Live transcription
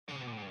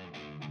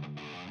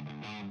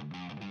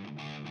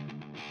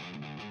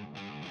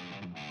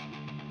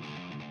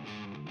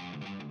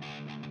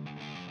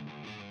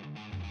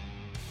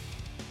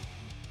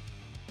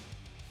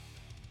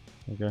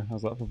Okay,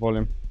 how's that for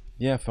volume?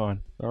 Yeah,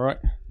 fine. All right.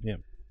 Yeah.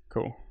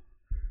 Cool.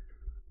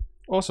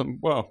 Awesome.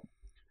 Well,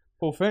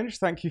 Paul Finch,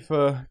 thank you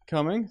for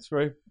coming. It's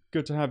very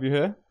good to have you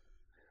here.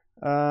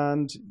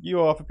 And you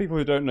are, for people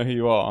who don't know who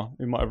you are,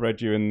 who might have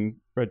read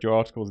your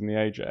articles in the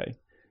AJ.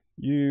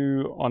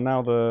 You are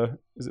now the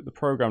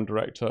program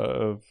director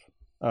of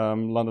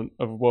London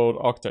of World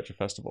Architecture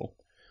Festival.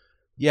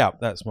 Yeah,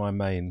 that's my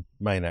main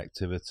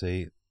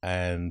activity,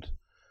 and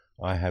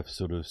I have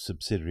sort of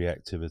subsidiary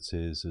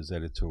activities as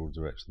editorial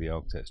director of the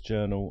Architects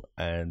Journal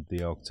and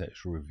the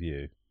Architectural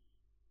Review.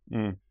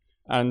 Mm.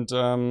 And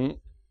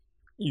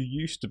you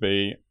used to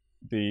be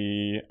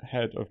the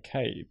head of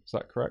CABE, is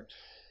that correct?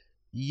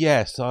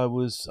 Yes,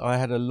 I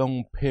had a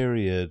long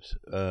period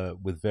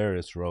with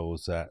various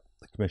roles at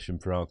the Commission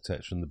for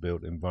Architecture and the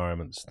Built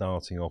Environment,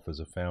 starting off as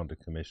a founder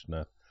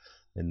commissioner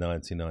in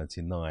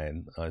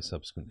 1999. I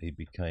subsequently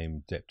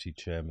became deputy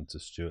chairman to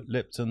Stuart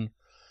Lipton,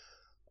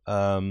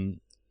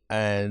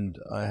 and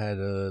I had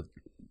a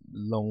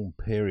long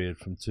period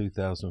from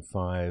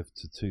 2005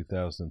 to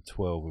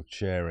 2012 of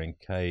chairing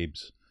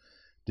CABE's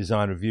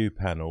design review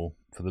panel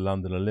for the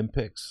London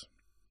Olympics.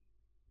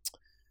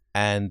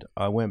 And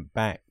I went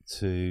back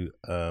to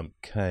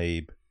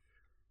CABE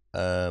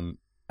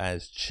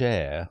as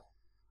chair,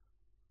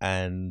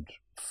 and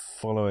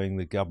following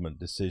the government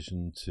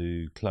decision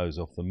to close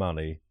off the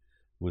money,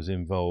 was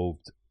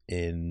involved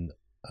in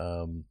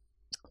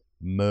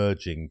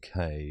merging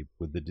CABE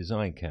with the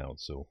Design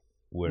Council,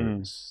 where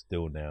it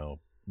still now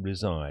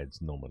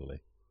resides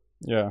nominally.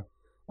 Yeah.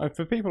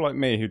 For people like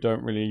me who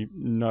don't really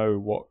know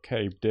what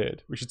CABE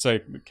did, we should say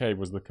that CABE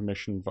was the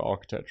Commission for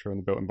Architecture and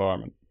the Built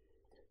Environment.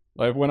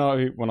 Like when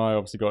I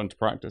obviously got into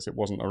practice, it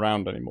wasn't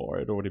around anymore.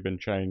 It had already been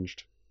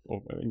changed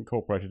or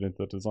incorporated into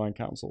the Design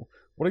Council.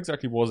 What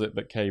exactly was it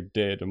that CABE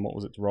did, and what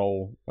was its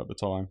role at the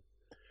time?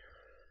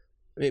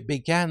 It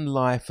began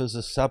life as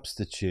a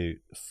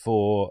substitute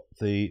for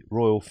the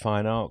Royal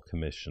Fine Art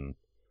Commission,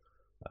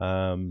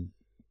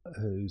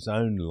 whose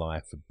own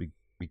life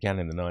began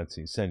in the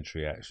 19th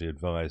century, actually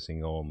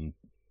advising on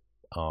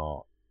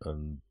art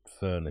and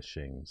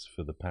furnishings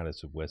for the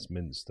Palace of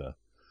Westminster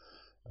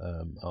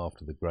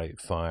after the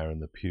Great Fire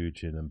and the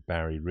Pugin and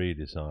Barry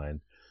redesign.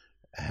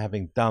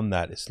 Having done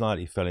that, it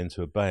slightly fell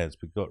into abeyance,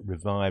 but got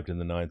revived in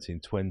the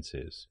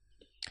 1920s.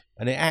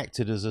 And it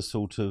acted as a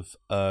sort of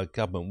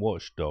government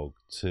watchdog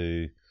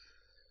to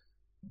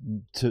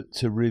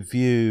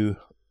review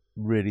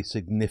really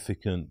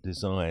significant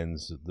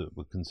designs that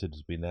were considered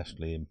to be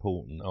nationally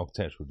important,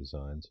 architectural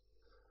designs.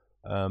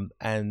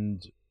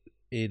 And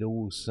it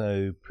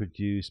also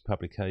produced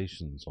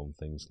publications on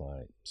things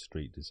like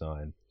street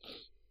design,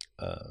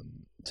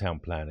 town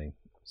planning,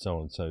 so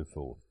on and so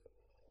forth.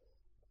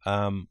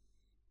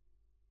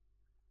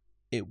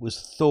 It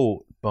was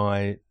thought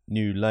by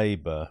New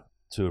Labour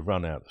to have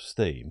run out of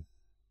steam,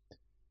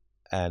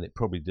 and it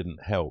probably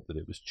didn't help that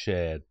it was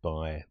chaired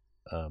by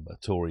a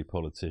Tory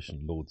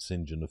politician, Lord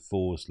St John of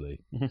Fawsley,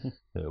 who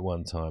at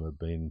one time had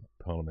been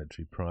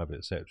parliamentary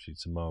private secretary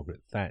to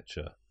Margaret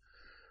Thatcher,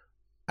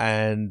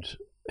 and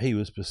he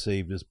was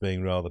perceived as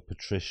being rather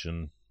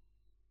patrician,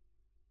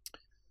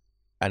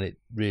 and it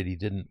really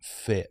didn't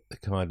fit the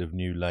kind of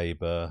New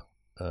Labour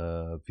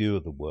view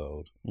of the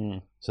world.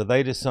 So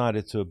they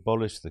decided to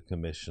abolish the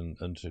commission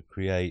and to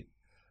create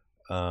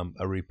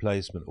a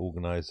replacement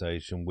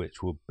organisation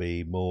which would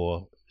be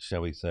more,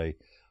 shall we say,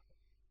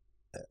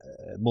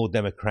 more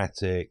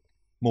democratic,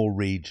 more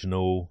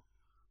regional,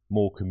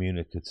 more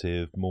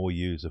communicative, more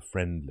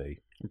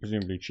user-friendly. And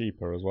presumably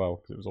cheaper as well,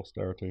 because it was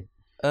austerity.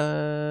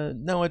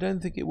 No, I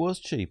don't think it was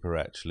cheaper,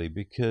 actually,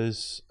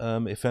 because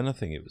if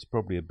anything, it was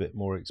probably a bit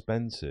more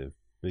expensive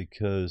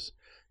because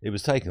it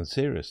was taken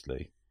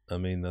seriously. I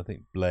mean, I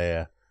think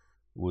Blair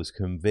was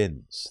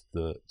convinced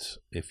that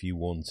if you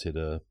wanted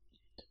a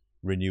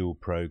renewal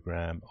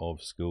program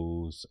of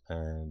schools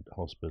and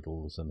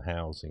hospitals and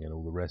housing and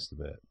all the rest of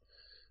it,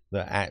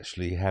 that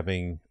actually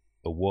having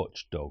a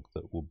watchdog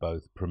that will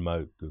both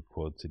promote good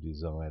quality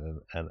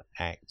design and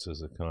act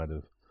as a kind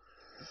of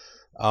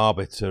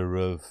arbiter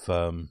of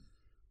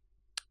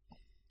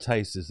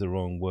taste is the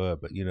wrong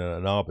word, but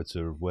an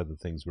arbiter of whether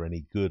things were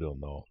any good or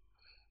not,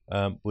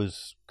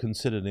 was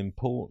considered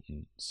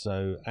important.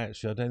 So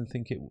actually I don't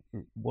think it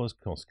was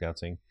cost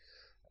cutting,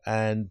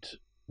 and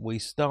we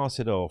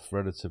started off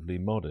relatively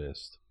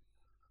modest,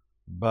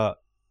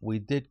 but we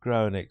did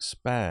grow and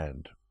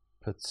expand,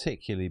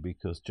 particularly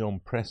because John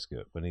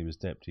Prescott, when he was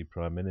Deputy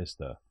Prime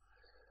Minister,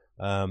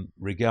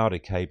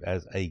 regarded CABE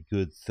as a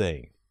good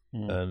thing.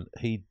 And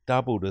he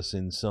doubled us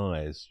in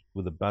size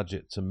with a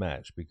budget to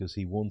match because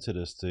he wanted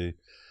us to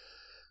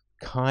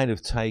kind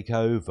of take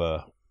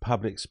over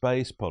public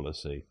space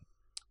policy,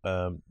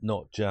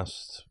 not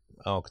just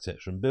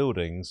architecture and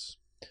buildings.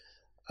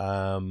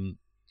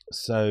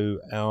 So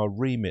our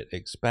remit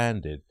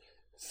expanded.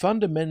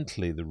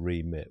 Fundamentally, the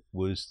remit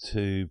was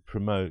to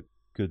promote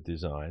good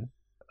design,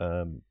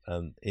 and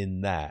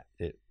in that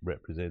it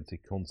represented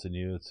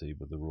continuity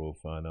with the Royal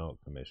Fine Art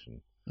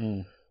Commission.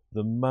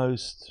 the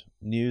most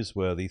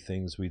newsworthy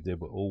things we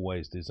did were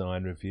always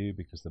design review,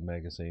 because the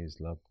magazines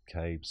loved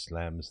Cabe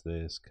slams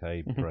this,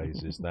 Cabe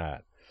praises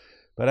that.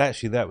 But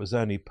actually, that was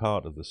only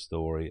part of the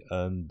story,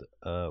 and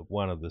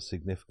one of the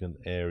significant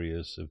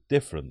areas of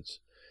difference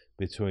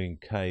between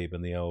Cabe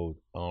and the old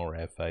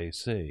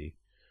RFAC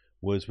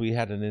was we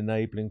had an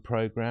enabling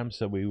program,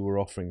 so we were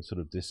offering sort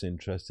of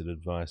disinterested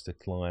advice to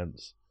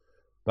clients,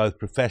 both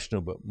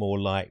professional but more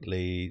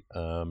likely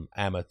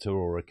amateur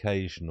or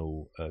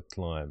occasional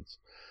clients,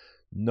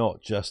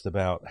 not just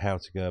about how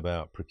to go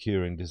about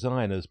procuring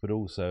designers, but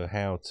also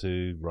how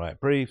to write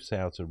briefs,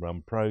 how to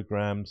run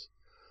programs.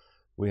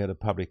 We had a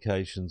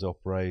publications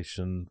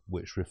operation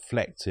which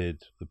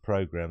reflected the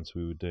programs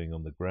we were doing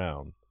on the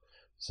ground.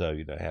 So,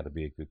 how to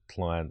be a good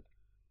client,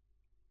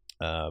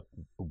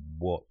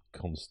 what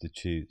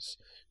constitutes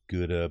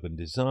good urban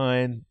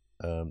design,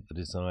 the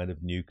design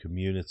of new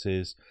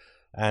communities.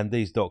 And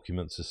these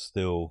documents are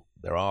still,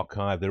 they're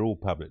archived, they're all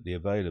publicly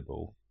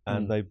available,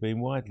 and they've been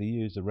widely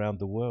used around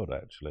the world,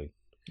 actually.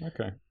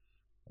 Okay.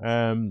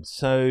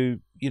 So,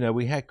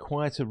 we had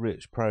quite a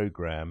rich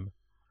program.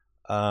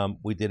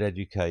 We did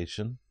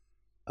education.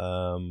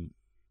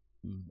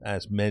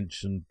 As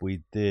mentioned,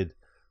 we did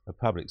a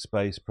public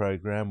space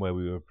program where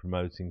we were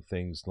promoting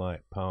things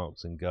like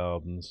parks and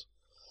gardens.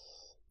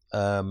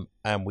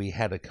 And we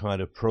had a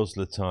kind of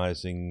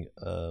proselytizing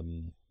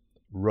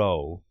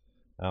role.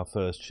 Our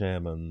first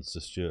chairman, Sir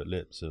Stuart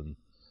Lipson,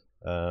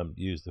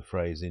 used the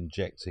phrase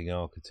injecting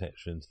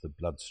architecture into the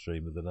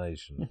bloodstream of the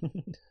nation.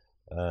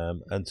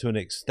 And to an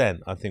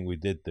extent, I think we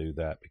did do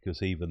that,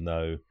 because even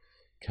though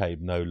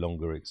Cabe no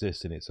longer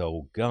exists in its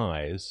old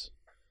guise,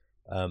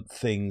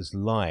 things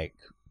like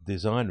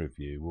design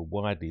review were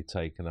widely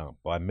taken up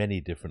by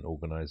many different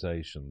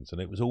organisations, and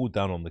it was all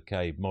done on the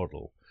Cabe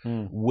model,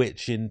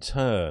 which in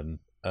turn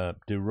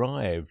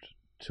derived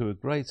to a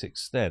great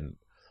extent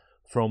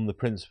from the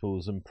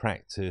principles and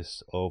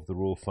practice of the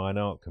Royal Fine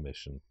Art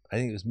Commission. I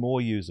think it was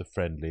more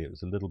user-friendly. It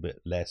was a little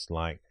bit less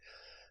like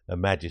a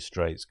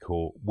magistrate's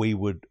court. We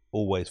would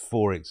always,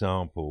 for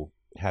example,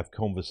 have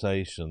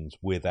conversations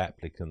with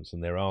applicants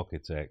and their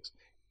architects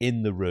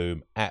in the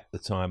room at the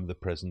time of the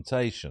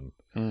presentation.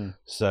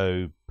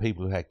 So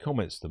people who had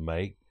comments to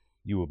make,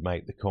 you would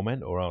make the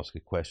comment or ask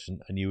a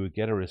question, and you would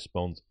get a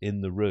response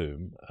in the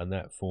room, and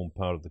that formed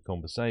part of the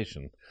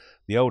conversation.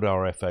 The old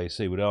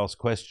RFAC would ask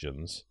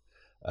questions,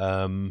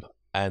 and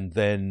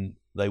then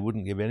they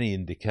wouldn't give any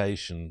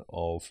indication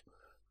of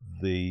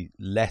the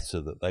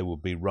letter that they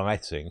would be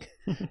writing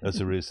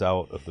as a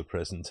result of the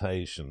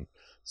presentation.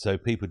 So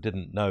people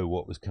didn't know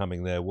what was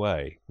coming their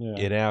way. Yeah.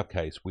 In our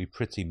case, we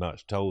pretty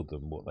much told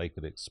them what they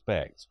could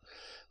expect.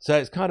 So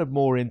it's kind of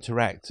more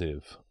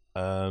interactive.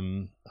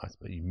 I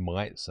suppose you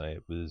might say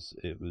it was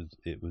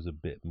a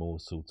bit more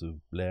sort of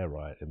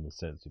Blairite in the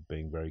sense of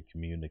being very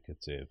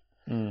communicative.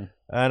 And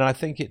I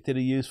think it did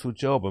a useful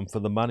job, and for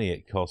the money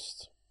it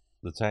cost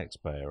the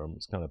taxpayer,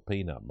 it's kind of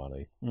peanut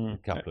money, a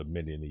couple of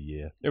million a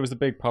year. It was the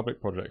big public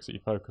projects that you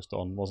focused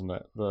on, wasn't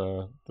it?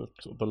 The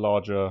sort of the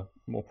larger,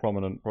 more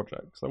prominent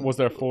projects. Was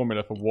there a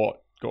formula for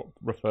what got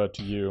referred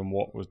to you and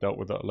what was dealt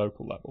with at a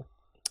local level?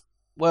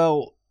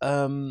 Well,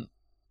 in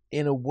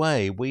a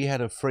way, we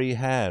had a free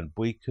hand.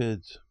 We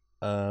could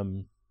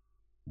intervene,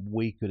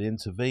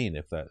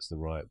 if that's the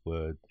right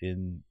word,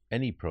 in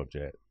any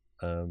project,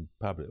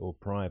 public or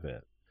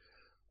private.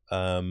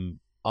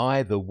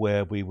 Either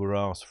where we were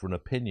asked for an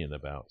opinion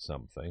about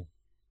something,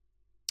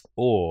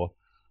 or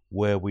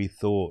where we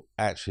thought,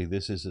 actually,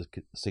 this is a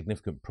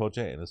significant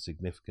project in a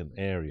significant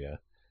area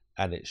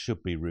and it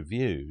should be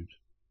reviewed.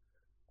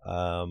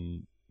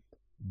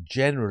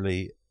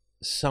 Generally,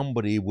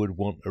 somebody would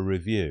want a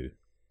review.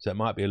 So it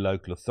might be a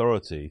local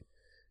authority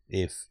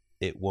if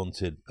it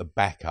wanted a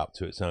backup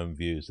to its own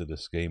views that a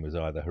scheme was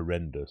either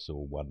horrendous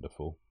or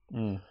wonderful.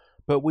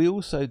 But we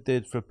also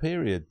did, for a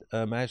period,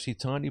 actually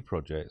tiny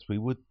projects. We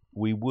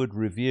would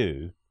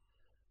review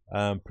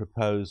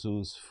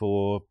proposals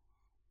for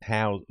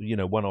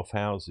one-off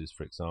houses,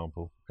 for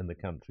example, in the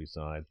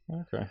countryside.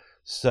 Okay.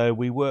 So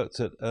we worked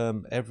at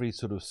every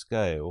sort of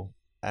scale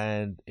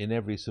and in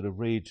every sort of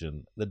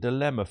region. The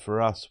dilemma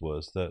for us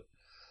was that,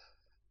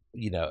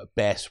 at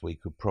best we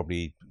could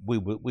probably we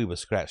were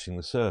scratching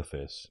the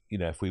surface.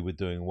 If we were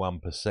doing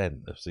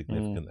 1% of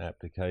significant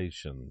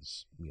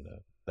applications,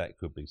 that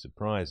could be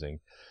surprising.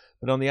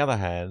 But on the other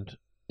hand,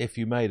 if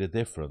you made a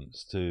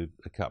difference to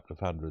a couple of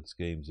hundred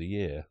schemes a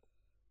year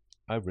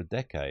over a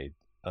decade,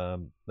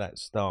 that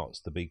starts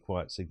to be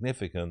quite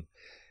significant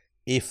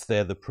if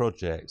they're the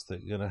projects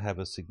that are going to have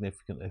a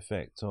significant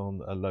effect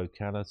on a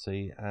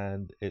locality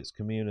and its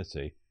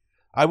community.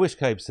 I wish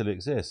Cabe still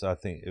exists. I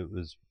think it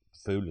was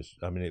foolish.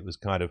 I mean,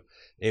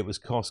 it was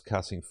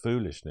cost-cutting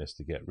foolishness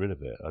to get rid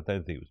of it. I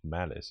don't think it was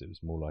malice. It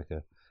was more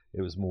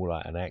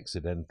like an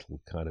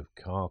accidental kind of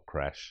car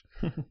crash.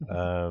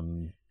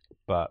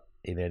 But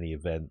in any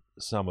event,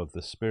 some of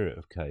the spirit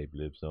of Cabe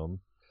lives on.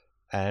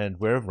 And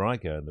wherever I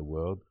go in the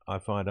world, I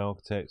find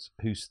architects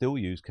who still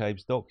use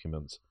Cabe's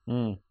documents.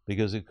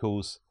 Because, of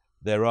course,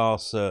 there are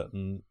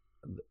certain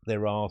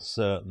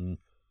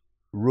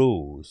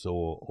rules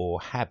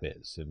or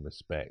habits in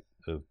respect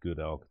of good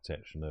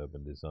architecture and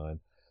urban design,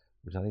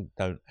 which I think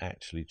don't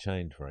actually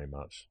change very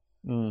much.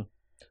 Mm.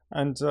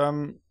 And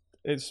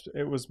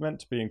it was meant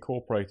to be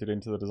incorporated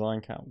into the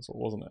design council,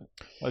 wasn't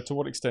it? Like, to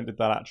what extent did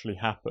that actually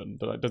happen?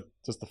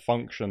 Does the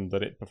function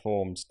that it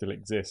performed still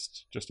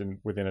exist, just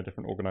within a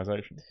different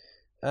organisation?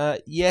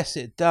 Yes,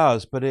 it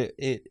does, but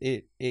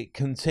it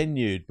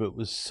continued, but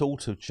was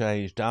sort of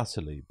changed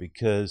utterly,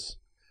 because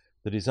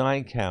the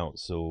design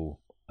council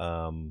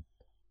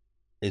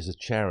is a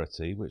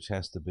charity which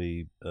has to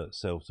be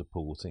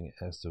self-supporting. It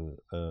has to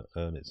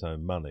earn its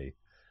own money.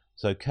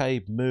 So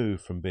CABE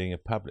moved from being a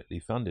publicly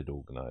funded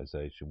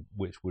organisation,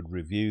 which would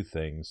review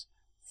things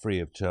free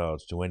of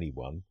charge to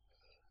anyone,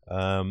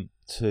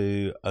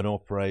 to an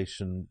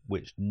operation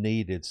which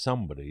needed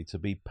somebody to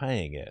be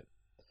paying it.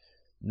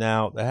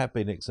 Now, there have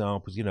been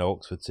examples,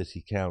 Oxford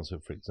City Council,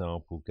 for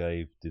example,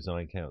 gave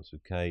Design Council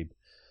CABE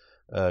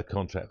a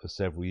contract for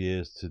several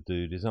years to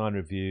do design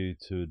review,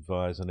 to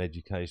advise on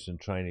education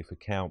and training for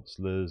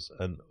councillors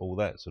and all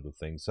that sort of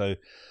thing. So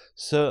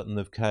certain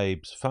of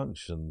CABE's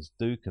functions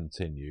do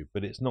continue,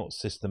 but it's not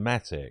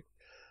systematic.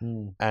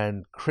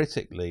 And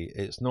critically,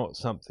 it's not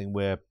something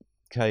where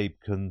CABE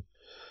can,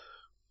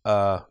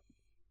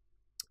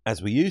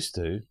 as we used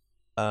to,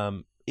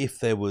 if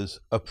there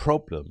was a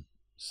problem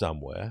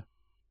somewhere,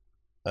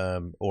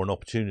 or an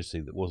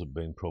opportunity that wasn't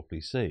being properly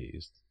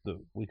seized, that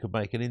we could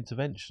make an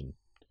intervention.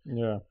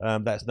 Yeah.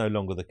 That's no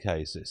longer the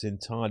case. It's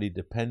entirely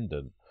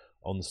dependent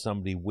on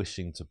somebody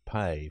wishing to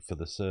pay for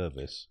the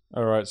service.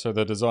 All right. So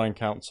the design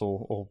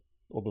council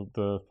or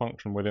the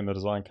function within the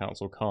design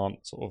council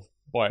can't sort of,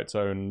 by its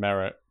own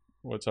merit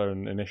or its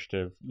own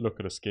initiative,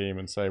 look at a scheme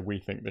and say, we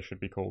think this should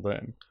be called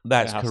in.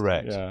 That's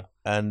correct. Yeah.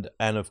 And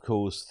of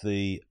course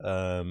the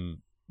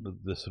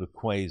sort of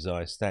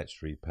quasi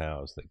statutory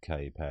powers that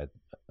CABE had,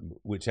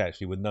 which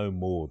actually were no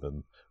more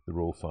than the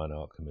Royal Fine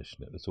Art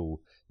Commission.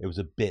 It was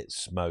a bit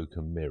smoke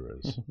and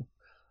mirrors.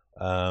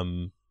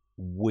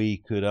 We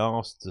could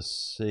ask to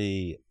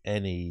see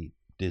any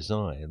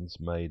designs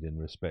made in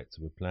respect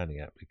of a planning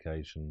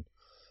application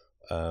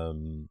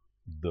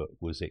that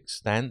was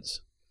extant.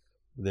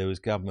 There was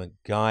government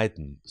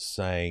guidance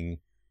saying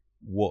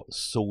what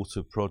sort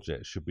of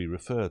projects should be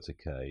referred to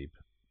CABE,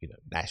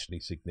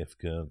 nationally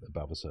significant,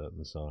 above a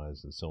certain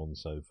size, and so on and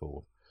so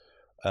forth.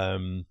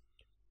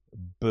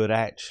 But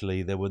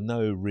actually, there were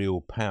no real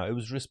power. It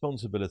was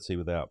responsibility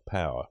without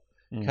power.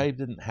 CABE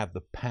didn't have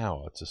the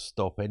power to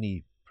stop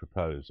any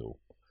proposal,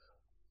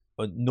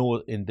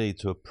 nor indeed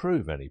to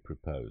approve any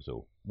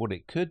proposal. What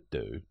it could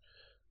do,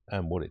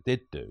 and what it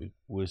did do,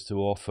 was to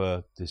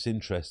offer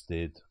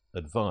disinterested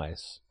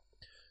advice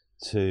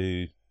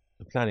to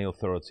the planning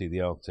authority,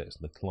 the architects,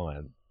 and the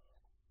client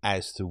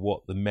as to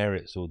what the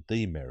merits or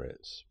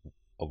demerits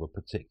of a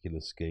particular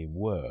scheme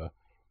were,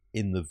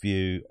 in the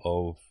view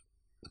of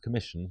the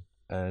Commission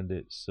and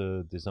its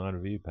design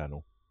review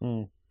panel.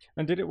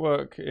 And did it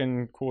work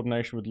in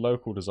coordination with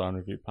local design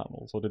review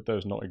panels, or did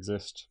those not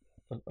exist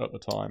at the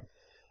time?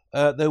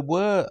 There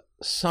were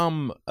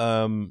some,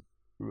 I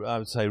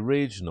would say,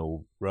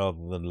 regional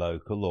rather than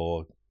local,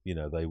 or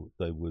they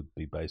would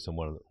be based on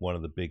one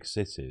of the big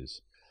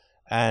cities.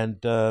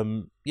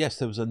 And yes,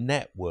 there was a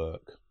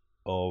network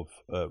of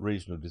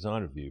regional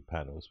design review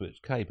panels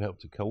which CABE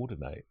helped to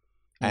coordinate,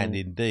 and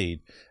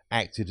indeed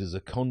acted as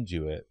a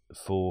conduit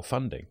for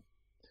funding.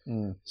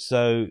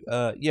 So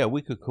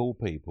we could call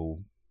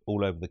people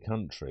all over the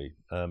country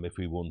if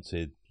we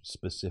wanted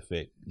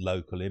specific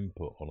local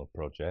input on a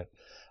project,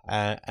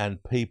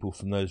 and people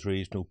from those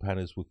regional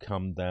panels would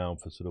come down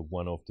for sort of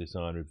one-off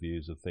design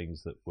reviews of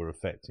things that were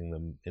affecting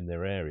them in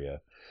their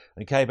area.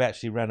 And CABE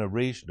actually ran a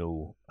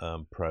regional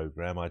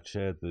programme. I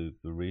chaired the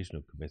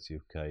regional committee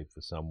of CABE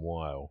for some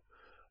while,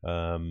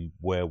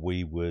 where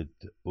we would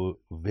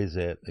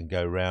visit and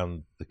go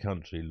around the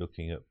country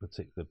looking at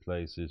particular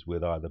places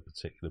with either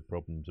particular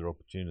problems or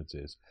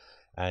opportunities,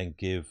 and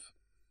give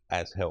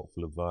as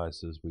helpful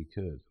advice as we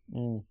could.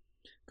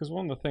 Because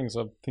one of the things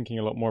I'm thinking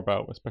a lot more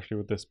about, especially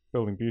with this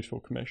Building Beautiful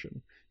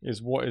Commission,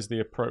 is what is the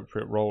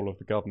appropriate role of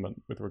the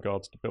government with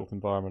regards to built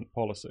environment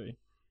policy,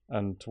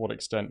 and to what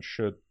extent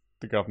should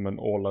the government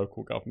or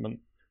local government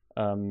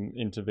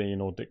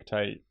intervene or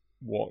dictate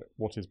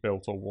what is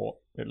built or what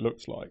it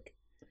looks like?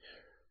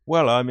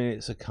 Well, I mean,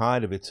 it's a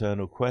kind of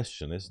eternal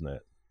question, isn't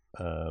it?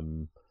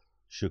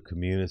 Should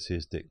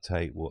communities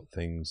dictate what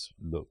things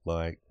look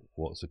like?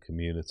 What's a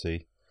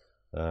community?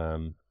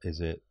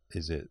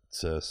 Is it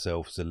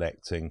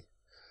self-selecting?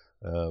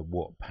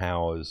 What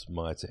powers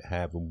might it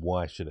have, and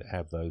why should it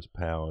have those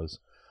powers?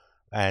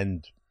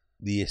 And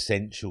the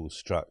essential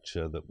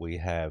structure that we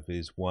have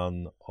is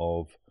one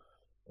of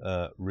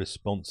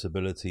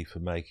responsibility for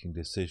making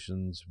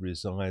decisions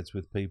resides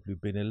with people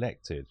who've been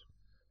elected.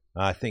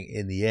 I think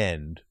in the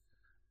end,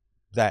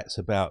 that's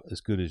about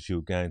as good as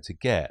you're going to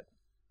get.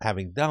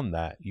 Having done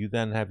that, you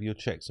then have your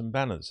checks and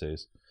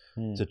balances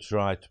to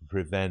try to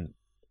prevent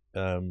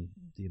the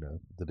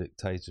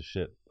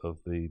dictatorship of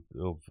the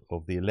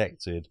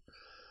elected,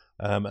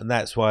 And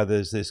that's why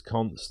there's this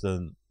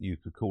constant, you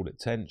could call it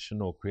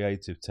tension or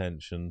creative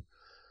tension,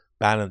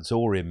 balance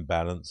or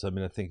imbalance. I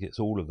mean, I think it's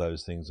all of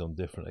those things on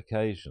different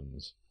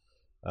occasions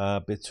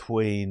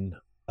between,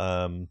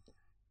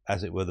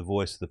 as it were, the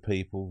voice of the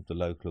people, the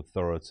local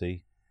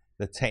authority,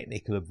 the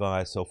technical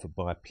advice offered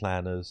by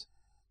planners.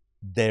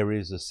 There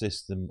is a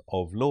system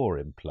of law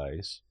in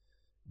place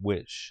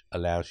which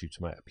allows you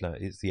to make a plan.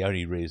 It's the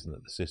only reason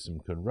that the system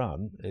can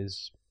run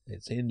is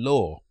it's in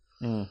law.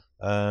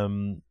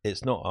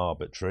 It's not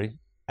arbitrary.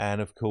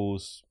 And of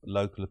course,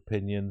 local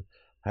opinion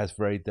has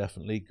very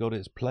definitely got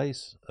its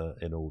place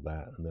in all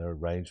that. And there are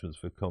arrangements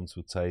for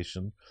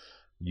consultation.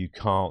 You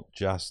can't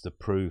just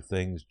approve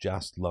things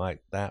just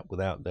like that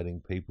without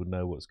letting people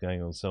know what's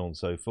going on, so on and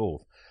so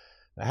forth.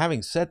 Now,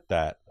 having said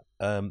that,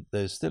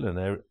 there's still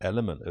an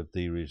element of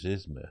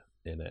dirigisme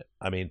in it.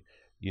 I mean,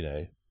 you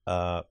know,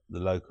 the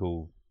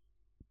local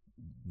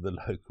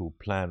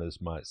planners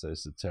might say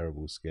it's a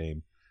terrible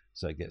scheme,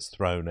 so it gets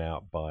thrown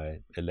out by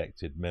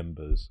elected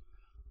members.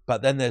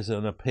 But then there's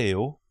an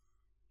appeal,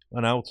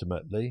 and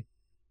ultimately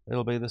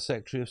it'll be the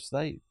Secretary of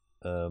State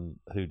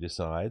who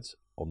decides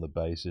on the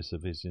basis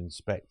of his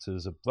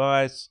inspector's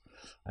advice,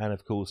 and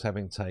of course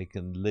having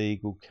taken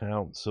legal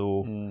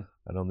counsel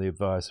and on the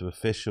advice of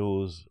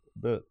officials.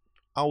 But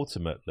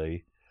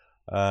ultimately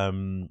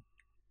the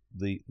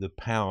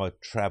power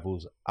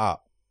travels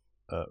up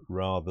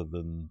rather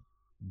than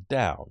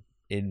down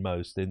in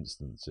most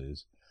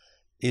instances.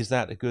 Is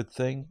that a good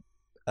thing?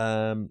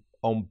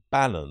 On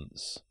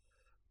balance,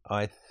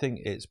 I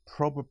think it's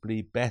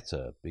probably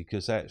better,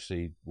 because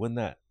actually when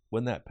that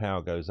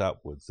power goes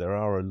upwards, there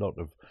are a lot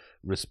of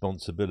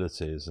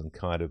responsibilities and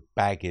kind of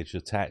baggage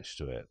attached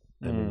to it.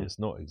 I mean, it's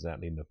not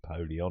exactly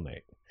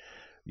Napoleonic.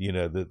 You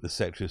know, the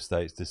Secretary of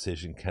State's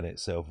decision can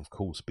itself, of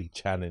course, be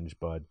challenged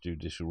by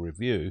judicial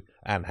review,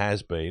 and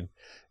has been,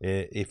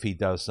 if he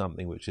does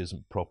something which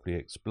isn't properly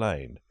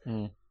explained.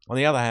 On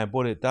the other hand,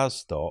 what it does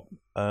stop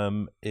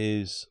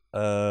is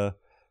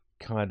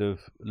kind of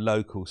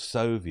local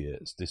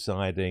Soviets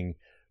deciding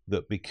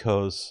that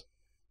because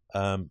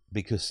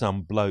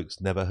some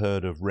bloke's never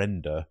heard of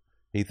render,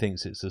 he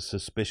thinks it's a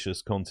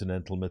suspicious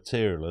continental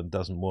material and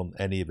doesn't want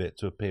any of it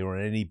to appear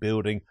on any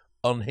building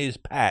on his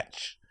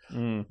patch,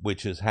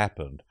 which has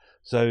happened.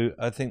 So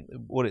I think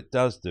what it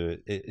does do,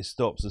 it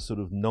stops a sort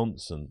of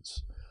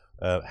nonsense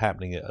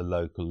happening at a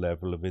local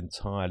level of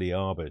entirely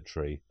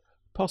arbitrary,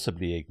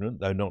 possibly ignorant,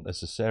 though not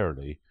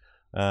necessarily,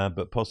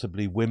 but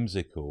possibly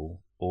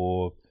whimsical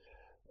or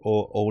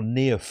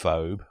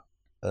neophobe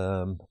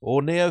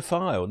or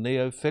neophile,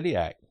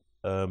 neophiliac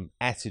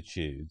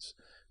attitudes,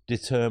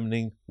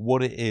 determining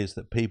what it is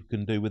that people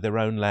can do with their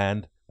own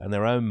land and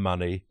their own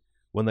money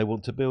when they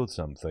want to build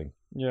something.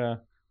 Yeah.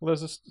 Well,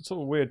 there's a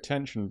sort of weird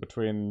tension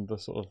between the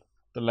sort of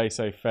the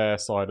laissez-faire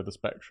side of the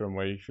spectrum,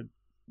 where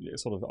it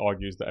sort of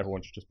argues that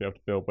everyone should just be able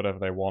to build whatever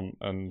they want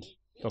and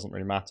it doesn't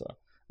really matter,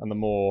 and the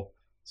more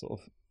sort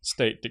of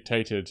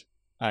state-dictated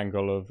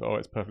angle of,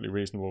 it's perfectly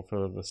reasonable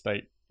for the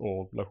state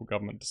or local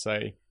government to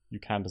say you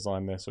can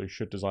design this, or you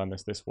should design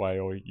this way,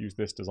 or use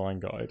this design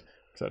guide,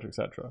 etc.,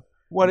 etc.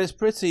 Well, it's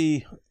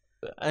pretty.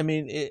 I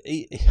mean,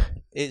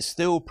 it's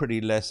still pretty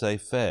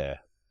laissez-faire.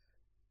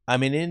 I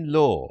mean, in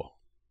law,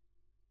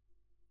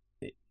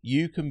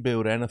 you can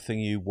build anything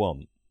you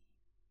want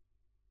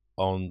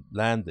on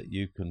land that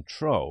you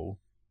control,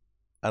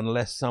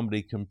 unless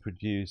somebody can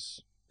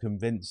produce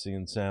convincing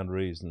and sound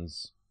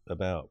reasons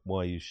about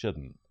why you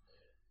shouldn't.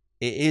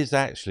 It is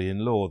actually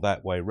in law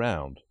that way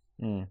round.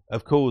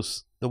 Of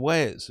course, the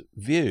way it's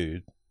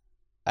viewed,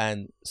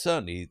 and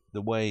certainly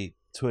the way,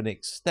 to an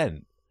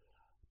extent,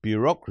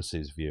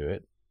 bureaucracies view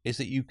it, is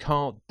that you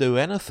can't do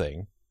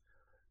anything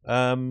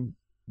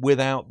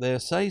without their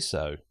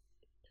say-so.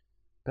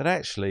 But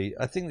actually,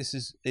 I think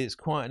it's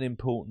quite an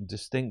important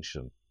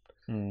distinction.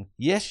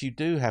 Yes, you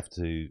do have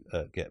to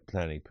get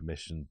planning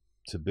permission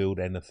to build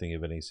anything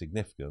of any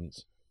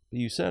significance, but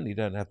you certainly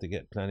don't have to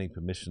get planning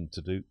permission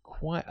to do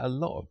quite a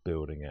lot of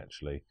building,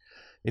 actually.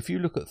 If you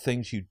look at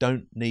things you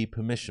don't need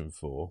permission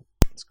for,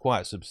 it's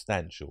quite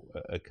substantial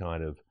at a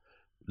kind of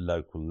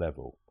local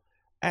level.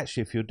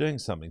 Actually, if you're doing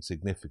something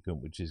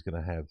significant which is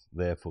going to have,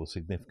 therefore,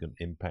 significant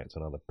impact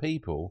on other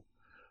people,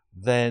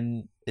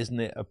 then isn't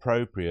it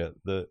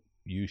appropriate that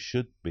you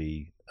should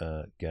be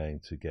going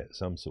to get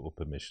some sort of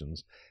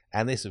permissions?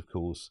 And this, of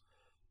course,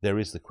 there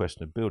is the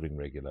question of building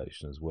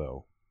regulation as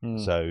well.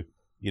 So,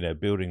 you know,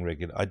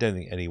 I don't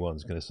think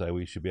anyone's going to say,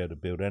 well, you should be able to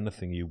build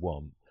anything you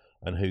want,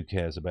 and who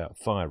cares about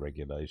fire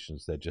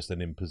regulations? They're just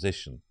an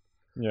imposition.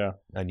 Yeah.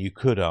 And you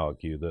could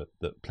argue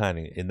that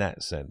planning in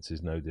that sense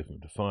is no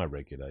different to fire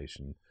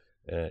regulation.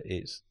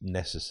 It's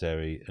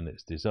necessary and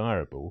it's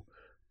desirable,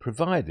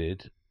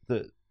 provided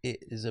that it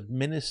is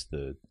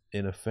administered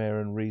in a fair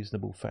and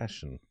reasonable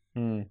fashion.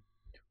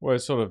 Well,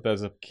 it's sort of,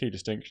 there's a key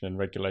distinction in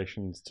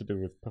regulations to do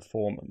with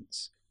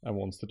performance and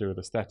ones to do with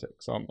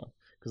aesthetics, aren't there?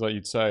 Because like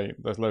you'd say,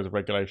 there's loads of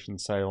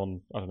regulations, say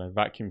on, I don't know,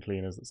 vacuum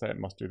cleaners that say it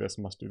must do this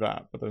and must do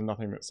that, but there's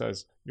nothing that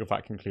says your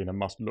vacuum cleaner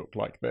must look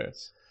like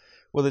this.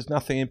 Well, there's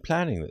nothing in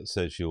planning that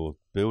says your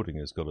building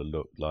has got to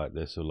look like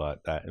this or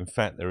like that. In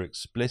fact, they're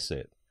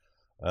explicit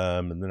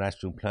in the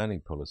National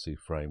Planning Policy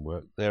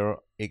Framework. There are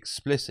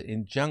explicit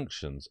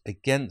injunctions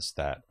against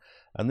that.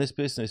 And this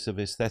business of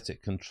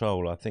aesthetic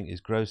control, I think,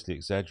 is grossly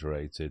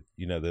exaggerated.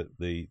 You know,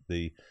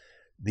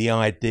 the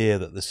idea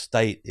that the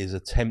state is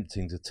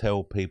attempting to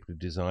tell people to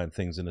design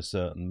things in a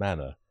certain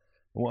manner.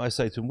 And what I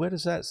say to them, where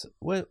is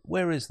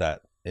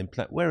that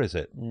where is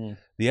it?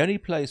 The only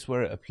place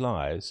where it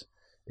applies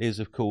is,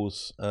 of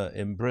course,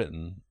 in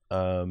Britain,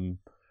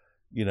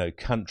 you know,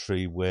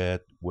 country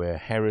where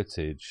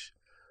heritage,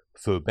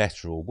 for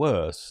better or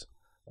worse,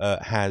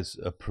 has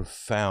a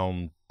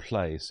profound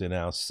place in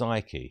our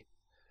psyche.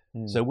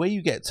 So where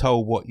you get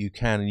told what you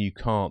can and you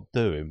can't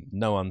do in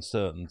no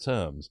uncertain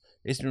terms,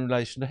 it's in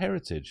relation to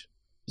heritage.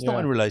 It's not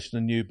in relation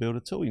to new build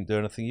at all. You can do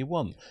anything you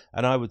want.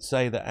 And I would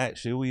say that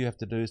actually all you have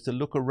to do is to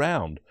look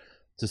around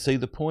to see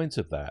the point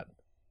of that.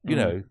 You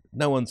know,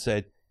 no one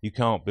said you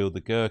can't build the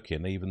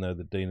Gherkin, even though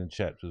the Dean and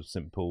Chapter of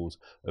St Paul's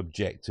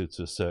objected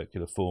to a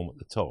circular form at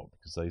the top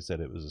because they said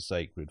it was a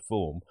sacred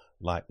form,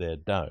 like their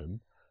dome.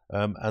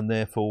 And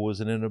therefore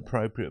was an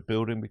inappropriate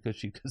building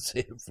because you could see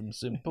it from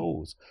St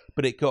Paul's.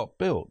 But it got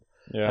built.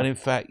 Yeah. And in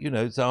fact, you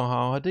know,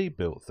 Zaha Hadid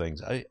built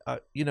things.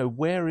 You know,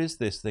 where is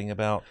this thing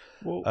about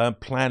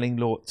planning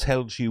law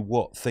tells you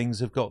what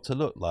things have got to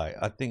look like?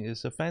 I think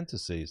it's a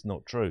fantasy. It's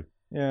not true.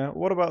 Yeah.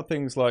 What about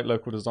things like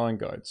local design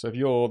guides? So if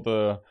you're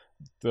the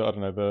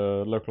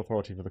local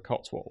authority for the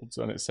Cotswolds,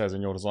 and it says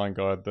in your design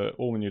guide that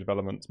all the new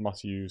developments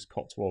must use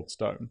Cotswold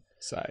stone,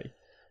 say.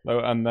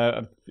 And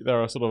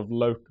there are sort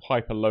of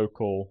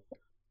hyper-local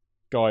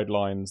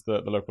guidelines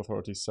that the local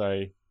authorities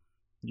say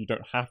you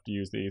don't have to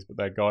use these, but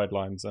they're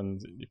guidelines,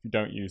 and if you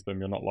don't use them,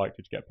 you're not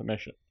likely to get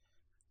permission.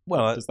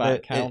 Well, does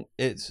that count?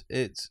 It's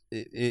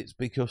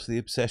because of the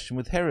obsession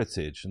with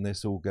heritage, and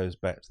this all goes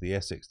back to the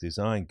Essex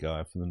Design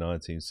Guide from the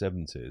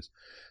 1970s,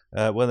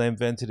 where they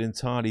invented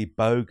entirely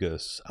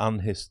bogus,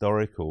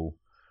 unhistorical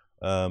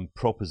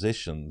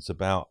propositions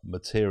about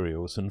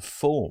materials and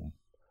form.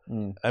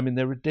 I mean,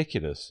 they're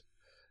ridiculous.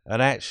 And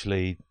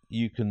actually,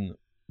 you can,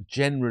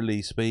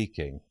 generally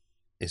speaking,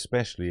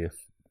 especially if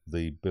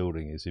the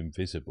building is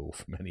invisible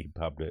from any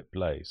public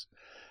place,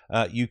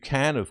 you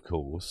can, of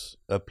course,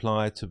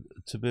 apply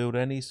to build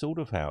any sort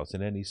of house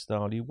in any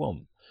style you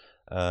want.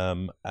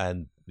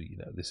 And, you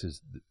know, this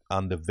is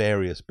under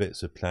various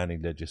bits of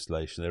planning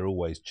legislation. They're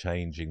always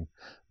changing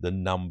the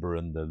number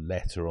and the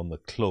letter on the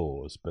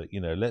clause. But,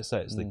 you know, let's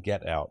say it's the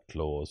get out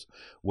clause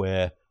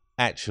where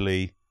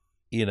actually,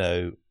 you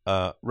know,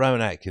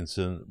 Rowan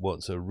Atkinson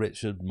wants a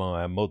Richard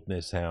Meyer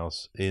modernist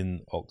house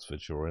in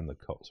Oxfordshire or in the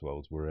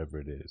Cotswolds, wherever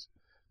it is,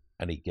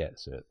 and he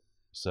gets it.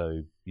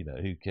 So, you know,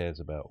 who cares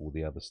about all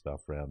the other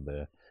stuff around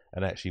there?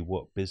 And actually,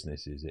 what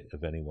business is it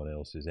of anyone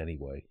else's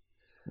anyway?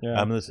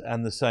 Yeah.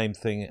 And the same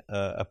thing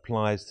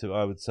applies to,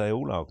 I would say,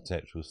 all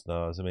architectural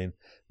styles. I mean,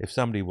 if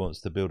somebody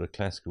wants to build a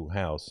classical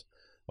house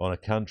on a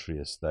country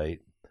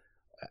estate,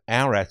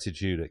 our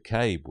attitude at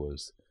CABE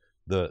was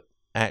that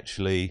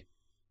actually,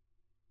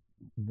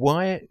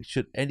 why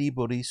should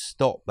anybody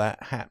stop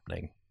that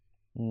happening?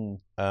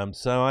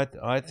 So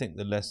I think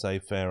the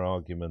laissez-faire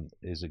argument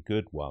is a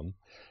good one,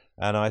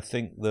 and I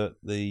think that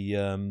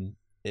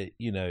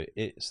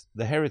it's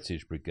the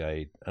Heritage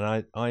Brigade,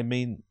 and I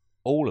mean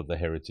all of the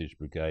Heritage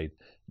Brigade,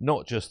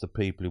 not just the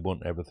people who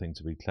want everything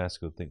to be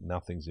classical, think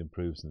nothing's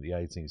improved in the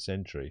 18th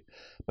century,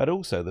 but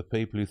also the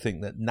people who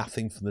think that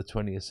nothing from the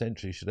 20th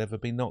century should ever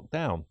be knocked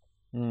down.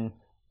 And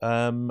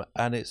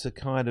it's a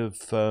kind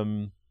of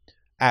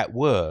at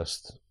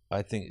worst,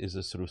 I think, is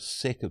a sort of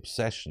sick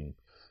obsession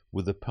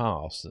with the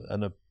past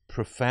and a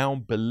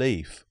profound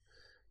belief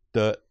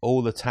that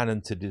all the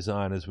talented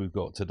designers we've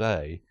got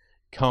today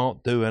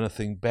can't do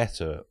anything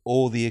better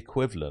or the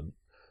equivalent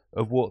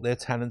of what their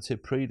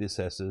talented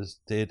predecessors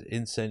did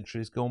in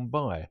centuries gone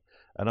by.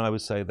 And I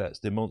would say that's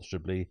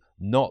demonstrably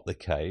not the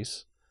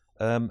case,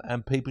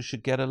 and people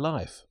should get a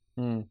life.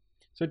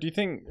 So do you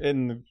think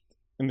in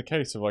the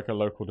case of like a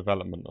local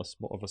development, a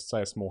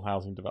small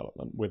housing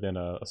development within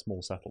a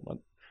small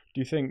settlement, do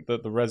you think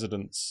that the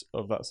residents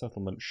of that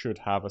settlement should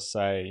have a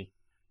say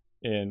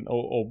in,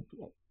 or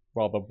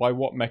rather, by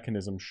what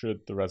mechanism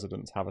should the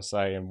residents have a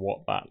say in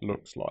what that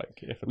looks like?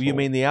 If at all? You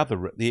mean the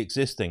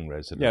existing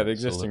residents? Yeah, the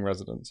existing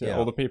residents,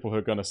 or the people who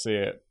are going to see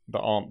it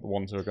that aren't the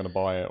ones who are going to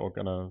buy it or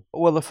going to.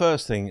 Well, the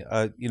first thing,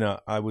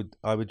 I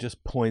would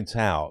just point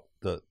out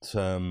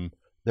that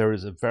there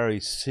is a very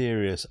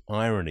serious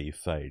irony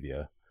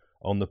failure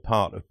on the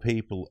part of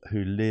people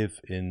who live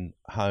in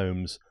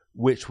homes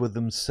which were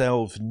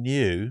themselves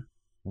new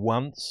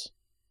once,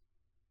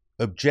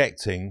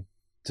 objecting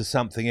to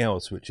something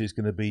else which is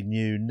going to be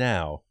new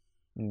now.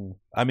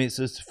 I mean, it's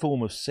a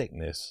form of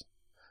sickness,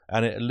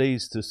 and it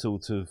leads to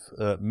sort of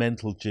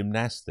mental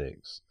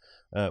gymnastics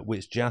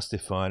which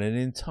justify in an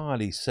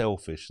entirely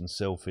selfish and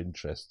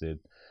self-interested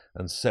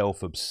and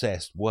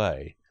self-obsessed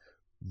way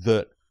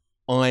that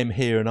I'm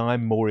here and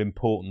I'm more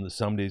important than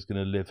somebody who's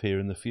going to live here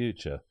in the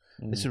future.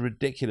 It's a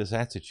ridiculous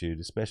attitude,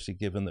 especially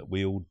given that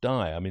we all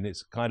die. I mean,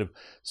 it's a kind of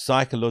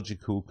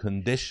psychological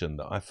condition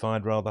that I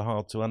find rather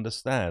hard to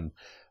understand.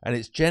 And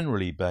it's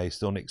generally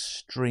based on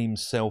extreme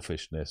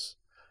selfishness,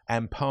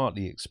 and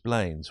partly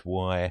explains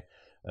why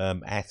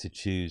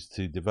attitudes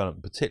to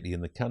development, particularly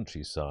in the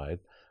countryside,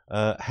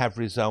 have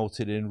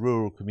resulted in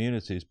rural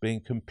communities being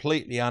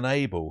completely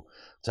unable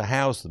to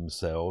house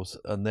themselves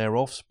and their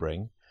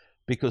offspring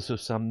because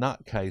of some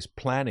nutcase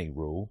planning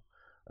rule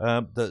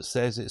that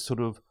says it's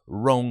sort of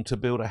wrong to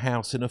build a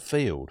house in a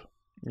field.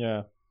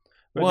 Yeah.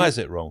 Why is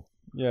it wrong?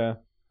 Yeah.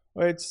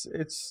 Well, it's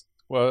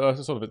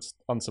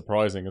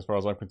unsurprising as far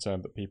as I'm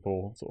concerned that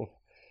people sort of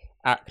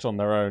act on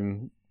their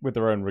own with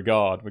their own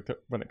regard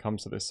when it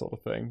comes to this sort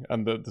of thing,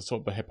 and the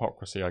sort of the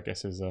hypocrisy, I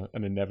guess, is an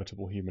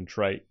inevitable human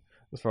trait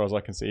as far as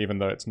I can see, even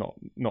though it's not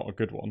a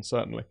good one,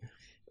 certainly.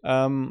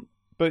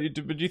 But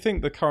do you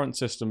think the current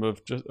system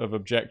of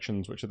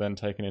objections, which are then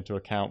taken into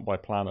account by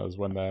planners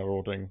when they're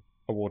awarding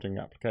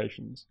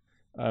applications,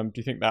 do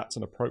you think that's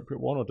an appropriate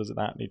one, or does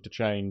that need to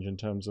change in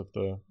terms of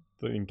the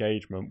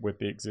engagement with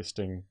the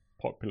existing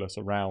populace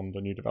around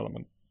a new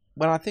development?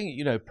 Well, I think,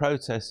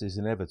 protest is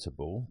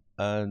inevitable,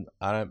 and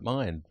I don't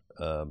mind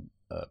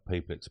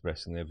people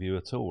expressing their view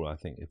at all. I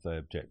think if they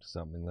object to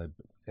something, they've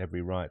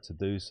every right to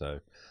do so.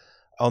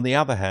 On the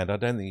other hand, I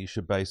don't think you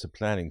should base a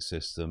planning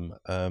system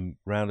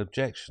around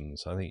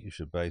objections. I think you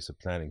should base a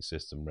planning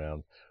system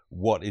around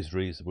what is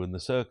reasonable in the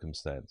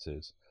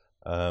circumstances.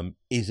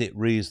 Is it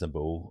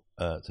reasonable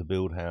to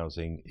build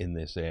housing in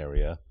this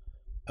area?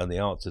 And the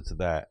answer to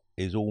that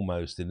is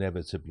almost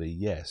inevitably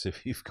yes,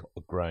 if you've got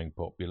a growing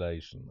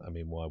population. I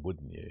mean, why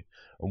wouldn't you?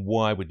 And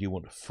why would you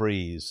want to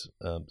freeze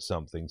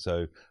something?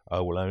 So,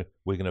 we're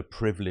going to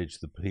privilege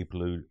the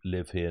people who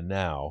live here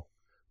now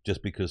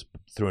just because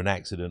through an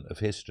accident of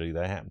history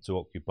they happen to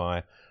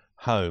occupy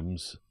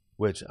homes,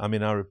 which, I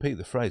mean, I repeat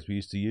the phrase, we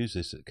used to use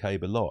this at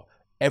Cabe a lot.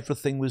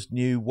 Everything was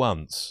new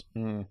once.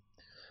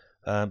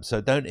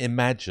 So don't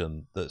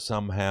imagine that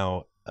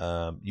somehow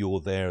you're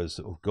there as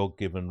sort of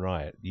God-given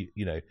right.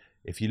 You know,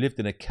 if you lived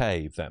in a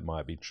cave, that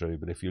might be true,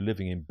 but if you're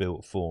living in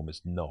built form,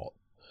 it's not.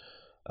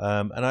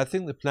 And I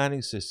think the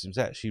planning system is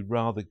actually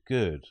rather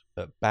good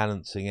at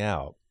balancing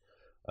out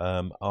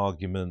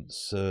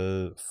arguments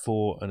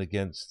for and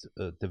against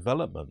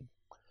development.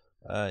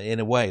 In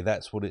a way,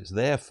 that's what it's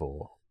there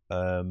for.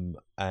 And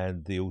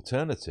the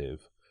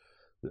alternative,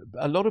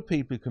 a lot of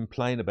people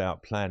complain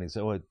about planning,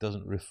 say, oh, it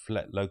doesn't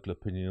reflect local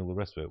opinion and all the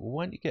rest of it. Well,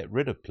 why don't you get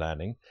rid of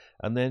planning?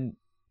 And then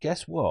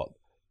guess what?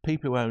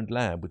 People who owned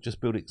land would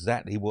just build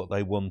exactly what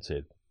they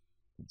wanted.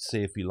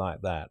 See if you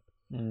like that.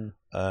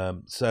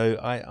 So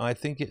I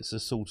think it's a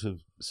sort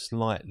of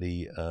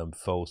slightly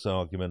false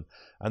argument.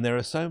 And there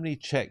are so many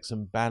checks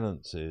and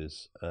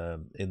balances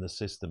in the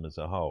system as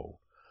a whole.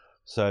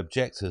 So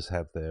objectors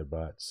have their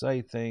right to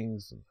say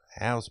things,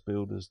 house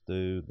builders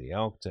do, the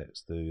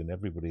architects do, and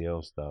everybody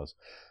else does.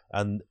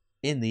 And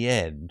in the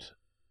end,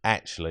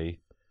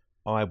 actually,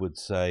 I would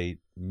say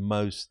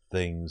most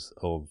things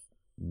of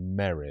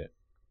merit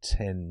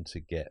tend to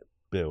get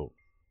built,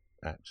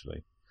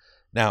 actually.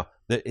 Now,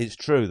 it's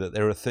true that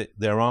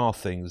there are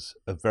things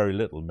of very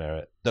little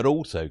merit that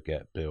also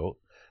get built.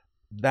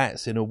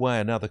 That's, in a way,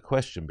 another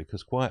question,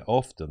 because quite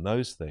often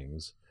those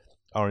things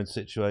are in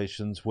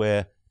situations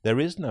where there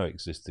is no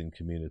existing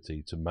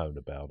community to moan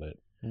about it.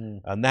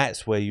 And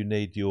that's where you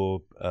need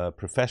your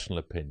professional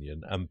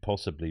opinion and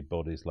possibly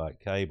bodies like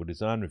Cable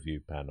Design Review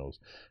panels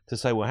to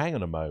say, well, hang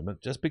on a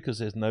moment, just because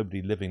there's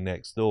nobody living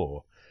next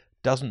door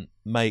doesn't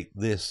make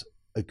this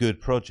a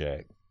good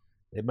project.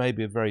 It may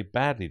be a very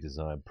badly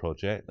designed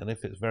project, and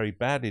if it's very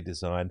badly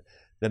designed,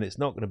 then it's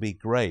not going to be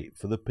great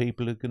for the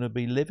people who are going to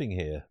be living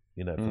here,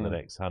 for the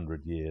next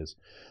 100 years.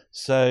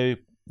 So,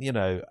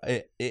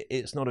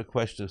 it's not a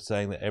question of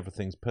saying that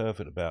everything's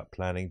perfect about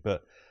planning,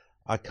 but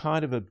I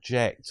kind of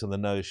object to the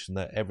notion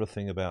that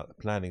everything about the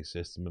planning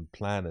system and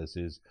planners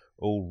is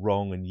all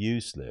wrong and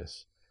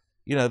useless.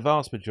 The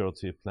vast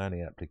majority of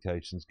planning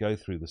applications go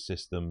through the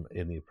system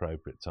in the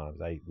appropriate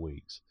times, 8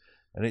 weeks.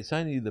 And it's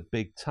only the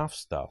big tough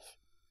stuff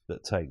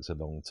that takes a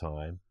long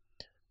time.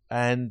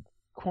 And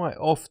quite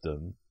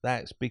often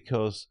that's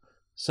because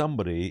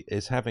somebody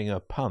is having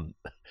a punt.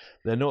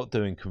 They're not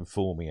doing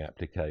conforming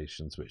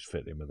applications which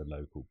fit in with a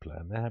local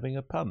plan. They're having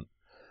a punt.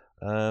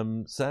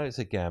 So it's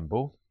a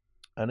gamble.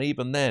 And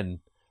even then,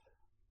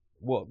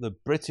 what the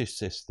British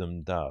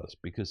system does,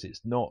 because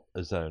it's not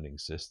a zoning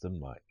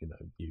system like,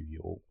 New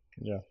York.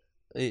 Yeah.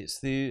 It's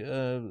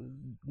the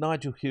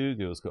Nigel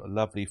Hughill's got a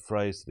lovely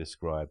phrase to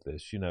describe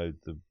this.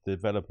 The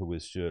developer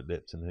was Stuart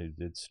Lipton, who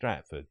did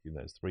Stratford.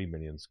 It's 3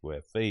 million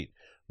square feet,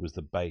 was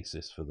the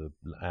basis for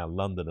our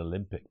London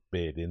Olympic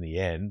bid in the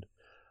end.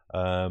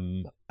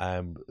 And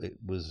it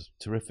was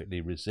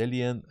terrifically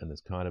resilient, and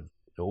it's kind of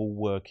all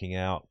working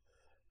out.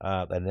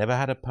 They never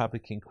had a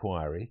public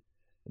inquiry.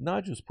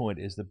 Nigel's point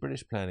is the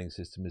British planning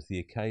system is the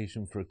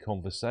occasion for a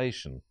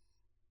conversation.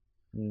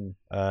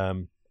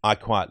 I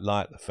quite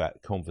like the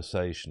fact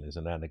conversation is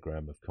an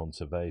anagram of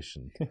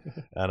conservation.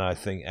 And I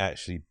think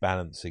actually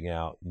balancing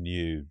out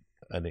new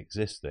and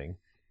existing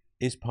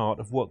is part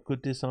of what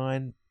good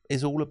design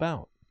is all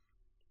about.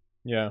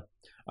 Yeah,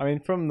 I mean,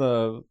 from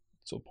the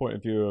sort of point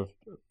of view of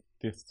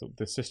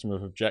the system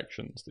of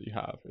objections that you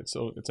have, it's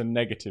a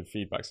negative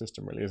feedback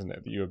system, really, isn't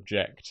it? That you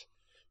object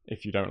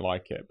if you don't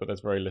like it, but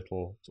there's very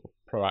little sort of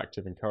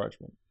proactive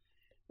encouragement.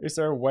 Is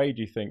there a way,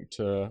 do you think,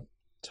 to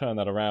turn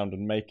that around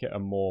and make it a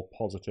more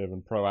positive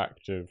and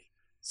proactive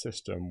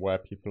system where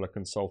people are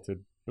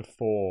consulted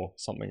before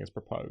something is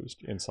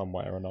proposed in some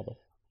way or another?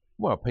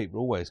 Well, people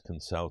are always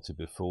consulted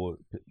before,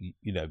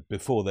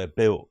 before they're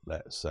built,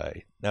 let's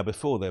say. Now,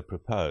 before they're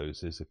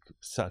proposed is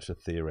such a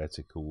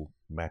theoretical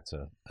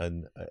matter.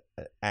 And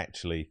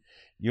actually,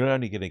 you're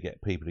only going to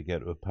get people to go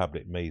to a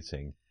public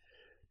meeting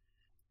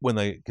when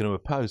they're going to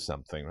oppose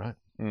something, right?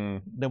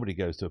 Nobody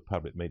goes to a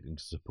public meeting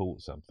to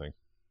support something.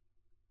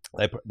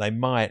 They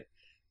might,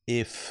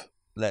 if,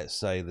 let's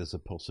say, there's a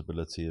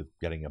possibility of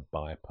getting a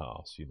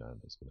bypass,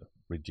 that's going to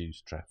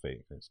reduce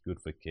traffic, it's good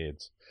for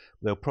kids.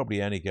 They'll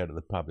probably only go to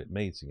the public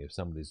meeting if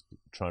somebody's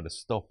trying to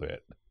stop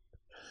it.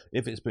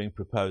 If it's being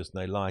proposed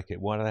and they like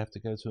it, why do they have to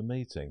go to a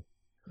meeting?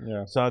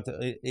 Yeah. So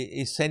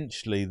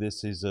essentially,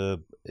 this is a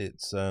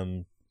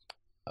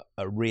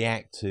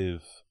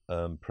reactive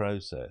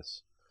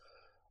process,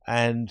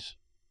 and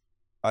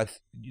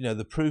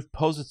the proof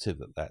positive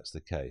that that's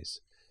the case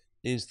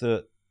is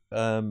that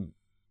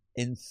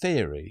in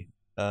theory,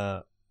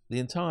 the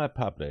entire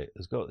public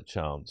has got the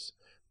chance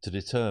to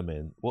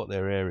determine what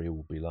their area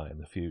will be like in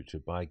the future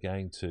by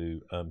going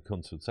to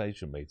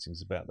consultation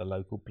meetings about the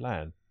local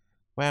plan.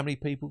 Well, how many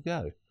people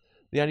go?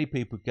 The only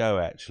people go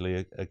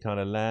actually are kind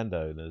of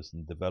landowners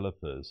and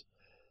developers,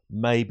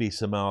 maybe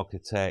some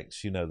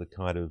architects, the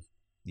kind of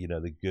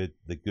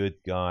the good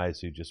guys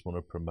who just want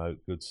to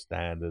promote good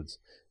standards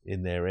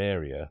in their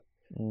area.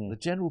 The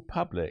general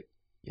public,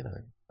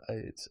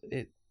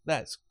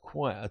 that's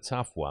quite a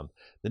tough one.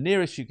 The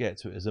nearest you get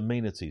to it is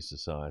amenity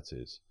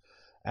societies.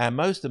 And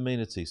most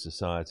amenity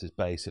societies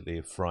basically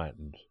are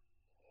frightened.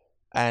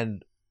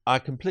 And I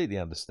completely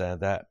understand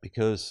that,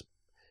 because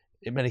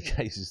in many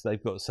cases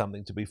they've got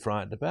something to be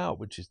frightened about,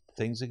 which is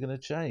things are going to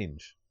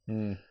change.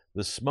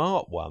 The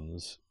smart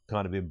ones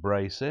kind of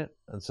embrace it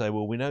and say,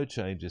 well, we know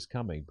change is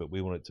coming, but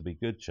we want it to be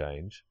good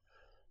change.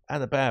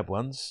 And the bad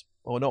ones,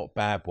 or not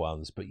bad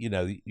ones, but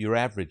your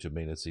average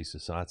amenity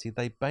society,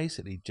 they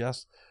basically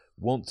just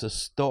want to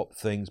stop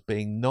things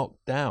being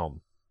knocked down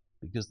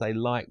because they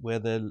like where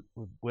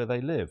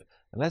they live.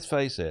 And let's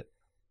face it,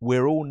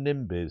 we're all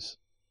NIMBYs.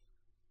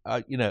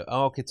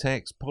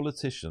 Architects,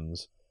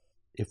 politicians.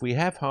 If we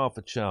have half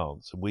a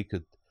chance and we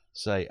could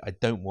say, I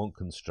don't want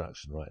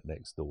construction right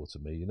next door to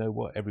me, you know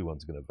what?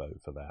 Everyone's going to vote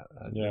for that.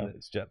 Yeah.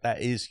 It's just,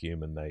 that is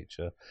human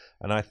nature.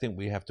 And I think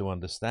we have to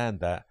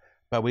understand that.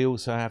 But we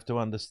also have to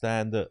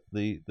understand that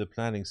the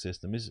planning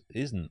system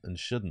isn't and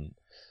shouldn't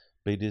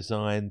be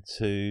designed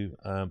to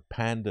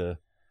pander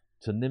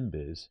to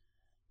NIMBYs,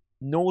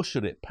 nor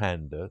should it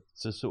pander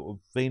to sort of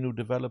venal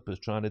developers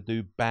trying to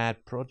do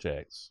bad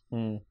projects.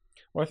 Well,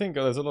 I think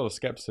there's a lot of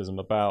skepticism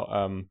about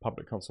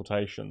public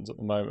consultations at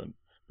the moment,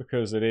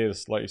 because it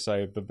is, like you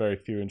say, the very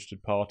few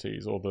interested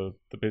parties or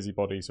the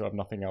busybodies who have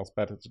nothing else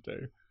better to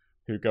do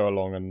who go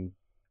along and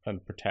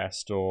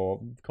protest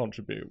or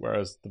contribute,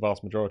 whereas the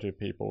vast majority of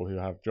people who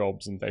have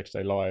jobs and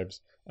day-to-day lives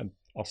and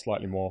are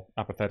slightly more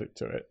apathetic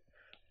to it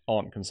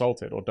aren't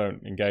consulted or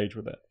don't engage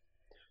with it.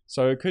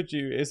 So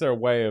is there a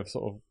way of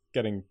sort of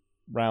getting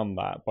round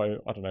that by,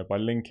 I don't know, by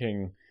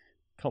linking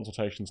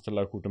consultations to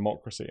local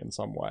democracy in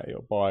some way,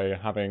 or by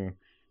having,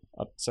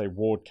 I'd say,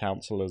 ward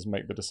councillors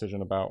make the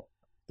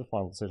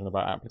final decision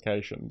about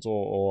applications,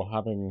 or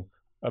having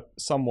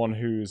someone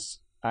who's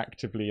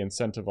actively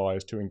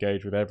incentivized to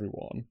engage with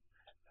everyone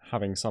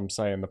having some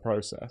say in the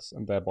process,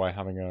 and thereby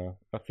having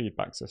a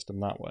feedback system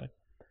that way?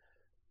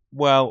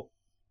 Well,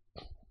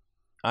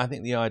 I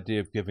think the idea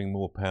of giving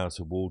more power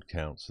to ward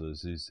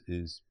councillors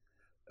is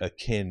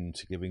akin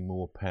to giving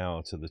more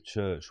power to the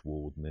church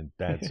warden in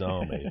Dad's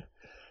Army.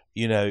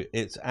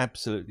 It's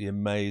absolutely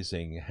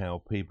amazing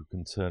how people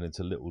can turn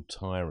into little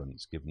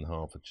tyrants given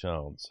half a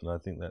chance. And I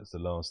think that's the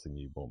last thing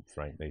you want,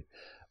 frankly.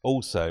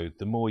 Also,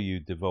 the more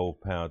you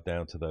devolve power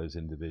down to those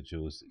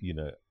individuals,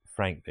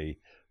 frankly,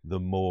 the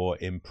more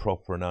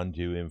improper and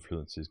undue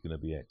influence is going to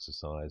be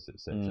exercised,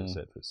 etc.,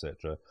 etc.,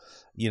 etc.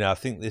 I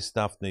think this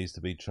stuff needs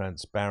to be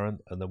transparent,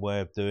 and the way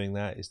of doing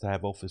that is to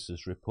have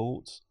officers'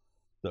 reports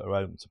that are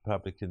open to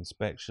public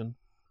inspection,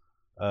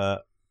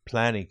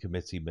 planning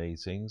committee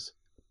meetings.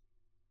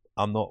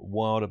 I'm not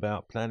wild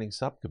about planning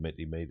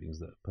subcommittee meetings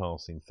that are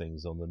passing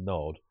things on the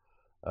nod,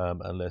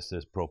 unless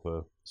there's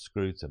proper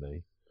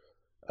scrutiny.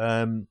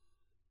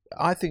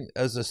 I think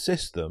as a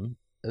system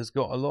has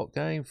got a lot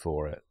going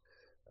for it.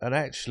 And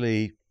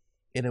actually,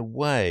 in a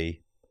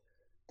way,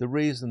 the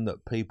reason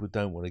that people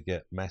don't want to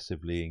get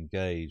massively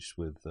engaged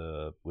with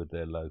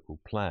their local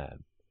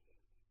plan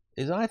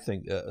is, I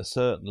think, at a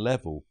certain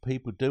level,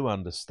 people do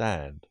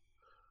understand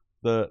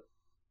that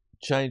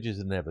change is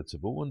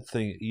inevitable, and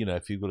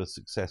if you've got a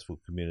successful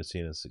community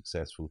and a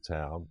successful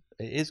town,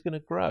 it is going to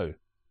grow.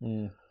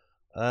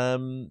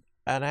 And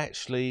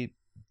actually,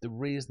 the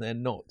reason they're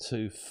not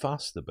too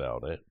fussed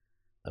about it,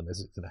 unless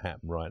it's going to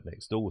happen right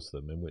next door to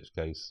them, in which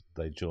case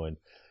they join,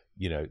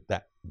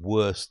 that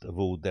worst of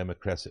all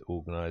democratic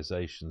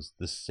organisations,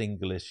 the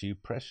single issue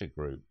pressure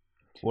group.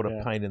 What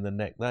a pain in the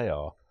neck they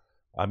are.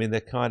 I mean,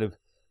 they're kind of,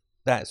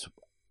 that's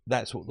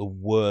what the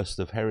worst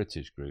of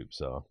heritage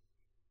groups are,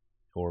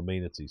 or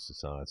amenity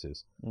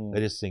societies.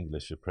 They're just single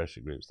issue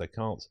pressure groups.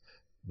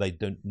 They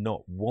do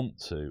not want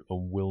to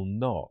and will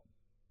not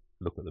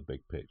look at the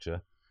big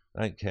picture.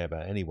 They don't care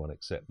about anyone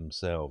except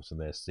themselves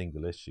and their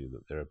single issue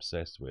that they're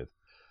obsessed with.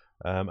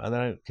 And they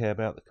don't care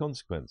about the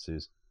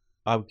consequences.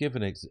 I'll give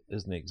as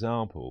an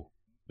example,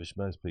 which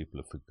most people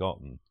have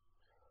forgotten.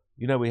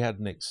 We had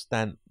an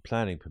extant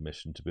planning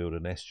permission to build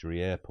an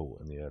estuary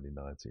airport in the early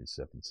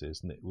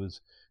 1970s, and it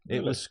was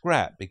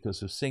scrapped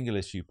because of single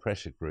issue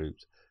pressure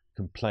groups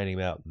complaining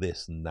about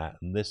this and that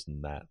and this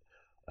and that.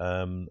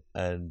 From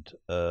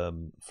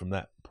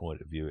that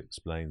point of view, it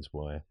explains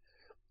why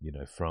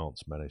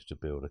France managed to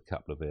build a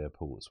couple of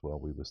airports while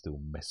we were still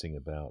messing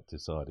about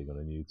deciding on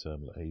a new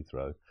terminal at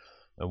Heathrow,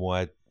 and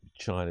why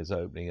China's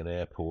opening an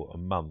airport a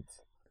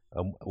month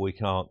and we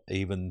can't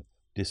even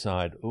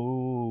decide,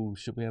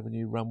 should we have a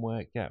new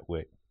runway at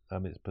Gatwick?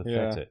 It's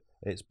pathetic.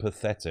 Yeah. It's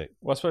pathetic.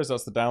 Well, I suppose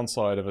that's the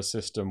downside of a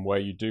system where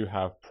you do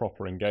have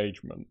proper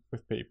engagement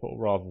with people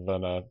rather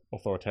than an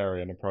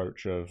authoritarian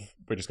approach of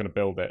we're just going to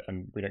build it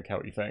and we don't care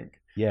what you think.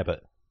 Yeah,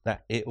 but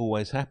it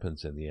always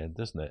happens in the end,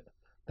 doesn't it?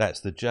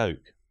 That's the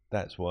joke.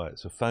 That's why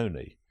it's a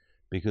phony.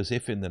 Because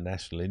if in the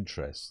national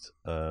interest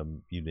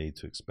you need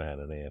to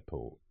expand an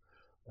airport,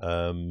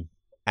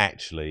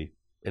 actually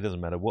it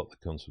doesn't matter what the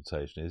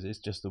consultation is. It's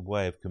just a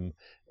way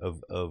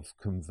of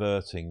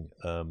converting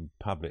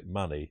public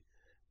money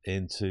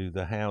into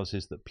the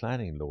houses that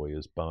planning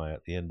lawyers buy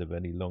at the end of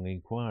any long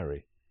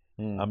inquiry.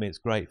 I mean, it's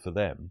great for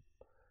them.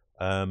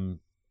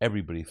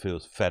 Everybody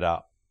feels fed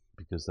up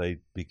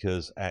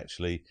because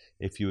actually,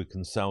 if you were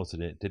consulted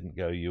and it didn't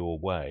go your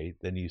way,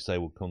 then you say,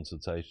 well,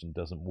 consultation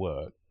doesn't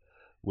work,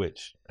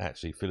 which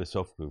actually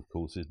philosophically, of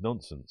course, is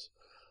nonsense.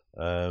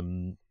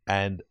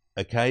 And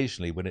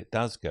occasionally, when it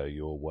does go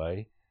your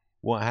way,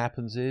 what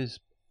happens is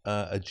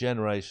a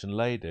generation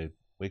later,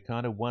 we're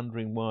kind of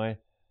wondering why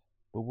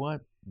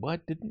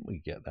didn't we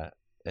get that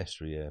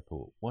estuary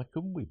airport? Why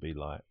couldn't we be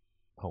like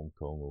Hong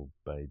Kong or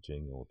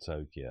Beijing or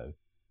Tokyo,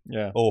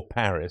 or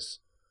Paris,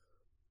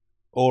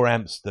 or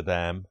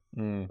Amsterdam,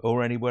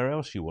 or anywhere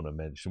else you want to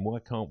mention? Why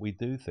can't we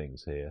do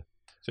things here?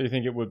 So you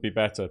think it would be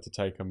better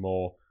to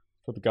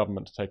for the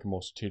government to take a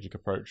more strategic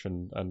approach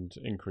and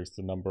increase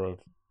the number of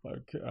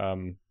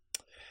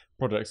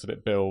projects that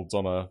it builds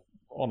on a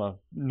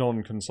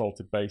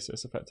non-consulted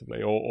basis,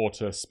 effectively, or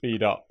to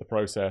speed up the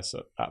process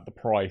at the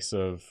price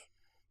of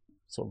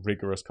sort of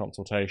rigorous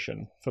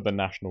consultation for the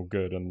national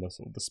good and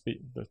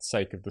the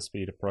sake of the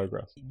speed of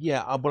progress?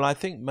 Yeah, well, I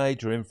think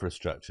major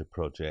infrastructure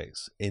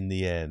projects, in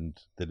the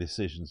end, the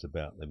decisions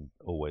about them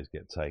always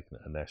get taken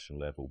at a national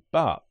level,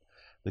 but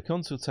the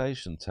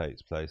consultation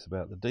takes place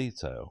about the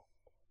detail.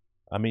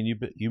 I mean,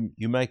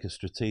 you make a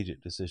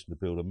strategic decision to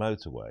build a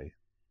motorway,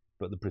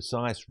 but the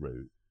precise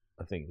route,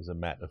 I think, is a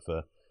matter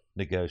for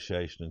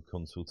negotiation and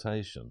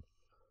consultation.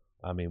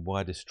 I mean,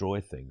 why destroy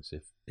things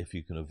if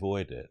you can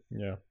avoid it?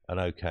 Yeah. And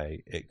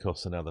okay, it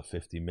costs another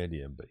 50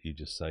 million, but you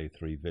just save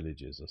 3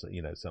 villages or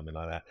something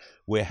like that.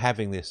 We're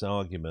having this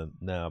argument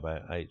now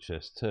about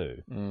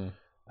HS2,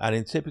 and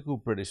in typical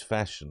British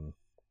fashion,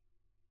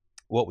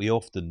 what we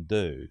often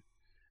do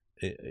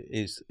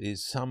is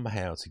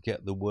somehow to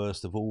get the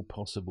worst of all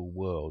possible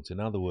worlds. In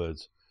other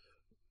words,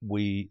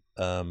 we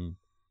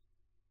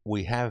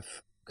have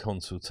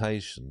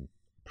consultation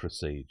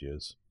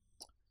procedures,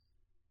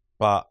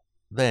 but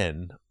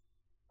then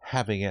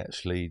having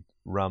actually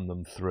run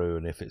them through,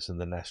 and if it's in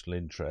the national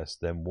interest,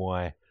 then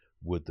why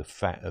would the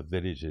fat of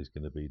villages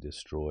going to be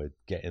destroyed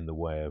get in the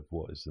way of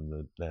what is in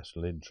the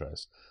national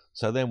interest?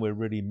 So then we're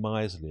really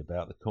miserly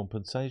about the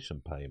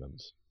compensation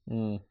payments.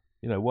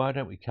 Why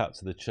don't we cut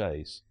to the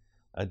chase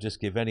and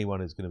just give anyone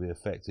who's going to be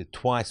affected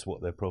twice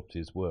what their property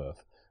is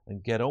worth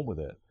and get on with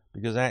it?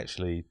 Because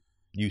actually,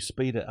 you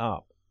speed it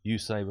up, you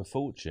save a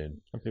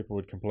fortune. And people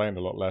would complain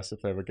a lot less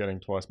if they were getting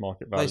twice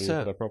market value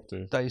for their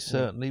properties. They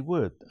certainly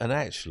would. And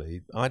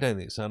actually, I don't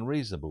think it's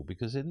unreasonable,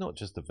 because it's not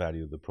just the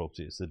value of the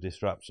property, it's the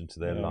disruption to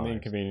their lives. And the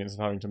inconvenience of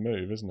having to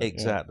move, isn't it?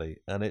 Exactly.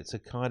 Yeah. And it's a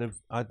kind of,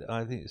 I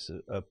think it's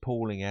an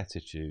appalling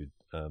attitude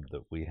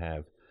that we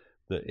have,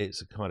 that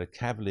it's a kind of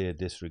cavalier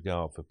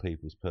disregard for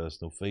people's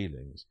personal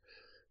feelings,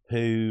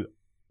 who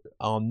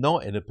are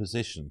not in a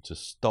position to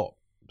stop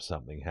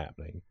something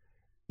happening.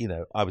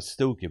 I would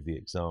still give the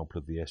example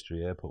of the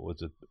estuary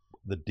airport as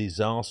the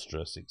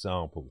disastrous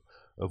example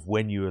of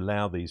when you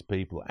allow these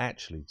people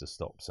actually to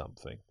stop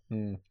something.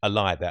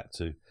 Ally that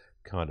to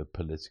kind of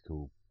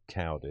political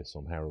cowardice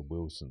on Harold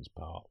Wilson's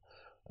part.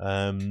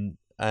 And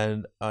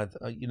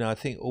I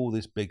think all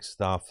this big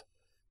stuff,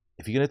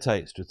 if you're going to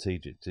take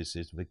strategic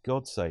decisions, for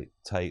God's sake,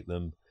 take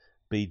them.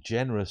 Be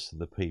generous to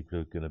the people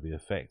who are going to be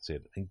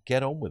affected and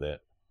get on with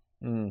it.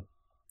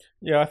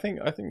 Yeah, I think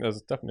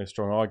there's definitely a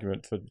strong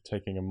argument for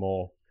taking a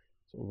more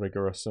sort of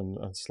rigorous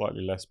and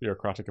slightly less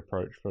bureaucratic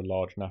approach for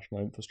large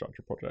national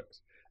infrastructure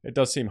projects. It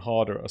does seem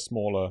harder at a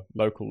smaller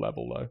local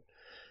level, though,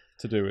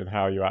 to do with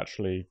how you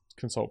actually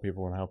consult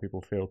people and how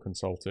people feel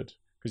consulted,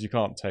 because you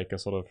can't take a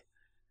sort of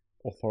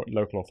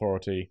local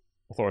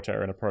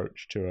authoritarian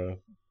approach to a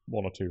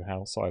one or two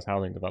house size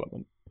housing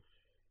development.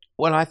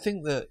 Well, I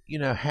think that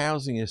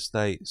housing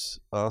estates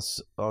are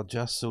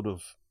just sort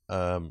of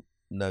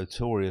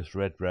notorious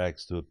red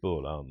rags to a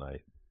bull, aren't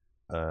they?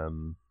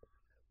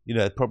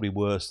 Probably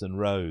worse than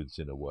roads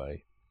in a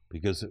way,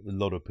 because a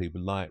lot of people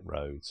like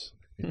roads.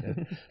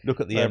 Look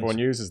at the everyone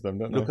uses them,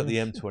 don't they? Look at the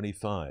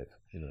M25.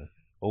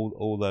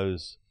 All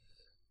those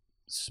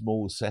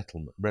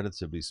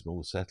relatively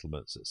small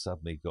settlements that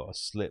suddenly got a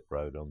slip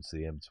road onto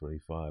the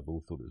M25.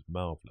 All thought it was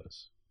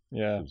marvellous.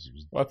 Yeah,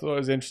 I thought it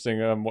was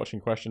interesting watching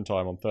Question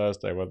Time on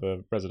Thursday, where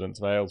the residents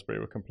of Aylesbury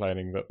were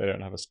complaining that they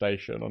don't have a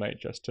station on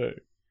HS2.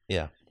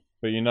 Yeah,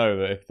 but you know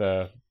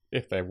that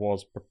if there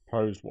was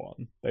proposed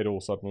one, they'd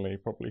all suddenly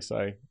probably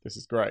say this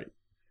is great,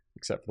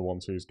 except for the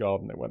ones whose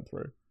garden it went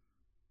through.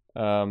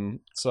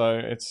 So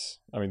it's,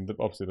 I mean,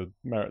 obviously the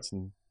merits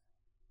and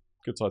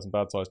good sides and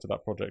bad sides to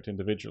that project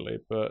individually,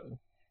 but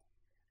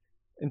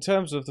in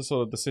terms of the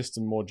sort of the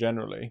system more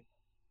generally,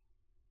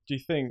 do you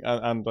think,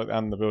 and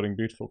the Building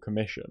Beautiful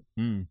Commission,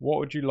 what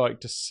would you like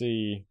to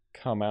see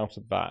come out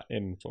of that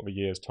in sort of a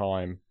year's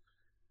time,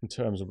 in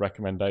terms of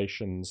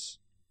recommendations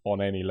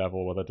on any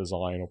level, whether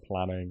design or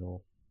planning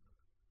or?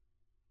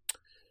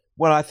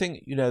 Well, I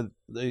think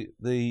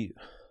the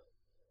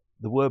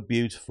word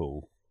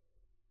beautiful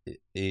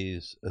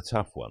is a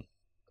tough one,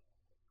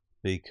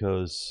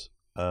 because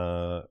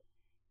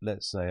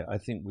let's say I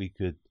think we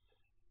could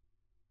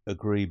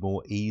agree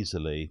more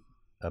easily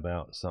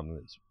about something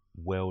that's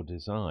well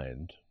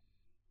designed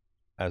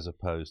as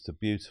opposed to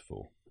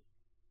beautiful.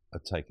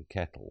 I'd take a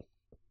kettle,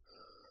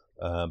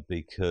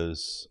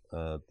 because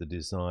the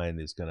design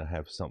is going to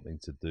have something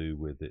to do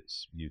with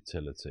its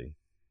utility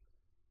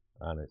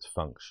and its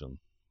function.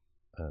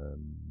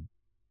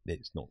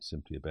 It's not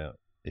simply about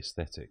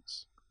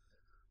aesthetics.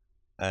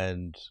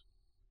 And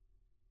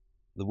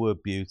the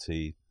word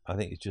beauty, I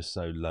think, is just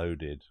so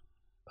loaded.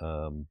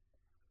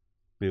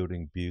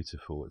 Building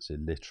beautiful, it's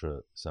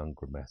illiterate, it's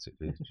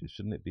ungrammatical.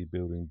 Shouldn't it be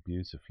building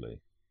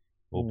beautifully,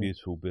 or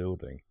beautiful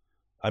building?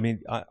 I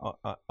mean, I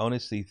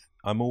honestly,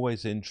 I'm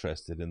always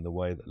interested in the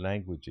way that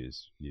language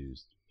is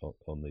used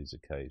on these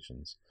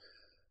occasions,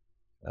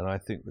 and I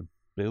think the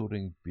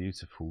Building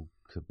Beautiful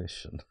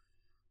Commission,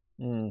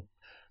 the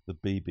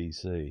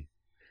BBC,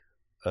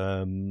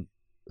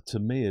 to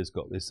me has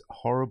got this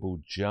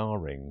horrible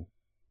jarring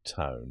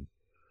tone,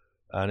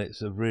 and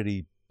it's a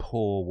really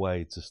poor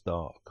way to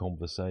start a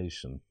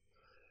conversation.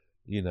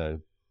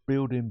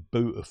 Building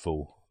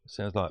Beautiful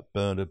sounds like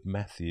Bernard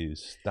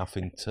Matthews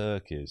stuffing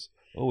turkeys.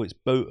 Oh, it's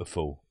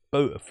beautiful.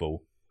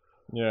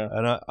 Yeah.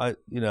 And I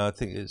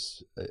think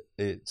it's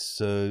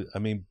I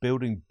mean,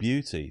 Building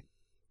Beauty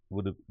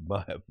would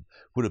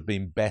have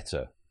been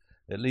better.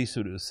 At least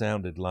it would have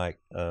sounded like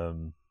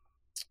kind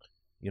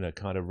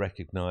of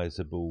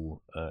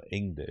recognizable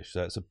English.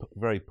 So it's a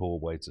very poor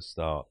way to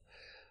start.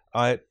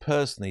 I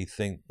personally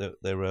think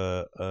that there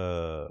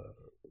are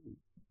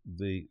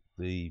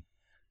the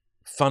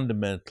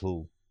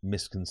fundamental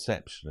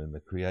misconception in the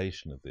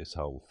creation of this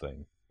whole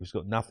thing, which has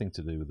got nothing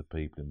to do with the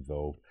people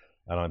involved,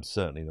 and I'm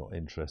certainly not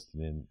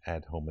interested in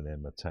ad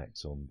hominem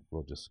attacks on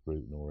Roger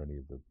Scruton or any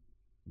of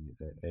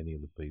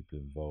the people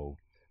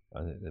involved.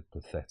 I think they're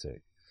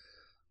pathetic.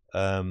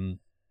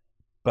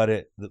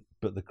 But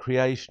the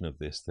creation of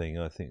this thing,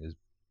 I think, is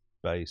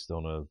based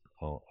on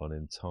an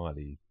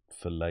entirely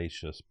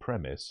fallacious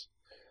premise,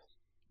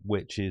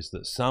 which is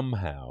that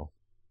somehow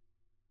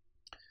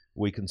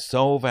we can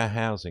solve our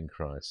housing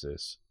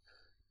crisis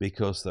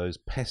because those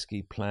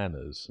pesky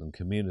planners and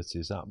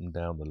communities up and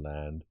down the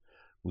land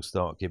will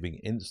start giving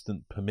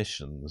instant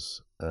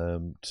permissions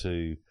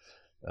to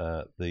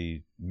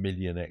the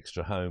million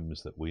extra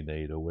homes that we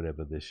need, or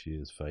whatever this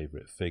year's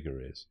favourite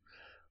figure is,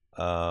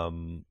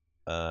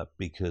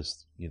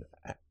 because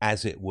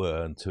as it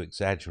were, and to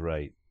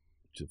exaggerate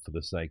for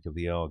the sake of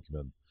the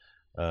argument,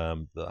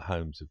 that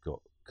homes have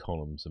got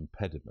columns and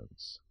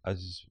pediments, as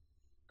is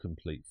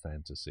complete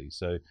fantasy.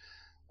 So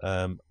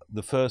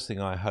the first thing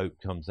I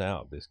hope comes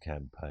out of this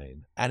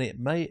campaign, and it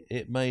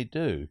may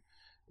do,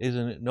 is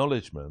an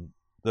acknowledgement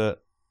that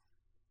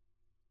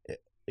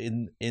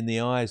in the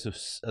eyes of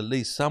at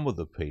least some of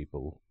the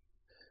people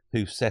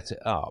who set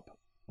it up,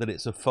 that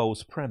it's a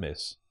false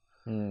premise,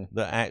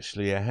 that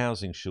actually a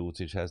housing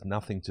shortage has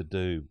nothing to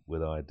do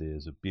with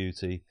ideas of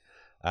beauty,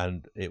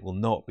 and it will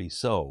not be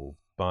solved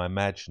by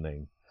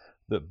imagining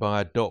that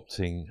by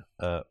adopting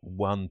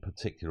one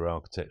particular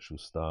architectural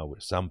style,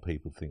 which some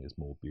people think is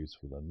more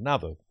beautiful than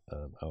another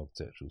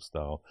architectural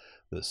style,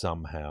 that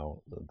somehow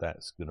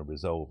that's going to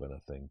resolve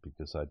anything,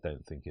 because I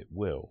don't think it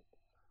will.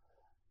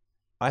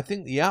 I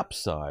think the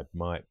upside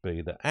might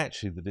be that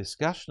actually the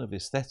discussion of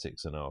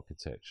aesthetics in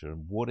architecture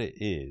and what it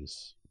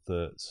is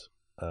that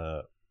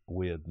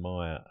we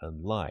admire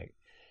and like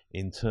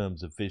in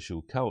terms of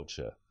visual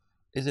culture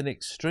is an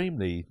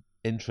extremely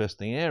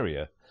interesting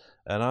area,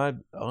 and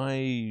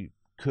I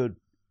could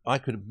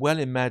well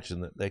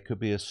imagine that there could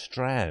be a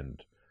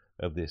strand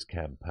of this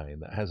campaign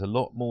that has a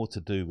lot more to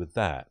do with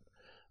that,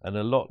 and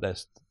a lot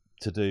less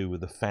to do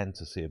with the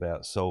fantasy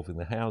about solving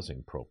the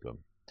housing problem.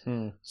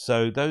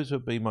 So those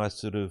would be my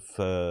sort of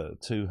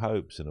two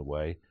hopes in a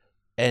way: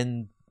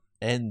 end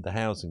the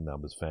housing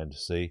numbers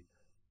fantasy,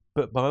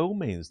 but by all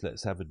means,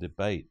 let's have a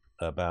debate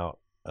about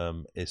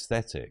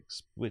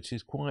aesthetics, which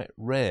is quite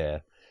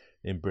rare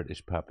in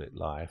British public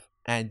life,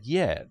 and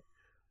yet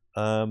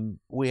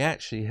we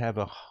actually have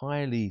a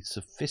highly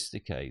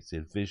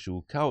sophisticated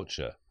visual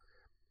culture.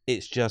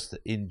 It's just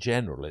that in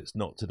general, it's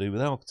not to do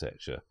with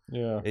architecture.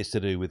 Yeah. It's to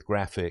do with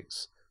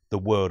graphics, the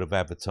world of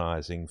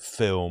advertising,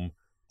 film,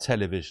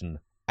 television,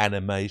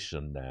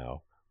 animation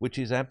now, which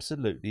is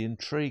absolutely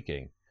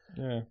intriguing.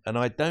 Yeah. And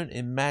I don't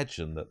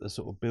imagine that the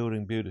sort of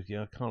building beauty,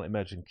 I can't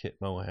imagine Kit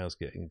Morehouse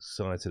getting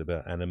excited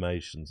about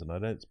animations, and I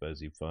don't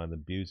suppose he'd find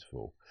them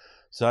beautiful.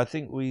 So I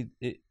think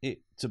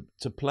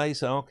to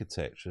place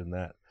architecture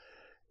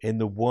in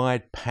the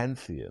wide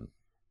pantheon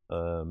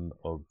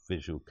of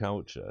visual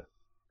culture,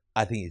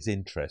 I think it's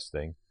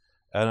interesting,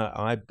 and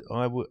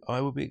I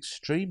would be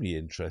extremely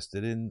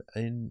interested in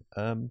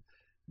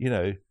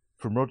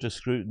from Roger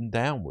Scruton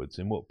downwards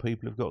in what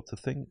people have got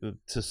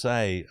to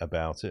say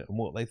about it and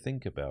what they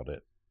think about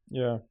it.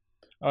 Yeah,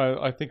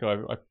 I think I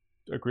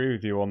agree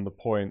with you on the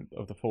point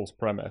of the false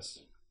premise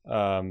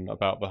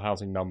about the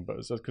housing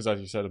numbers, because as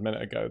you said a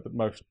minute ago, that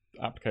most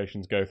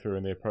applications go through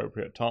in the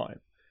appropriate time,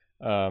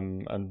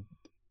 and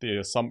the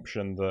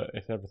assumption that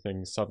if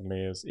everything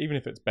suddenly is, even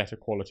if it's better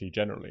quality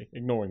generally,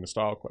 ignoring the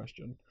style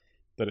question,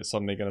 that it's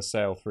suddenly going to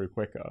sail through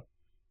quicker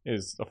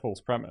is a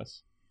false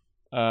premise.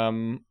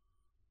 And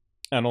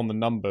on the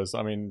numbers,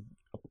 I mean,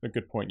 a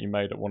good point you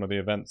made at one of the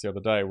events the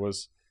other day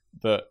was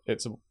that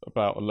it's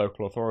about a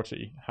local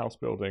authority. House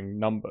building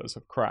numbers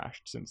have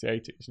crashed since the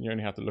 80s, and you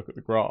only have to look at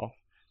the graph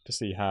to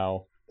see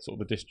how sort of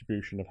the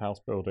distribution of house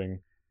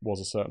building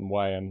was a certain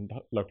way, and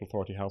local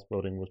authority house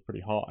building was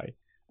pretty high,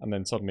 and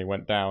then suddenly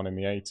went down in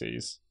the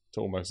 80s to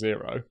almost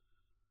zero,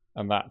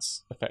 and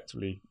that's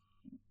effectively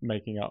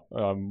making up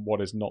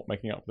what is not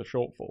making up for the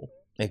shortfall.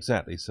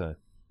 Exactly so.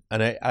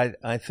 And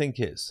I think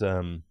it's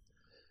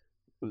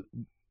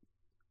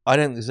I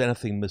don't think there's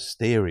anything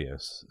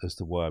mysterious as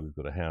to why we've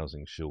got a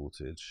housing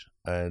shortage,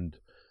 and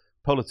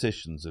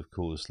politicians, of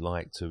course,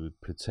 like to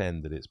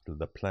pretend that it's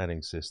the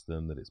planning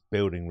system, that it's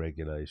building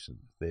regulation,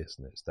 this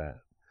and it's that,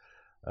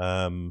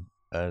 and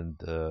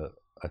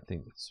I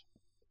think it's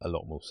a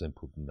lot more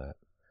simple than that.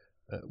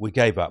 We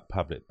gave up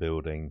public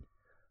building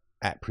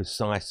at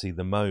precisely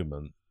the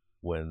moment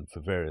when, for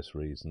various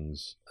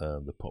reasons,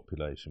 the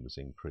population was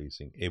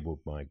increasing, inward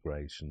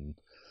migration,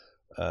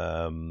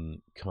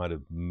 kind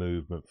of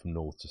movement from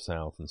north to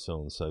south, and so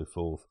on and so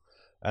forth.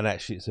 And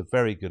actually, it's a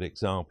very good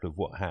example of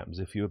what happens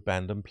if you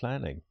abandon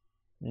planning.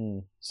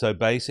 So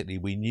basically,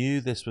 we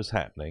knew this was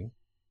happening,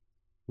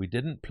 we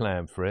didn't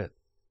plan for it,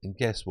 and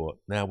guess what?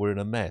 Now we're in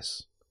a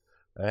mess.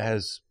 It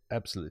has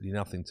absolutely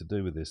nothing to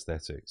do with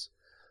aesthetics.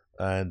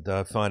 And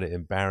I find it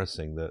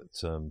embarrassing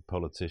that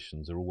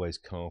politicians are always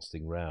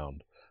casting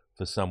round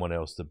for someone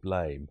else to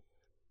blame,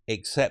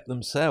 except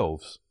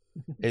themselves.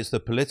 It's the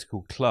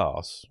political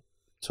class,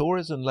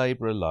 Tories and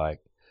Labour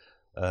alike,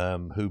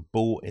 who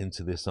bought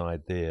into this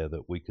idea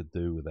that we could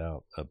do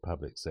without a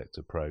public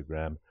sector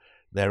programme.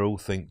 They all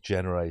think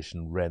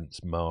generation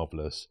rent's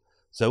marvellous.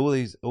 So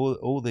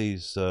all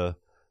these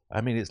I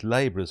mean, it's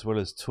Labour as well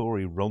as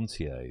Tory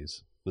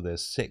rentiers with their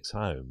 6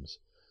 homes.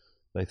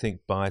 They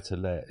think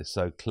buy-to-let is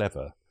so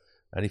clever.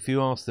 And if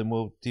you ask them,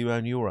 well, do you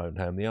own your own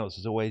home? The answer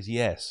is always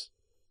yes.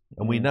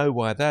 And we know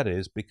why that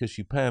is, because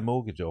you pay a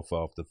mortgage off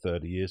after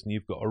 30 years and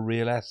you've got a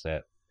real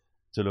asset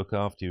to look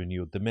after you in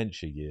your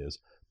dementia years.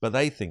 But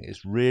they think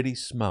it's really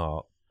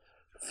smart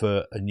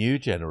for a new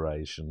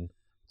generation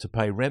to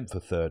pay rent for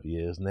 30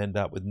 years and end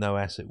up with no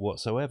asset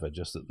whatsoever,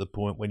 just at the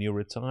point when you're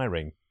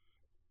retiring.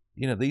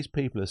 You know, these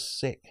people are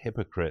sick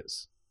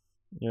hypocrites.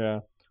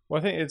 Yeah. Well,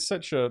 I think it's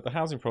the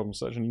housing problem is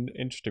such an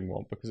interesting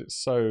one because it's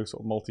so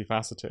sort of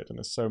multifaceted and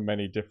there's so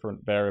many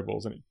different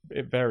variables, and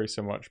it varies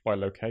so much by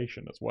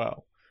location as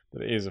well,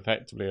 that it is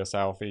effectively a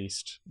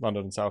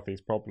London and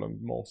southeast problem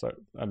more so,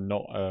 and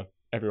not a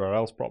everywhere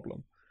else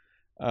problem.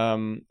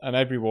 And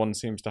everyone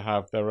seems to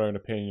have their own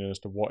opinion as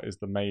to what is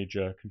the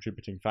major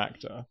contributing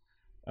factor,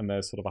 and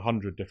there's sort of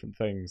 100 different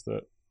things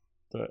that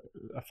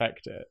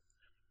affect it,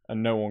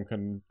 and no one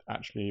can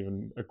actually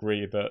even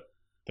agree that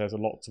there's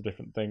lots of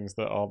different things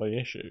that are the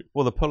issue.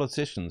 Well, the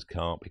politicians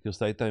can't because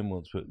they don't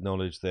want to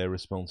acknowledge their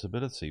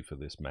responsibility for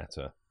this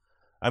matter.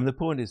 And the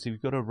point is, if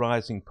you've got a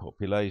rising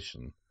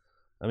population,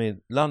 I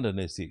mean, London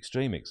is the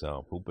extreme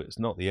example, but it's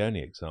not the only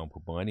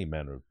example by any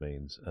manner of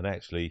means. And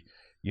actually,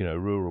 you know,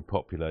 rural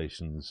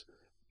populations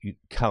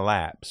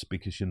collapse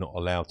because you're not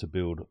allowed to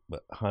build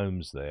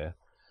homes there.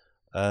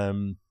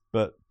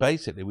 But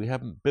basically, we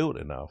haven't built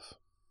enough.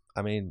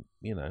 I mean,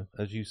 you know,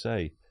 as you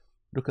say,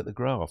 look at the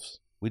graphs.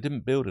 We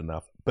didn't build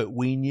enough, but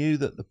we knew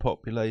that the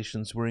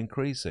populations were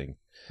increasing.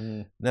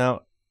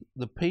 Now,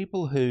 the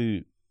people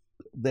who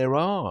there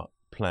are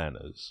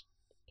planners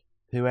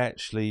who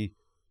actually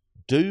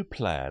do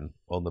plan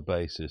on the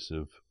basis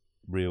of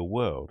real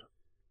world.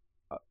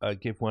 I'll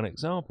give one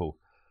example.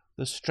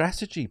 The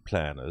strategy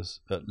planners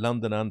at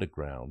London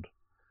Underground,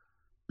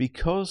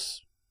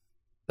 because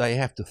they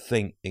have to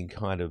think in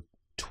kind of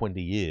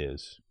 20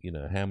 years,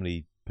 how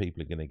many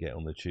people are going to get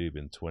on the tube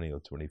in 20 or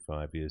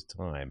 25 years'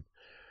 time.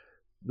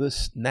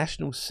 The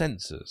national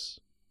census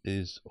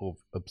is of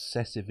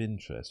obsessive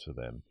interest for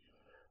them.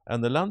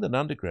 And the London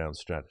Underground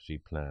strategy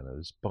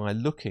planners, by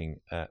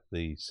looking at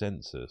the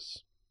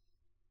census,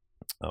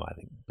 I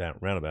think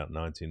around about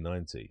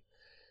 1990,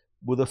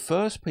 were the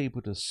first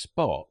people to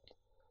spot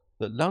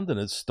that London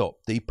had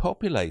stopped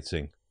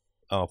depopulating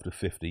after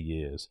 50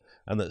 years,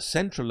 and that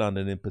central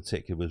London in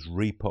particular was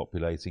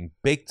repopulating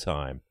big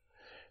time.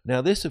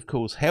 Now, this, of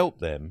course, helped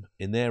them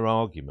in their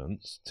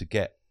arguments to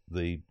get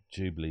the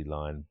Jubilee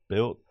line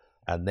built,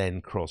 and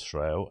then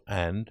Crossrail,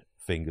 and,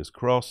 fingers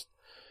crossed,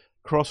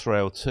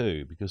 Crossrail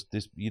 2, because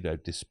this,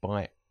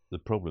 despite the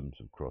problems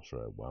of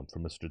Crossrail 1,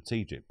 from a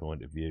strategic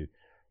point of view,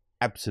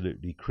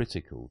 absolutely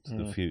critical to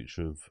the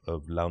future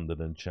of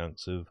London and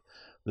chunks of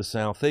the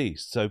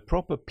southeast. So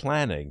proper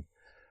planning,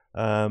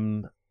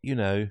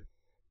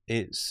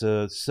 it's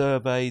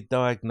survey,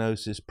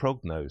 diagnosis,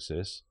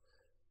 prognosis.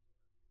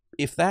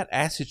 If that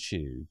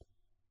attitude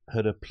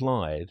had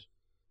applied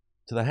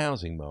to the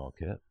housing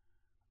market,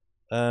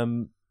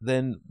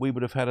 then we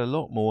would have had a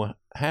lot more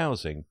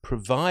housing,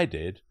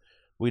 provided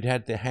we'd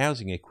had the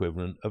housing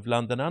equivalent of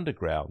London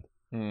Underground.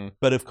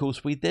 But of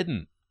course we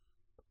didn't.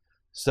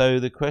 So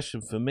the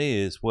question for me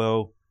is,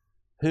 well,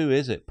 who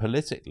is it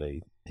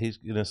politically who's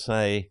going to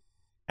say,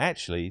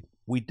 actually,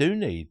 we do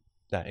need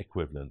that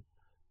equivalent?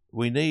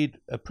 We need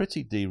a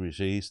pretty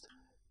de-registe,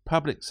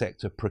 public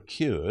sector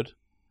procured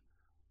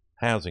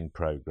housing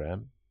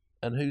programme,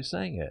 and who's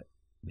saying it?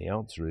 The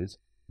answer is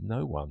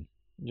no one.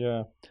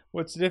 Yeah,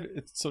 well,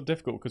 it's sort of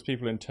difficult because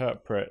people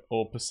interpret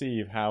or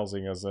perceive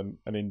housing as an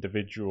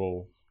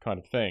individual kind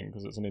of thing,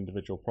 because it's an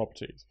individual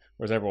properties,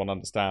 whereas everyone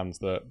understands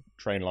that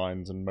train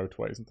lines and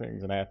motorways and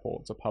things and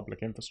airports are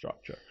public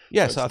infrastructure.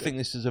 Yes, I think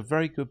this is a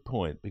very good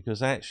point,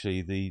 because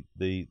actually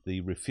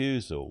the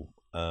refusal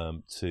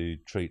to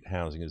treat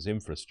housing as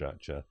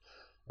infrastructure,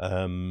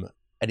 and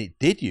it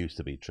did used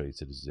to be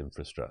treated as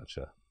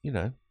infrastructure,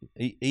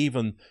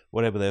 even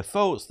whatever their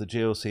faults, the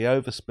GLC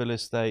overspill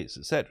estates,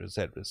 etc.,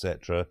 etc.,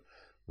 etc.,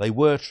 they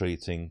were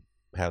treating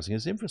housing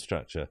as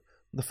infrastructure.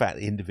 The fact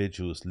that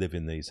individuals live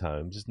in these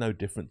homes is no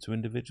different to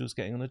individuals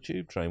getting on a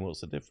tube train.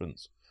 What's the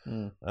difference?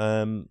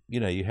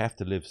 You have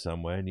to live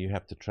somewhere, and you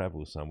have to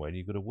travel somewhere, and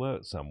you've got to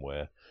work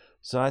somewhere.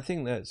 So I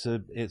think it's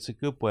a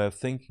good way of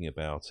thinking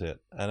about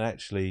it. And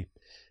actually,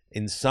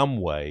 in some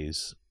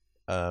ways,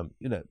 I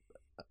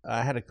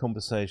had a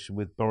conversation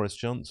with Boris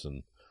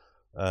Johnson,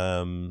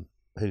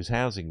 whose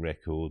housing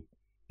record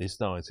is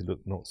starting to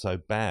look not so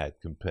bad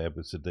compared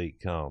with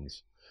Sadiq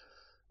Khan's.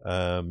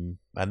 And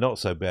not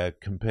so bad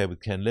compared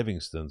with Ken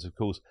Livingstone's. Of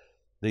course,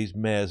 these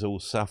mayors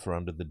all suffer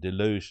under the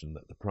delusion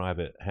that the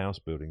private house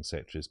building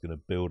sector is going to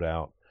build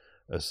out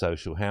a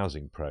social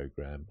housing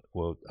program.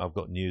 Well, I've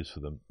got news for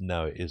them.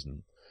 No, it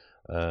isn't.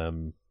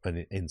 And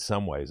in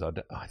some ways,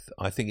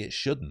 I think it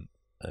shouldn't.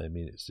 I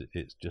mean,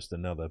 it's just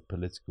another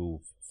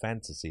political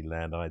fantasy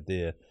land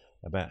idea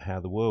about how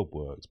the world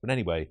works. But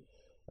anyway,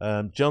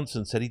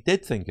 Johnson said he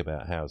did think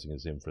about housing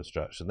as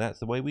infrastructure, and that's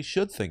the way we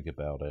should think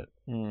about it.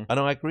 And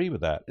I agree with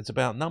that. It's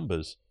about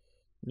numbers.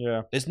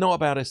 Yeah. It's not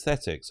about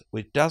aesthetics,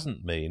 which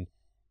doesn't mean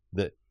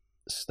that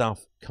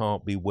stuff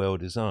can't be well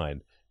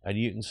designed. And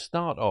you can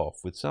start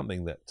off with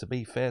something that, to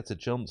be fair to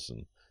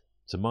Johnson,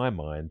 to my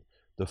mind,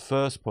 the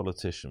first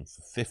politician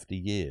for 50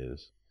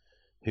 years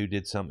who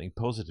did something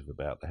positive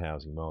about the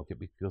housing market,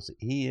 because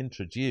he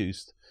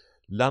introduced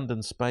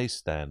London space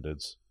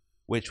standards,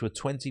 which were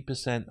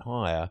 20%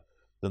 higher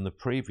than the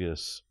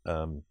previous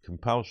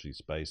compulsory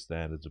space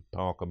standards of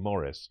Parker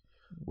Morris,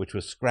 which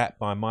were scrapped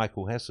by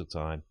Michael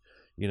Heseltine,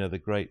 the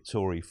great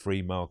Tory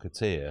free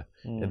marketeer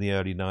in the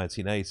early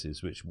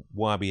 1980s, which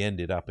why we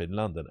ended up in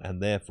London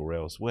and therefore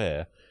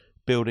elsewhere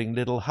building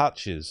little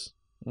hutches.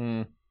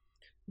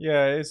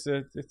 Yeah, it's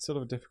sort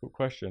of a difficult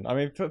question. I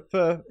mean,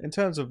 for in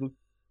terms of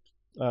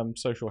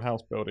social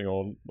house building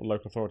or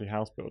local authority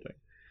house building,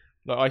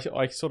 like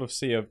I sort of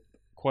see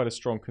quite a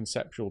strong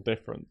conceptual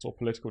difference or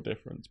political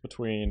difference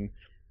between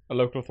a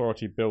local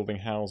authority building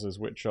houses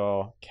which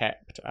are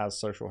kept as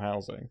social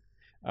housing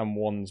and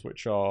ones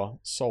which are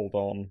sold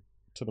on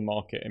to the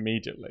market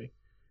immediately,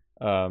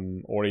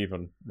 or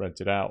even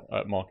rented out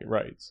at market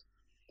rates.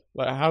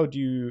 Like, how do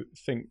you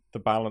think the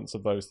balance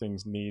of those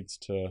things needs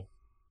to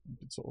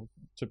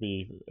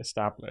be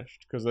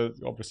established? Because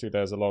obviously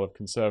there's a lot of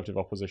conservative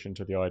opposition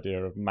to the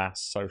idea of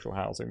mass social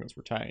housing that's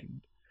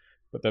retained,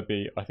 but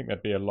I think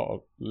there'd be a lot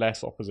of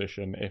less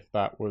opposition if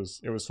it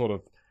was sort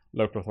of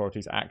local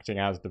authorities acting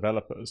as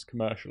developers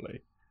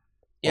commercially.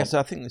 Yes,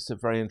 I think it's a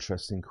very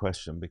interesting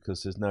question,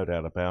 because there's no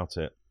doubt about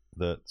it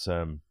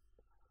that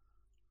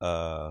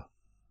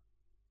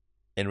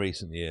in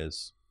recent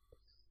years,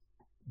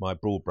 my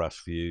broad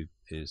brush view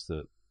is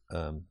that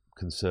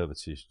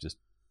Conservatives just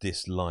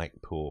dislike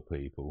poor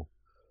people,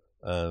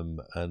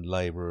 and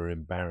Labour are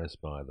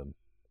embarrassed by them.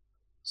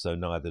 So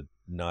neither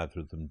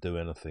of them do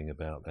anything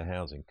about their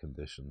housing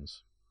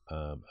conditions,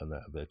 and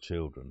that of their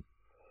children.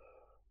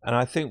 And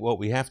I think what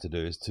we have to do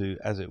is to,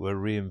 as it were,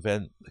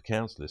 reinvent the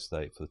council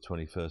estate for the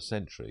 21st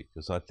century.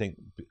 Because I think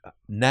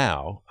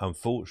now,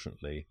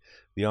 unfortunately,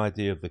 the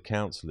idea of the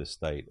council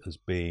estate as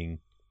being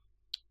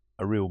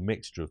a real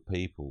mixture of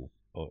people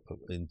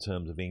in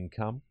terms of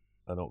income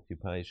and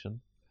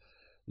occupation.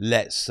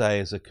 Let's say,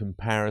 as a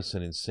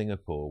comparison, in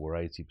Singapore,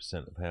 where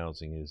 80% of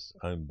housing is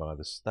owned by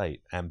the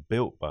state and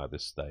built by the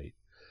state,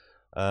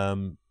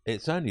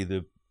 it's only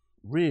the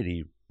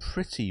really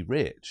pretty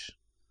rich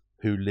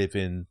who live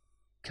in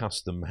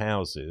custom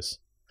houses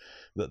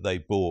that they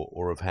bought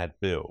or have had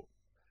built,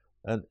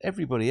 and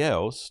everybody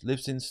else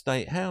lives in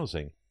state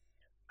housing,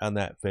 and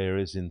that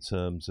varies in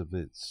terms of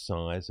its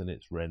size and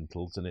its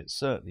rentals, and it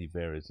certainly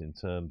varies in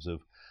terms of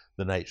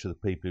the nature of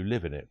the people who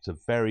live in it. It's a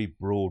very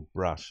broad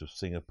brush of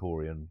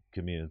Singaporean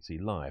community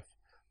life,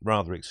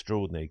 rather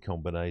extraordinary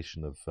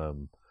combination of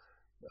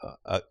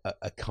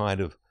a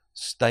kind of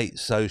state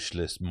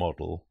socialist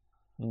model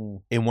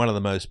in one of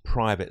the most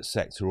private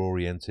sector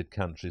oriented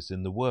countries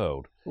in the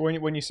world.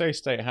 When you say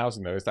state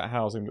housing, though, is that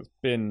housing that's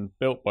been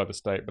built by the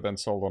state but then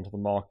sold onto the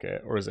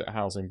market, or is it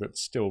housing that's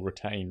still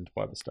retained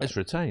by the state? It's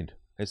retained.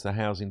 It's the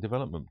Housing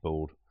Development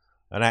Board.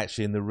 And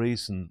actually, in the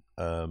recent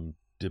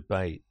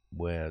debate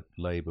where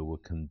Labour were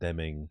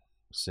condemning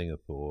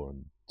Singapore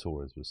and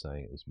Tories were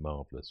saying it was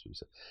marvellous,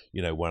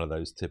 one of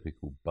those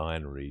typical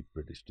binary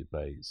British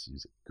debates,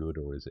 is it good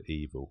or is it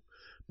evil?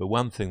 But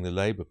one thing the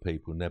Labour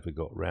people never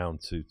got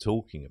round to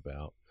talking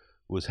about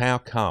was how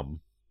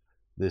come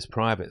this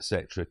private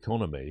sector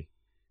economy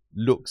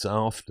looks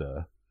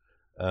after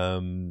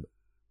kind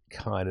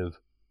of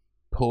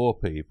poor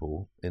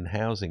people in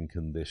housing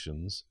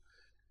conditions,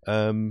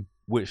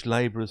 which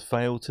Labour has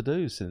failed to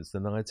do since the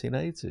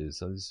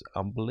 1980s. It's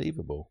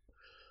unbelievable.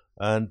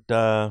 And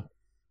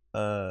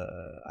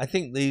I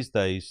think these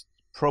days,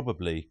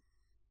 probably,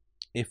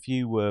 if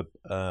you were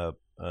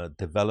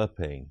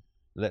developing,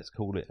 let's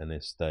call it an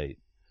estate,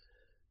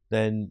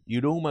 then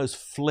you'd almost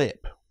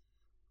flip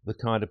the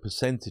kind of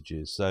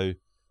percentages. So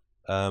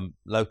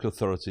local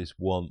authorities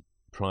want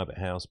private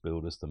house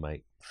builders to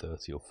make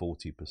 30 or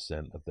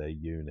 40% of their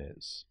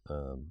units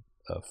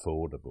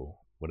affordable,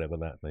 whatever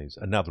that means.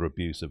 Another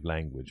abuse of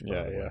language,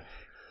 by the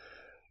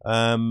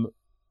way.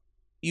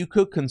 You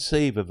could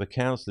conceive of a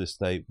council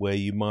estate where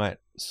you might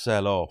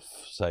sell off,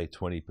 say,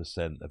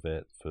 20% of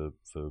it for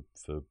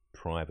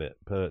private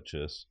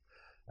purchase,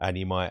 and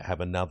you might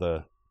have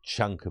another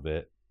chunk of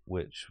it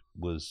which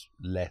was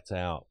let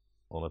out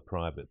on a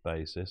private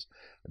basis.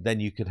 Then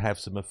you could have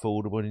some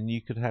affordable and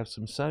you could have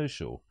some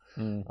social.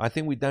 I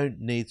think we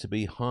don't need to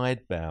be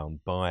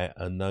hidebound by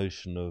a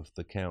notion of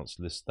the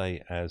council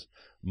estate as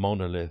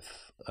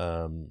monolith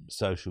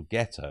social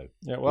ghetto.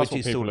 Yeah, well, that's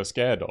what people are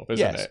scared of,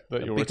 isn't it?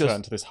 That you'll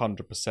return to this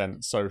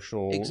 100%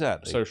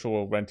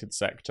 social rented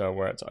sector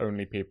where it's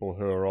only people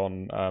who are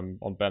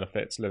on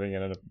benefits living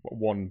in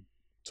one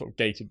sort of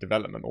gated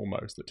development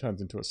almost that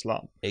turns into a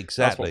slum.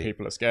 Exactly. That's what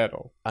people are scared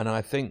of. And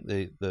I think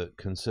the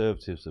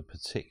Conservatives are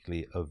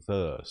particularly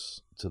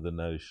averse to the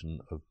notion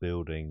of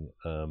building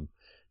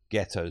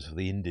ghettos for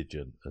the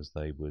indigent, as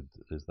they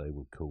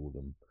would call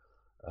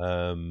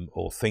them,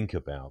 or think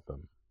about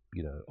them,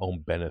 on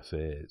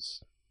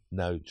benefits,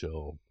 no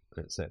job,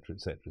 etc.,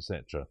 etc.,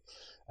 etc.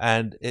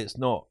 And it's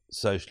not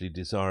socially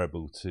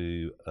desirable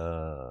to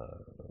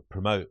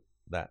promote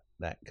that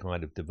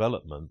kind of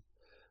development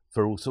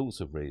for all sorts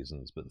of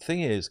reasons. But the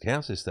thing is,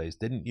 council estates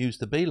didn't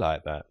used to be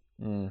like that.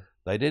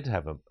 They did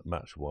have a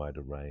much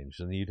wider range,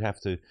 and you'd have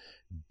to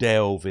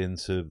delve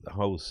into a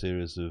whole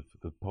series of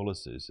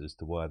policies as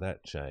to why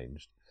that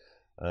changed.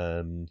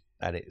 And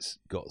it's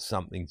got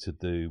something to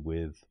do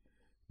with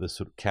the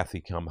sort of Cathy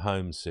come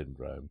home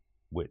syndrome,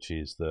 which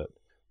is that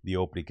the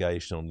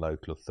obligation on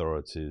local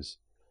authorities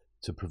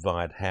to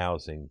provide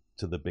housing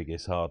to the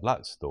biggest hard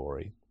luck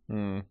story,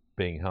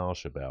 being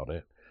harsh about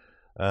it,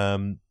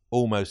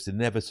 almost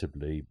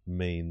inevitably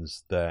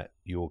means that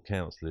your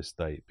council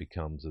estate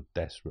becomes a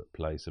desperate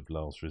place of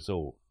last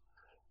resort.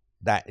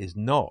 That is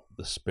not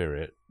the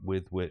spirit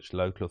with which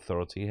local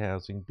authority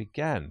housing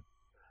began.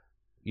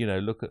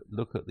 Look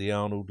at the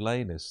Arnold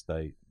Lane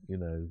estate,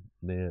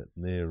 near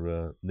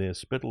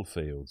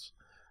Spitalfields.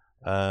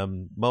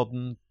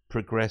 Modern,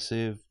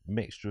 progressive,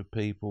 mixture of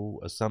people.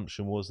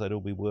 Assumption was they'd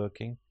all be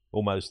working,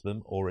 or most of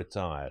them, or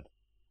retired.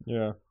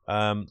 Yeah.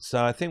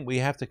 So I think we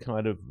have to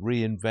kind of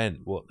reinvent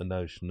what the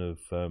notion of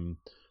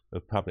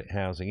public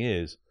housing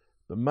is.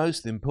 But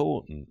most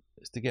important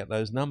is to get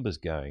those numbers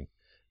going.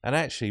 And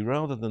actually,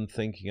 rather than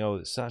thinking, oh,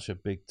 it's such a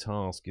big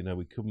task,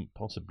 we couldn't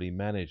possibly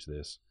manage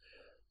this,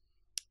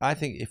 I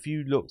think if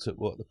you looked at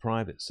what the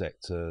private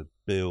sector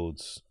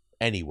builds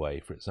anyway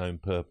for its own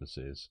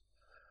purposes,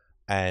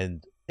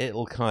 and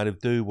it'll kind of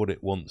do what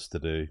it wants to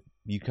do.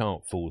 You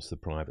can't force the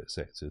private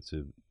sector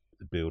to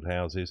build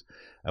houses.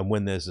 And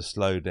when there's a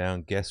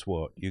slowdown, guess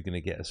what? You're going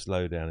to get a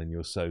slowdown in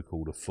your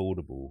so-called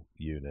affordable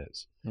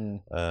units.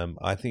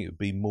 I think it would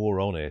be more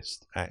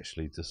honest,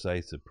 actually, to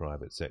say to the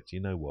private sector,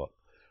 you know what?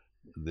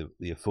 The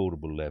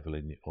affordable level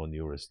on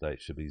your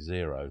estate should be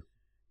zero,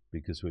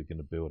 because we're going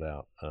to build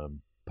out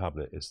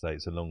public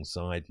estates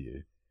alongside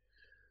you,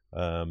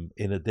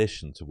 in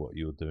addition to what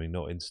you're doing,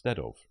 not instead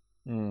of.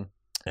 And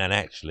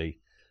actually,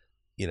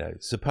 you know,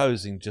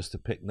 supposing, just to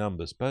pick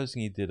numbers,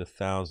 supposing you did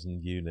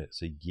 1,000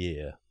 units a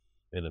year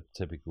in a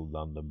typical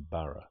London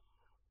borough,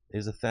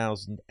 is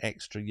 1,000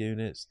 extra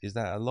units, is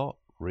that a lot?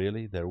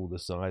 Really? They're all the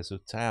size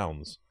of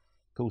towns.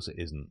 Of course it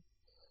isn't.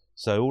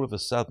 So all of a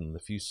sudden,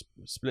 if you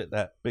split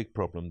that big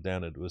problem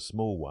down into a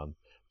small one,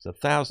 it's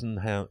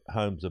 1,000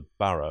 homes a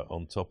borough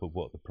on top of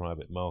what the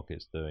private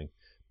market's doing.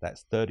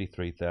 That's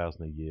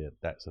 33,000 a year.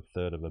 That's a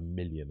third of a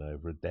million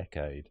over a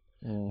decade.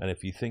 And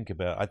if you think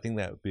about, I think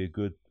that would be a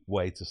good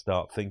way to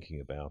start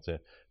thinking about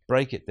it.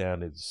 Break it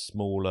down into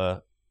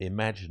smaller,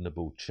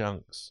 imaginable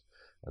chunks,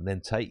 and then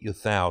take your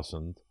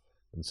 1,000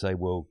 and say,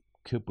 well,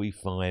 could we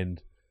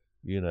find,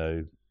 you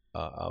know,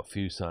 a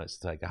few sites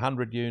to take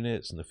 100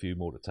 units, and a few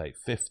more to take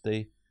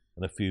 50,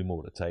 and a few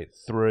more to take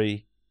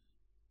 3.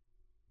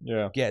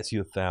 Yeah. Gets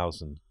you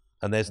 1,000.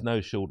 And there's no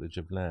shortage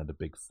of land, a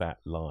big fat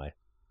lie.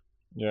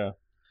 Yeah.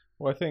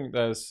 Well, I think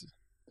there's,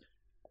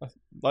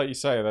 like you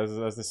say,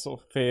 there's this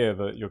sort of fear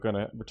that you're going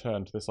to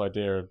return to this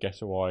idea of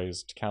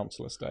ghettoized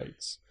council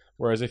estates.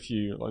 Whereas if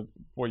you, like,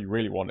 what you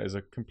really want is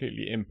a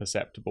completely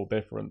imperceptible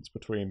difference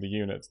between the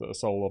units that are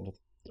sold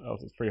on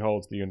the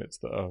freeholds, the units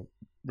that are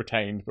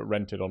retained but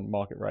rented on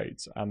market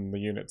rates, and the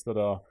units that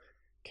are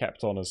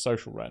kept on as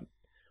social rent.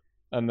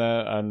 And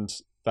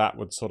that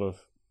would sort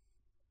of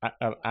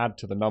add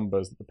to the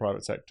numbers that the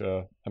private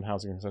sector and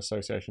housing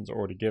associations are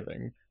already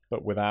giving,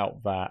 but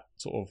without that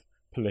sort of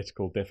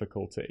political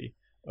difficulty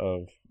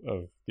of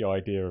the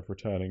idea of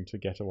returning to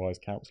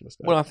ghettoized council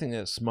estates. Well, I think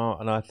that's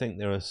smart, and I think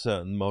there are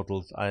certain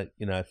models. I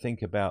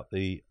think about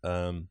the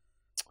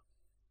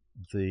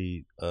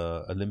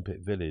Olympic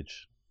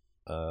Village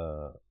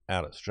out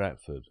at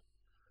Stratford,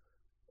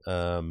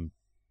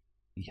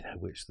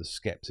 which the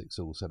skeptics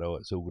all said, oh,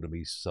 it's all going to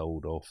be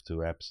sold off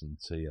to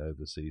absentee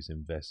overseas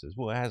investors.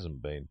 Well, it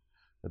hasn't been.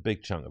 A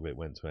big chunk of it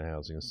went to a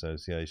housing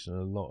association,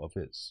 and a lot of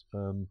it's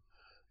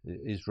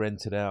is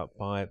rented out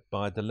by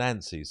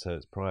Delancey, so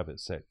it's private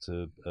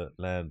sector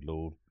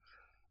landlord.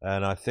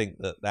 And I think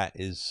that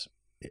is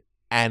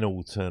an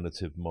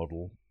alternative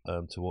model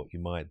to what you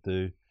might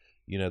do.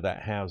 You know,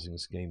 that housing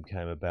scheme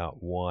came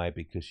about. Why?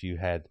 Because you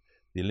had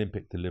the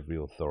Olympic Delivery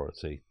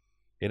Authority.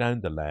 It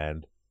owned the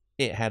land.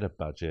 It had a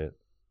budget.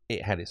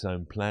 It had its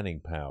own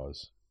planning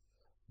powers.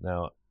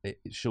 Now, it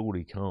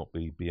surely can't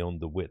be beyond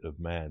the wit of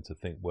man to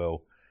think,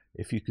 well,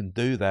 if you can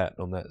do that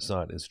on that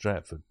site in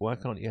Stratford, why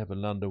can't you have a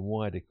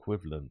London-wide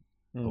equivalent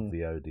of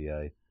the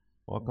ODA?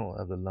 Why can't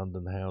I have the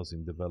London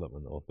Housing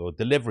Development or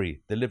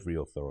Delivery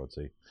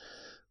Authority,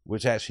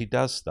 which actually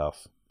does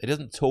stuff? It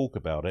doesn't talk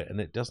about it,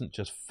 and it doesn't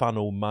just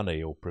funnel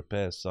money or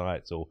prepare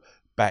sites or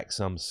back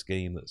some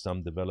scheme that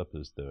some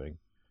developer's doing.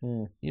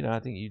 You know, I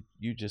think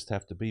you just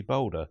have to be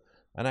bolder.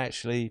 And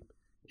actually,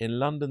 in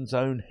London's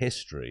own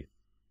history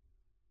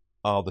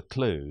are the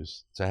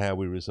clues to how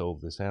we resolve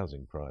this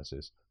housing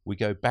crisis. We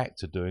go back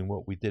to doing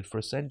what we did for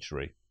a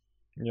century.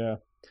 Yeah.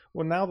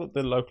 Well, now that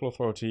the local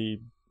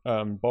authority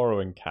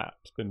borrowing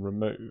cap's been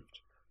removed,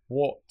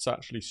 what's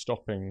actually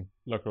stopping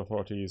local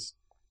authorities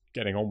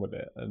getting on with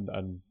it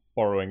and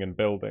borrowing and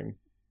building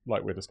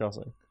like we're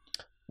discussing?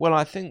 Well,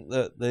 I think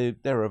that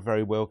there are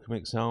very welcome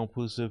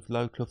examples of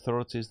local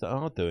authorities that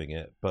are doing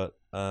it, but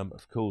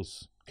of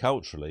course,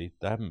 culturally,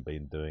 they haven't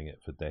been doing it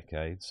for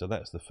decades, so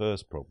that's the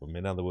first problem.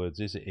 In other words,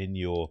 is it in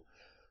your,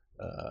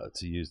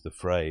 to use the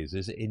phrase,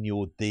 is it in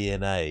your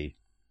DNA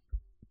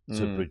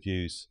to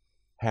produce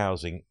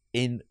housing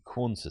in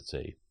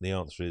quantity? The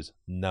answer is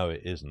no,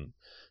 it isn't.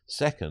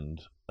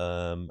 Second,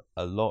 a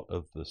lot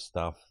of the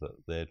stuff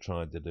that they're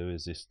trying to do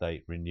is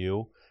estate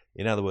renewal.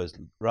 In other words,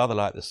 rather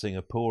like the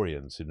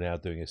Singaporeans who are now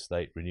doing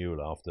estate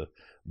renewal after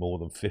more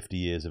than 50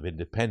 years of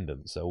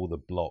independence. So all the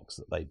blocks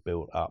that they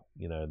built up,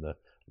 you know, in the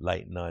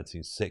late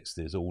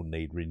 1960s all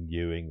need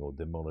renewing or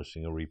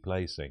demolishing or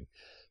replacing.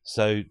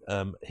 So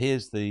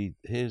here's the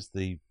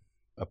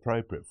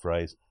appropriate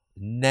phrase: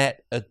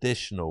 net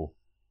additional.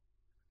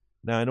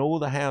 Now, in all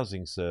the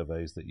housing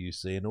surveys that you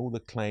see and all the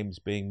claims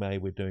being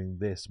made, we're doing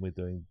this, we're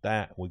doing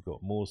that, we've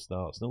got more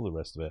starts and all the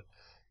rest of it,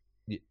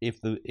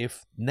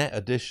 if net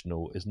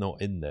additional is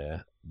not in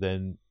there,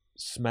 then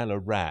smell a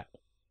rat,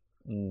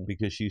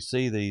 because you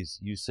see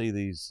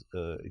these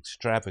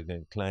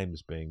extravagant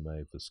claims being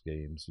made for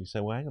schemes. You say,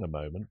 well, hang on a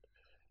moment,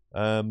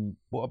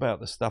 what about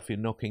the stuff you're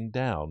knocking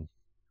down?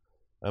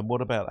 And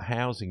what about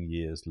housing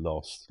years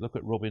lost? Look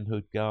at Robin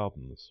Hood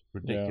Gardens.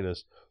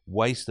 Ridiculous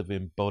waste of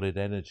embodied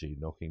energy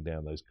knocking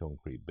down those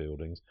concrete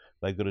buildings.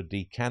 They've got to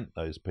decant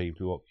those people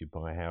who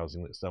occupy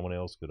housing that someone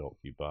else could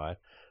occupy.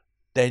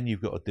 Then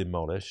you've got to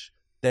demolish.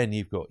 Then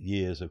you've got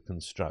years of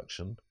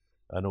construction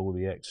and all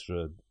the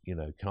extra, you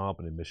know,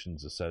 carbon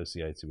emissions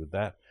associated with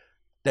that.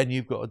 then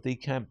you've got to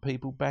decamp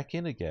people back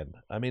in again.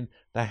 I mean,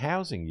 the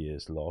housing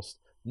years lost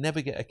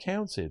never get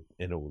accounted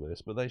in all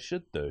this, but they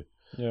should do.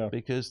 Yeah.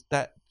 Because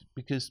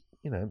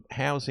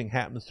housing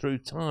happens through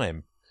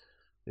time.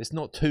 It's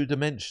not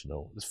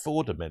 2-dimensional, it's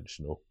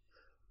 4-dimensional.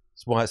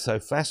 That's why it's so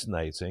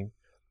fascinating.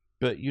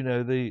 But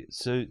when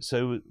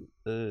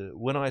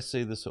I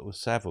see the sort of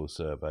Saville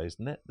surveys,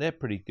 and they're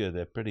pretty good,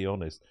 they're pretty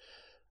honest.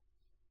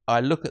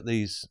 I look at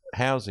these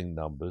housing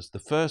numbers. The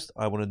first,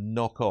 I want to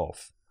knock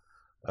off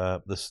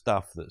the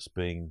stuff that's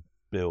being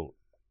built.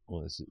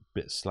 Well, it's a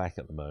bit slack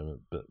at the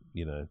moment, but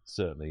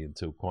certainly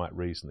until quite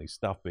recently,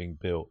 stuff being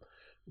built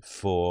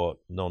for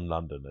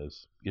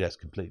non-Londoners. It's a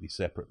completely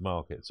separate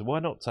market. So why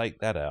not take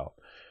that out?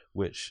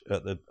 Which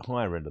at the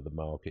higher end of the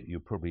market, you're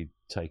probably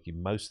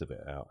taking most of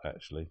it out,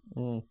 actually.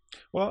 Mm.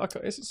 Well, okay.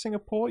 Is it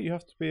Singapore? You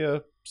have to be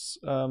a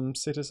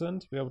citizen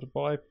to be able to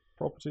buy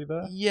property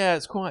there? Yeah,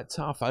 it's quite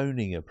tough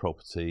owning a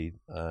property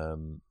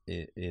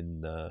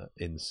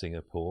in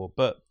Singapore,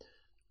 but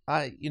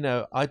I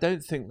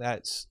don't think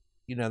that's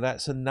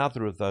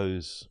another of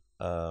those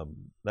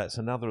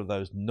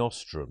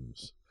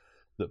nostrums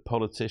that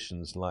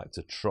politicians like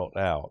to trot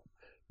out,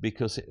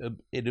 because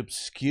it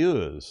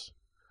obscures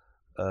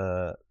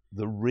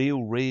the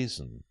real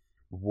reason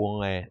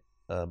why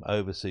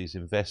overseas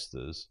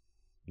investors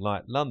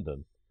like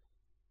London.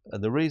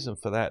 And the reason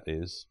for that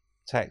is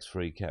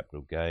tax-free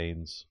capital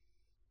gains,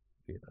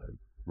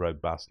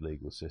 robust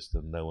legal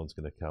system. No one's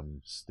going to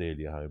come steal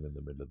your home in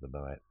the middle of the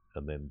night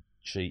and then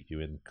cheat you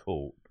in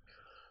court.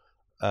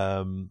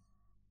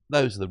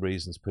 Those are the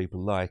reasons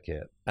people like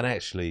it. And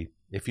actually,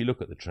 if you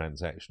look at the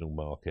transactional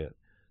market,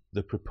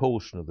 the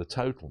proportion of the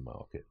total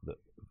market that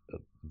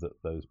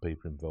those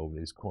people involved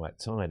in is quite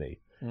tiny.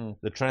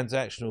 The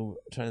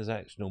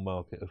transactional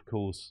market, of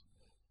course,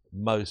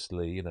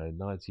 mostly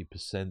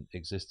 90%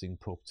 existing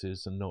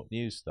properties and not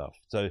new stuff.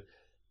 So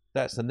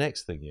that's the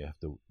next thing you have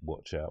to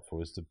watch out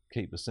for, is to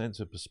keep a sense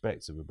of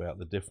perspective about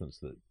the difference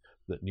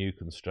that new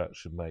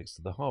construction makes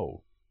to the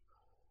whole.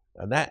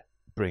 And that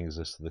brings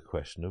us to the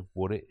question of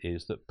what it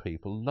is that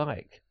people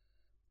like.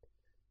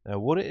 Now,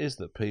 what it is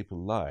that people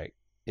like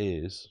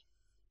is,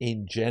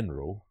 in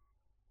general,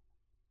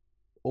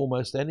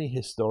 almost any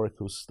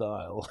historical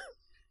style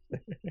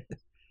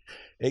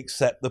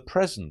except the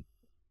present.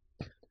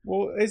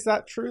 Well, is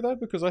that true though?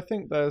 Because I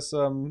think there's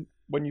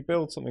when you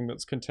build something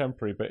that's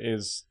contemporary but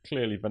is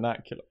clearly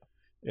vernacular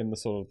in the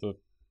sort of the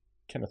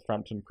Kenneth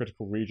Frampton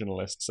critical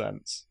regionalist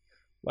sense,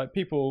 like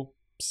people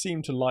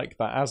seem to like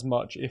that as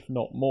much, if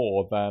not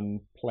more,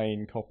 than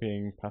plain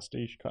copying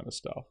pastiche kind of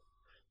stuff.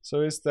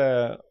 So is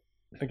there,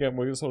 again,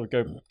 we're sort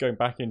of going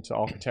back into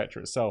architecture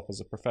itself as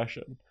a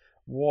profession.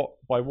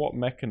 By what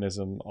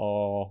mechanism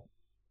are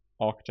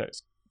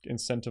architects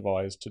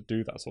incentivized to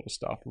do that sort of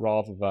stuff,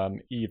 rather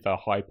than either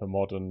hyper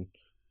modern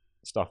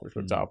stuff which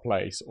looks out of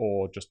place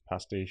or just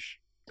pastiche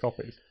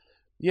copies?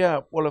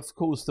 Yeah, well, of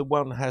course, the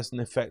one has an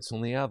effect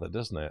on the other,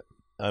 doesn't it?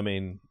 I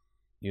mean,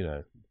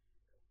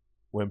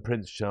 when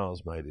Prince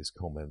Charles made his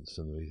comments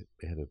and we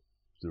had a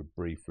sort of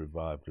brief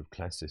revival of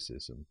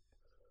classicism,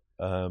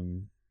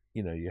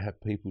 you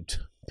have people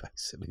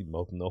basically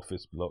modern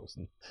office blocks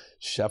and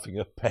shoving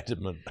a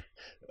pediment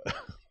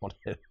on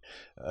it.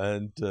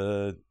 And,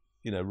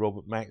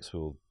 Robert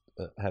Maxwell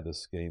had a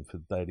scheme for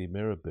the Daily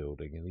Mirror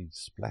building, and he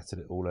splattered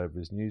it all over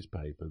his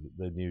newspaper,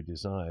 their new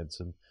designs.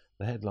 And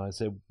the headline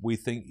said, "We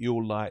think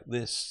you'll like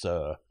this,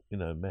 sir,"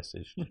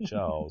 message to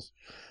Charles.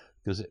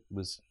 Because it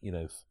was,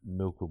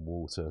 milk and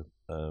water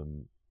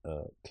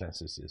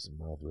classicism,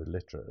 rather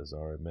illiterate as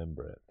I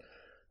remember it.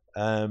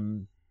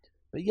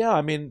 But yeah,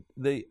 I mean,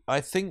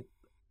 I think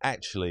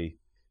actually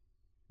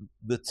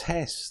the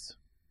test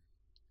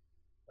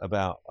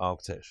about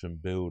architecture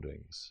and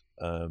buildings,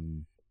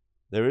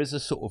 there is a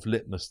sort of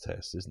litmus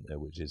test, isn't there,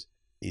 which is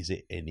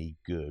it any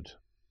good?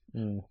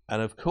 And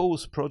of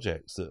course,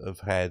 projects that have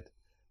had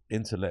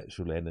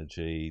intellectual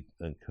energy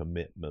and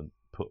commitment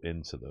put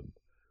into them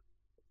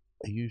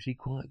are usually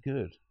quite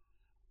good,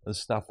 and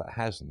stuff that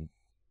hasn't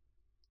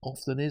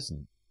often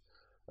isn't,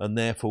 and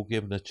therefore,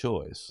 given a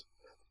choice,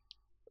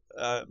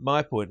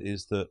 my point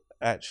is that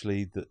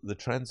actually the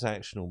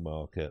transactional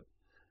market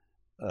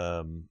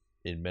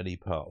in many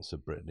parts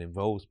of Britain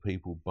involves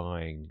people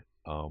buying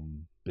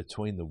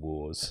between the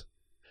wars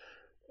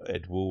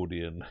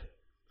Edwardian,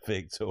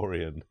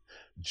 Victorian,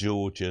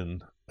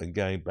 Georgian, and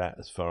going back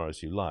as far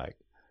as you like,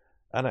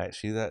 and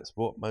actually that's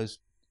what most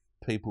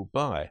people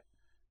buy.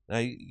 Now,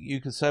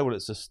 you could say, well,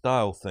 it's a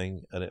style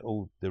thing and it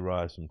all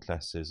derives from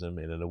classicism,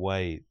 and in a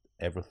way,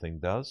 everything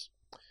does.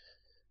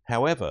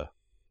 However,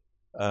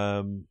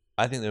 I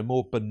think there are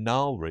more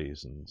banal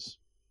reasons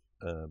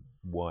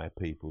why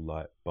people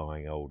like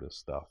buying older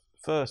stuff.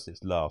 First,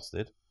 it's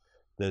lasted.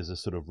 There's a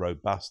sort of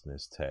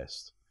robustness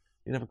test.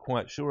 You're never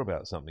quite sure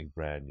about something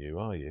brand new,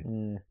 are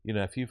you?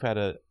 If you've had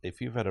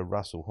a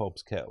Russell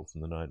Hobbs kettle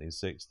from the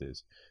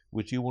 1960s,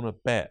 would you want to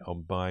bet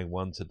on buying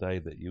one today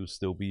that you'll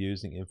still be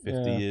using in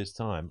 50 years'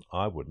 time?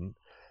 I wouldn't.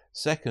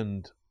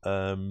 Second,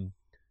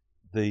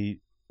 the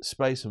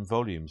space and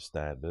volume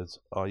standards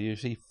are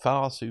usually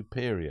far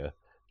superior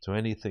to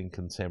anything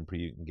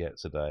contemporary you can get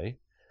today.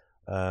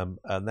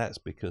 And that's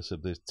because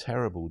of this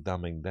terrible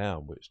dumbing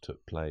down which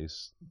took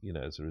place,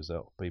 as a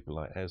result of people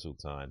like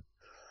Heseltine.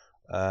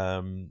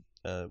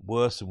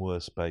 Worse and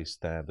worse space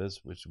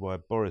standards, which is why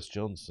Boris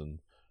Johnson,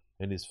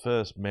 in his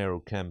first mayoral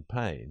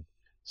campaign,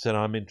 said,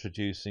 "I'm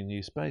introducing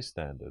new space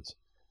standards."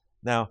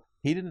 Now,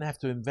 he didn't have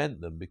to invent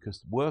them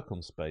because work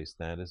on space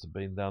standards had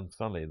been done,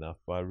 funnily enough,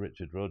 by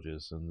Richard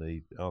Rogers and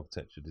the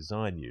Architecture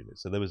Design Unit.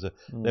 So there was a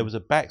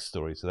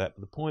backstory to that.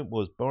 But the point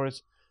was,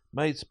 Boris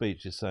made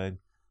speeches saying,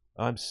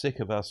 "I'm sick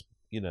of us,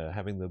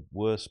 having the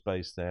worst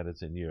space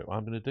standards in Europe.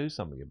 I'm going to do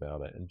something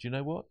about it." And do you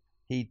know what?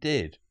 He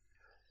did.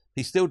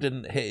 He still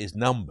didn't hit his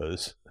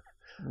numbers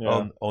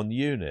on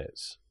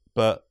units,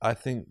 but I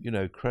think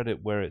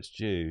credit where it's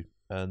due,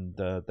 and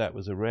that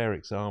was a rare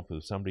example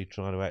of somebody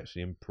trying to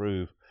actually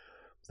improve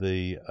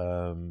the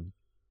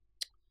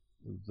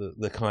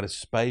kind of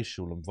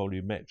spatial and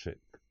volumetric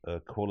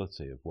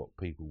quality of what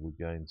people were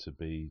going to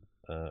be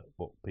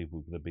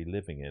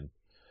living in.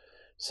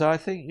 So I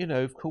think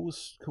of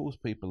course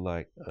people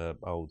like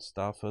old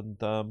stuff, and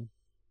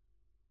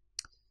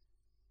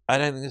I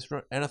don't think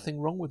there's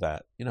anything wrong with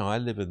that. I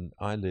live in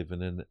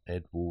an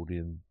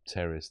Edwardian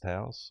terraced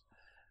house.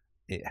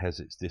 It has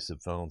its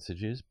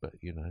disadvantages,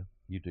 but you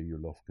do your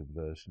loft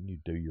conversion, you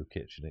do your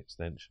kitchen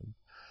extension,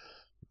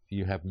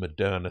 you have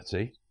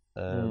modernity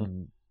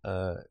in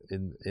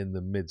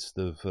the midst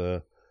of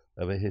a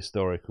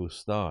historical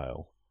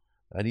style,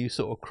 and you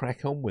sort of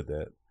crack on with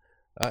it.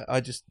 I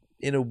just,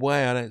 in a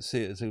way, I don't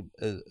see it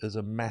as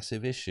a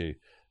massive issue.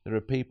 There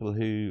are people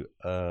who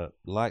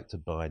like to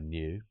buy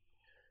new.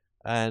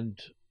 And,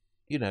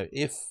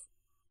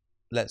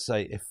 let's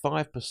say, if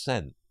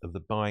 5% of the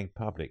buying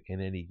public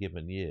in any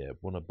given year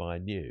want to buy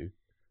new,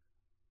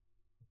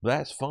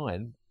 that's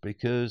fine,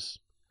 because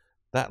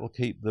that will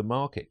keep the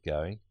market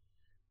going,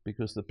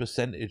 because the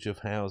percentage of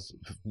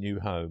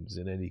new homes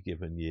in any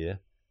given year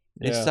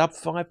is sub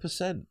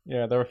 5%.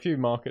 Yeah, there are a few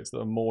markets that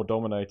are more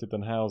dominated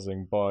than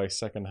housing by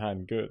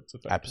second-hand goods.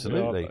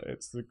 Absolutely,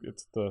 it's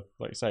the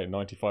like you say,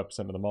 95%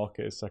 of the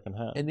market is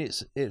second-hand, and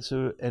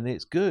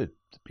it's good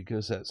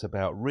because that's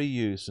about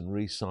reuse and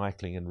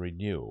recycling and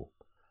renewal.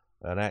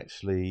 And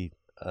actually,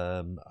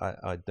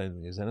 I don't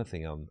think there's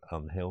anything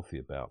unhealthy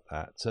about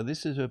that. So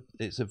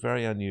it's a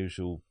very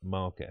unusual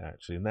market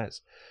actually, and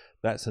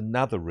that's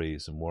another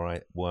reason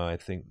why I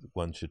think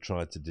one should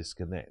try to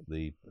disconnect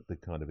the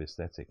kind of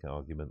aesthetic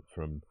argument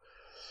from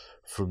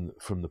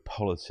the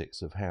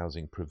politics of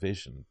housing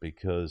provision,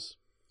 because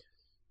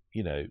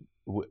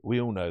we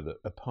all know that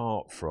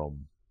apart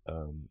from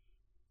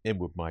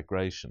inward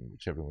migration,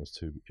 which everyone's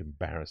too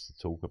embarrassed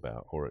to talk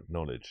about or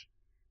acknowledge,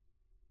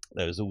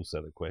 there's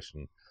also the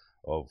question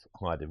of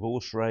high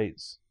divorce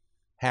rates,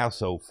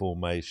 household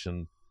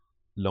formation,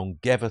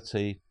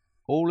 longevity,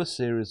 all a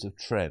series of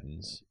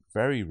trends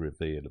very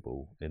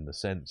revealable in the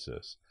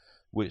census,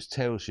 which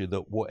tells you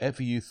that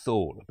whatever you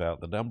thought about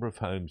the number of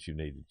homes you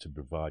needed to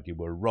provide, you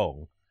were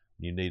wrong.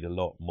 You need a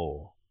lot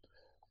more.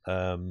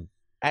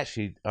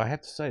 Actually, I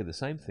have to say the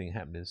same thing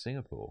happened in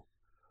Singapore.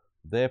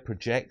 Their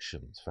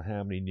projections for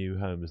how many new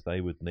homes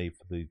they would need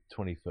for the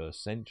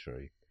 21st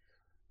century,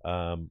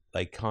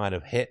 they kind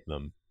of hit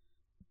them,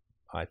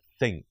 I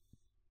think,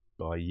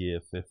 by year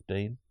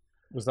 15.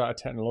 Was that a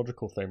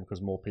technological thing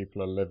because more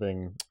people are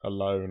living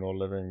alone or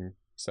living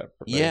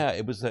separately? Yeah,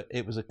 it was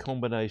a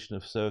combination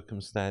of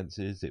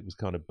circumstances. It was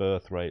kind of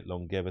birth rate,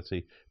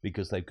 longevity,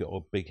 because they've got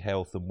a big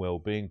health and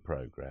well-being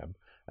program.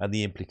 And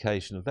the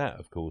implication of that,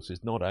 of course,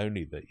 is not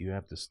only that you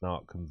have to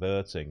start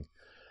converting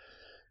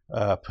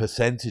a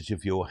percentage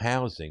of your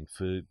housing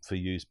for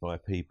use by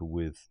people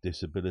with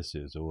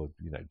disabilities, or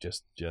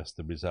just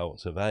the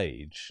results of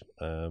age,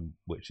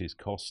 which is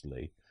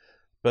costly.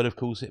 But of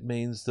course, it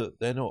means that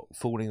they're not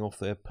falling off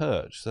their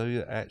perch.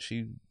 So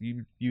actually,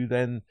 you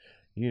then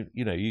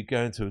you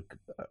go into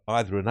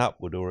either an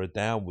upward or a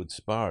downward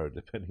spiral,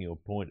 depending on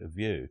point of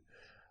view,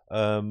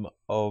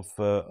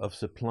 of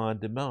supply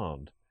and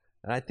demand.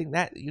 And I think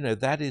that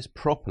that is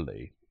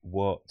properly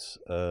what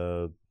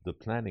the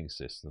planning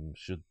system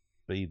should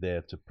be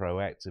there to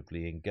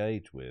proactively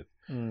engage with.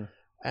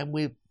 And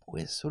we're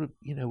sort of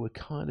we're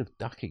kind of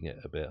ducking it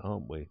a bit,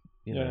 aren't we?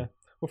 Yeah.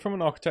 Well, from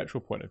an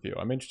architectural point of view,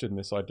 I'm interested in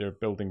this idea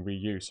of building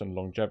reuse and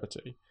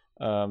longevity.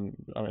 I mean,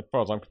 as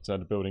far as I'm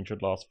concerned, a building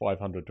should last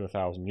 500 to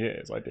 1,000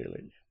 years,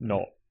 ideally,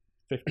 not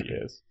 50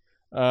 years.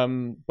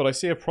 But I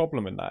see a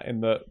problem in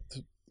that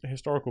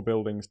historical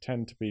buildings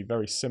tend to be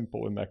very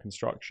simple in their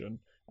construction,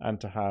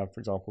 and to have, for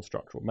example,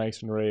 structural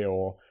masonry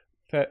or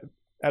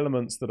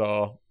elements that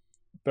are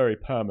very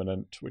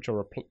permanent, which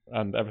are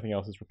and everything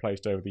else is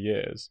replaced over the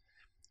years.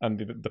 And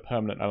the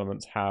permanent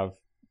elements have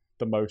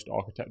the most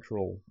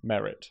architectural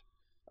merit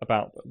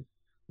about them.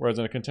 Whereas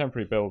in a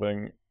contemporary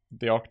building,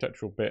 the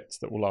architectural bits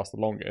that will last the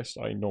longest,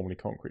 i.e. normally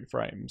concrete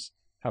frames,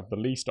 have the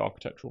least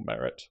architectural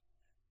merit,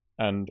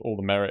 and all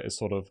the merit is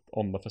sort of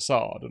on the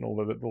facade and all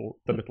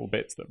the little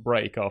bits that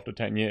break after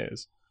 10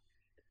 years.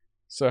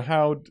 So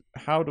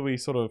how do we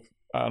sort of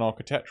at an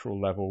architectural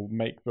level,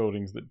 make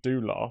buildings that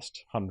do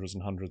last hundreds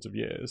and hundreds of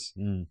years,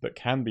 that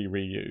can be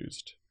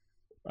reused?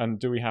 And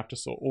do we have to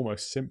sort of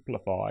almost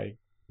simplify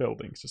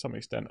buildings to some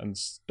extent and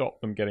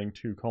stop them getting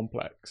too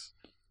complex?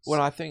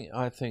 Well, I think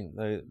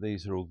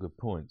these are all good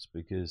points,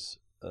 because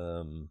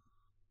the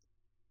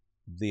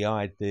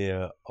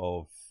idea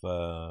of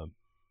Houbraken,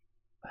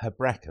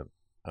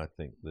 I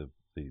think the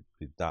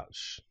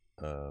Dutch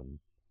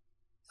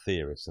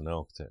theorist and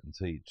architect and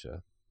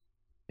teacher,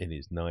 in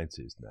his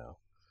 90s now.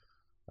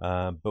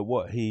 But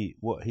what he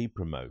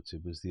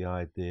promoted was the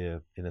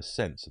idea, in a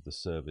sense, of the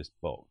service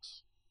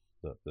box,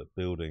 that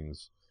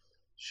buildings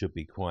should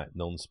be quite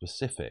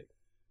non-specific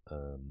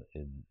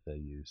in their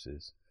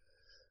uses.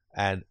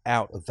 And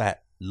out of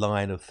that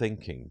line of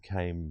thinking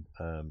came,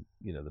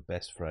 the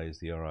best phrase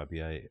the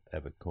RIBA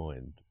ever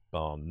coined,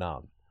 bar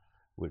none,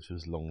 which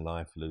was long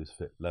life, loose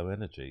fit, low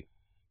energy.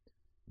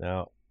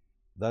 Now,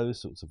 those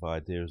sorts of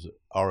ideas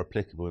are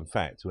applicable, in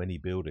fact, to any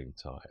building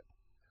type.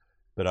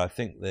 But I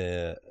think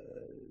they're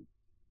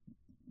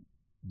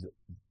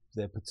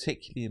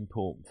particularly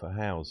important for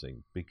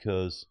housing,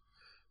 because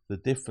the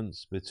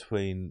difference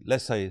between,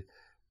 let's say,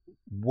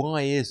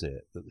 why is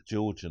it that the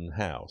Georgian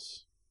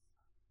house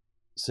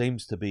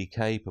seems to be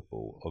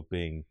capable of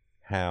being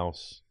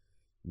house,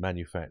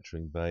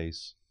 manufacturing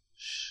base,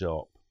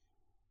 shop,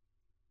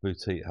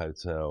 boutique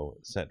hotel,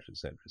 etc.,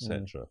 etc.,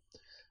 etc.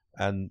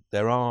 And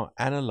there are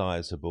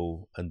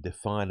analysable and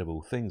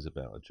definable things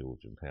about a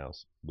Georgian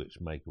house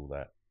which make all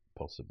that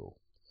possible.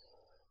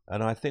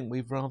 And I think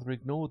we've rather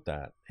ignored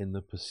that in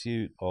the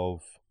pursuit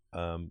of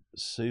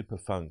super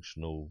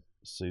functional,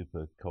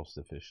 super cost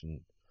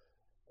efficient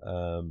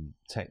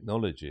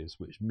technologies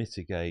which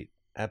mitigate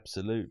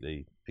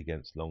absolutely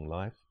against long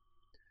life.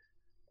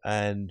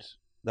 And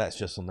that's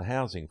just on the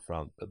housing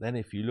front. But then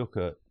if you look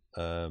at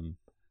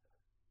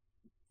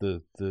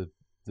the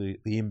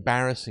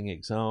embarrassing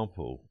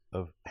example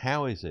of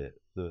how is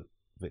it that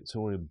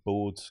Victorian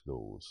board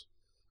schools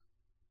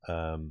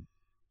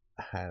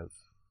have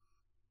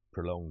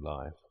prolonged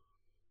life,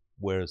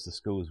 whereas the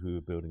schools we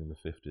were building in the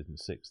 50s and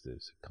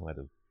 60s, kind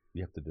of,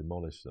 you have to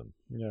demolish them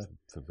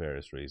for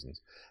various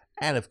reasons.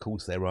 And of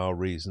course there are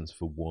reasons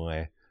for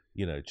why,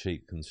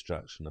 cheap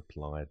construction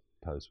applied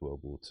post World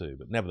War II.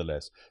 But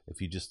nevertheless,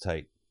 if you just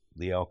take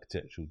the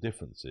architectural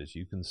differences,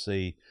 you can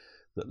see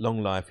that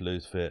long life,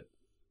 loose fit,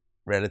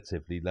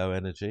 relatively low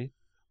energy,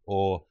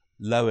 or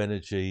low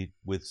energy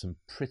with some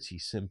pretty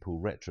simple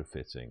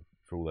retrofitting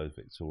for all those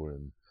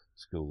Victorian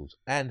schools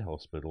and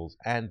hospitals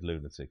and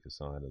lunatic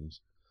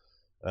asylums,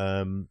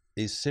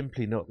 is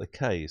simply not the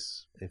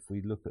case if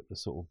we look at the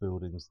sort of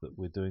buildings that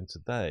we're doing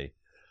today.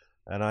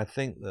 And I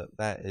think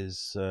that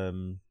is,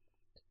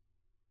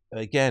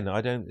 again,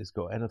 it's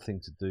got anything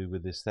to do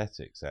with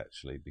aesthetics,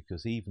 actually,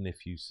 because even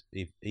if you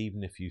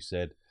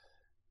said,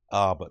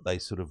 but they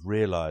sort of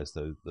realised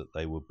though that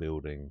they were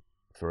building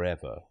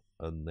forever,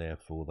 and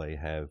therefore they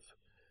have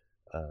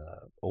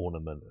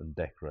ornament and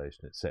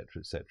decoration, etc.,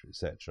 etc.,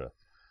 etc.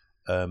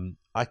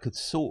 I could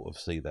sort of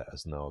see that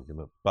as an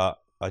argument,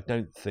 but I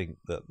don't think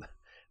that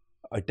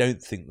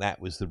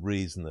was the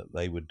reason that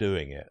they were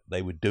doing it.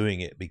 They were doing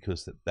it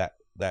because that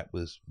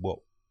was what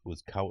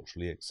was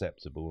culturally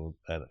acceptable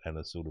and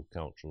a sort of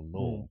cultural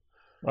norm.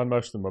 And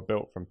most of them were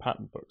built from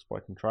pattern books by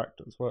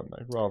contractors, weren't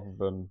they, rather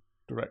than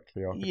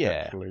directly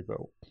architecturally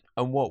built.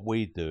 And what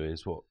we do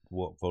is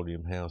what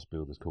volume house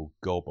builders call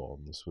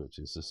gob-ons, which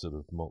is the sort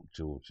of mock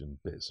Georgian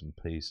bits and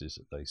pieces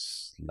that they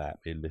slap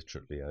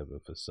illiterately over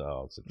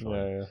facades to try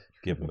and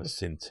give them a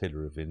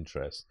scintilla of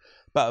interest.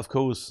 But of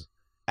course,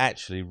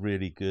 actually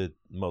really good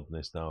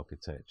modernist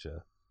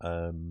architecture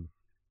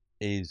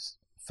is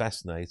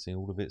fascinating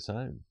all of its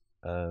own.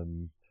 I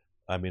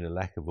mean, a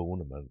lack of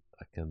ornament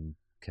can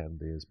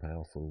be as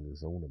powerful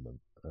as ornament,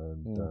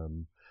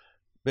 and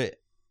but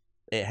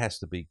it has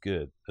to be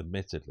good,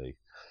 admittedly.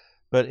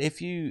 But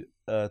if you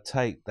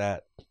take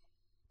that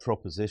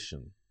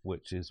proposition,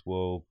 which is,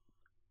 well,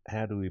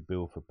 how do we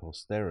build for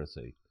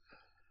posterity?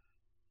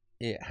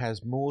 It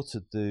has more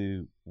to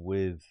do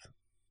with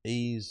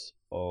ease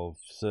of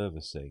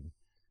servicing,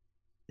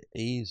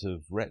 ease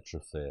of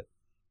retrofit,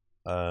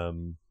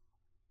 and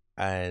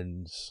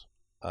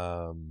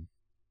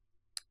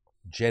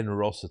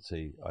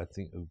generosity, I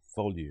think, of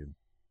volume,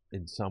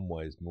 in some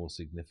ways more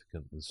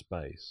significant than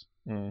space.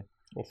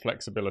 Or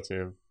flexibility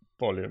of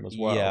volume as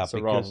well. Yeah, so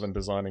rather than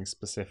designing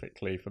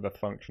specifically for the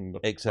function, the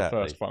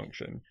first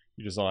function,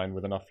 you design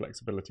with enough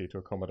flexibility to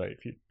accommodate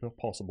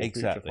possible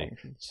future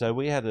functions. So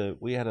we had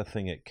a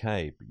thing at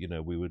CABE,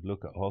 we would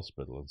look at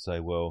hospital and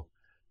say, well,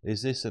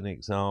 is this an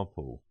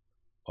example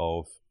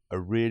of a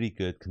really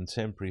good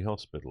contemporary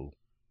hospital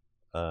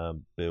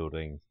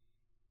building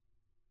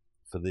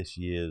for this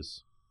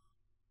year's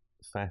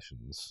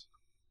fashions,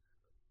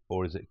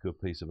 or is it a good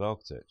piece of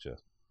architecture?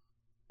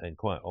 And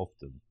quite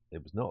often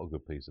it was not a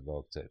good piece of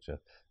architecture.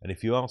 And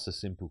if you ask a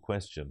simple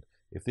question,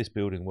 if this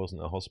building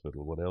wasn't a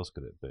hospital, what else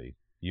could it be?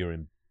 You're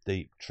in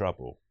deep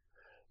trouble.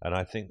 And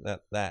I think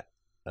that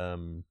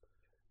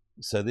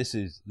so this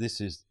is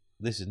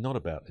this is not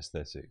about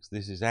aesthetics.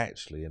 This is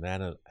actually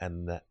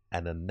an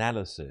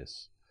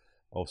analysis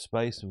of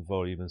space and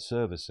volume and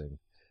servicing.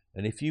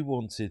 And if you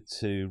wanted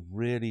to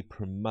really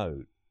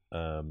promote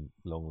long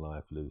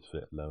life, loose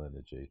fit, low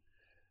energy,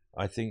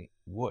 I think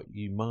what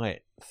you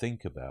might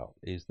think about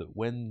is that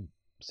when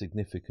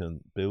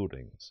significant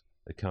buildings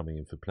are coming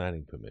in for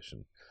planning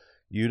permission,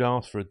 you'd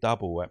ask for a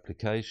double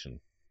application.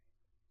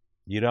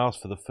 You'd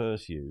ask for the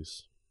first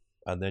use,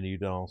 and then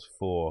you'd ask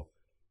for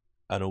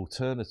an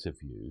alternative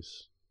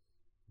use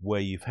where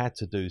you've had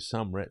to do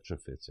some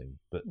retrofitting,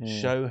 but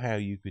show how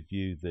you could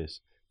use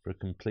this for a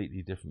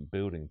completely different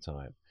building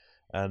type.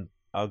 And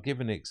I'll give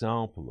an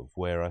example of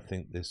where I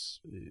think this,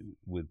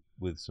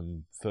 with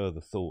some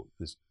further thought,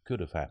 this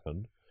could have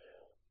happened.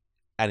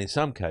 And in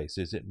some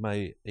cases, it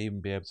may even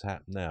be able to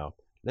happen now.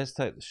 Let's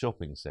take the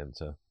shopping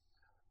centre.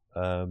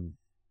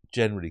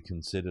 Generally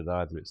considered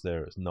either it's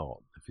there or it's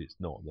not. If it's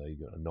not there,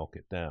 you've got to knock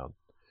it down.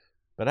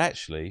 But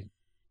actually,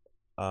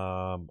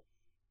 an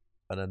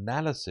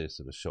analysis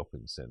of a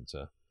shopping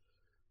centre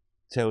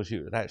tells you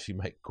it would actually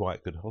make quite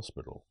a good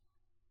hospital.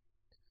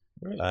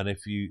 Really? And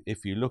if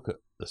you look at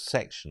a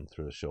section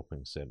through a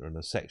shopping centre and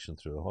a section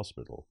through a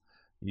hospital,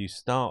 you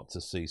start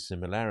to see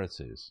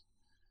similarities.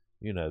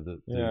 You know,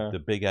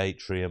 the big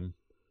atrium.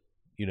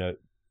 You know,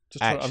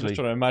 I'm just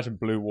trying to imagine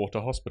Blue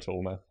Water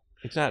Hospital now.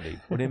 Exactly.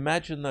 But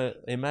imagine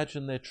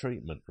their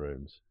treatment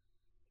rooms,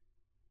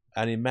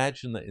 and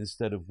imagine that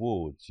instead of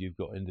wards, you've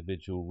got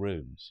individual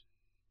rooms,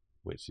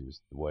 which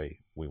is the way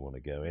we want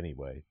to go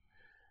anyway.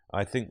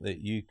 I think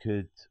that you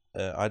could.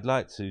 I'd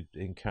like to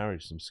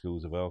encourage some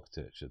schools of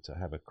architecture to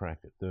have a crack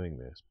at doing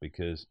this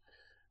because,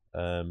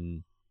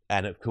 and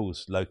of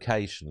course,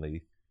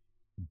 locationally,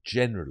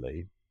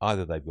 generally,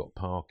 either they've got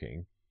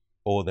parking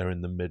or they're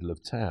in the middle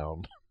of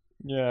town.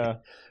 Yeah.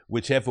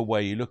 Whichever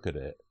way you look at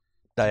it,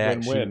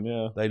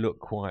 they look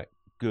quite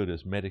good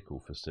as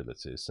medical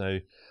facilities. So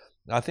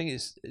I think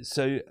it's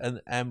so,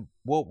 and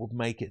what would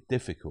make it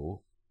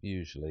difficult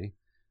usually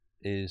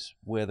is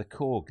where the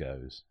core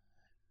goes.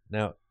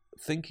 Now,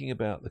 thinking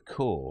about the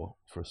core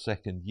for a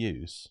second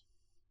use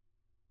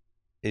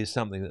is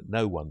something that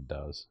no one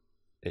does.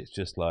 It's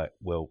just like,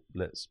 well,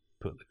 let's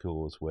put the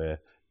cores where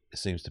it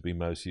seems to be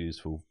most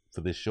useful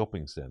for this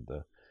shopping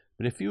centre.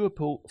 But if you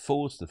were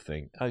forced to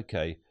think,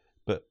 okay,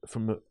 but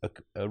from a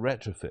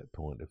retrofit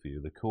point of view,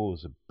 the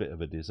core's a bit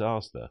of a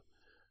disaster,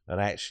 and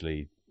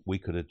actually we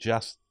could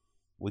adjust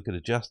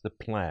the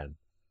plan,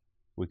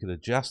 we could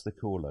adjust the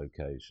core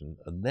location,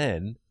 and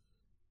then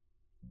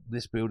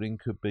this building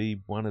could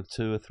be one of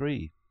two or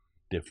three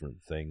different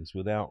things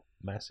without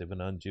massive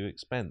and undue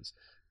expense.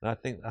 And I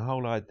think the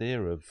whole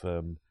idea of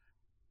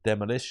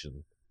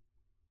demolition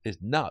is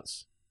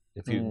nuts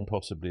if you can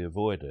possibly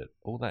avoid it.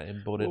 All that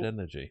embodied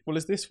energy. Well,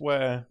 is this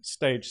where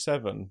stage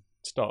 7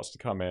 starts to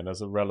come in as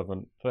a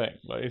relevant thing?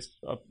 Like,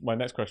 my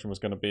next question was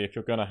going to be, if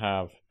you're going to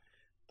have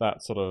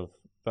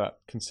that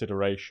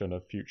consideration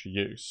of future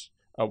use,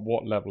 at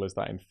what level is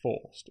that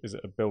enforced? Is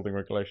it a building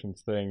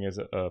regulations thing? Is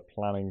it a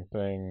planning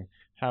thing?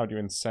 How do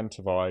you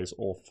incentivize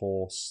or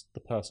force the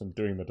person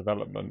doing the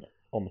development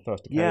on the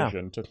first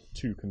occasion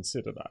to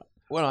consider that?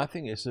 Well, I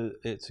think it's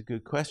a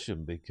good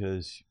question,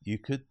 because you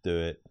could do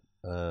it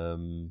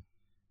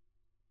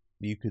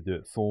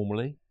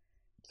formally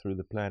through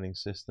the planning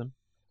system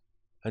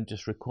and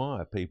just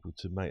require people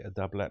to make a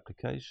double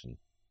application.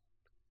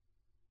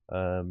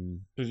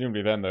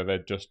 Presumably then, though,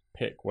 they'd just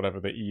pick whatever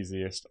the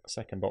easiest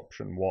second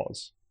option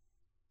was.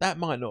 That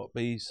might not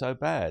be so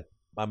bad.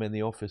 I'm in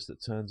the office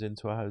that turns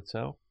into a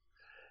hotel.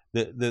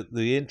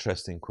 The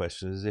interesting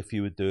question is, if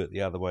you would do it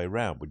the other way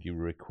around, would you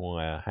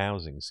require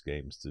housing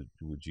schemes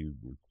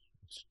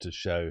to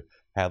show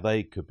how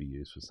they could be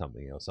used for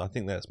something else? I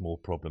think that's more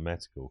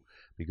problematical,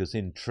 because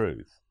in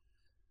truth,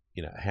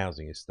 you know,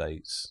 housing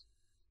estates,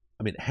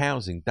 I mean,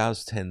 housing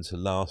does tend to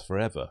last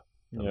forever.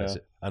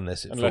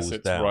 Unless it falls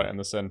it's down right in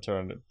the centre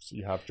and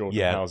you have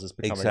Georgian houses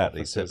becoming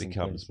exactly, offices, so it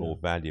becomes more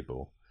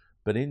valuable.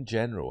 But in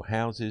general,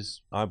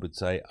 houses, I would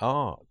say,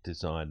 are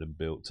designed and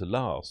built to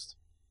last.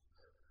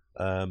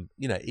 You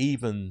know,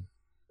 even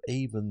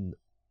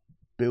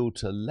build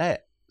to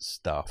let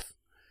stuff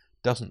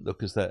doesn't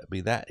look as though it'd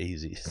be that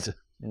easy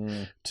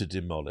to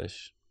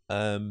demolish.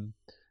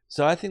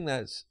 So I think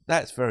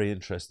that's very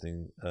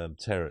interesting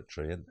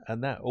territory,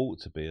 and that ought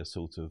to be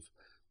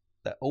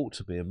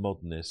a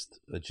modernist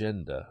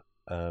agenda,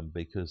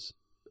 because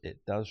it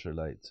does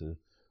relate to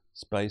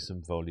space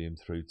and volume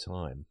through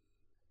time.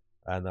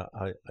 And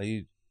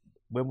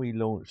when we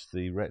launched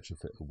the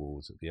Retrofit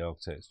Awards at the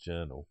Architects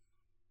Journal,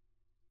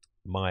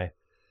 my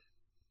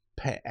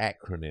pet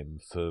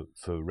acronym for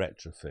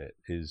retrofit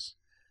is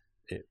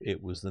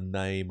it was the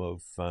name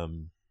of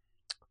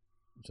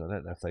so I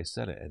don't know if they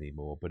sell it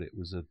anymore, but it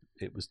was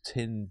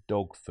tin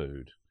dog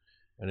food,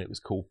 and it was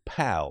called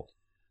PAL,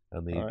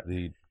 and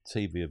the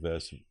TV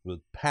version was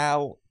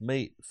PAL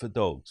Meat for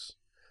Dogs,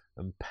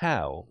 and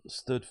PAL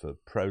stood for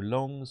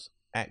Prolongs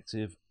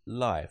Active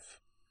Life.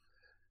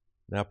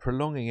 Now,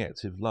 prolonging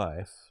active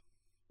life,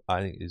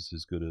 I think, is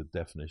as good a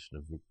definition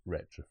of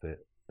retrofit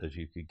as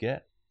you could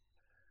get.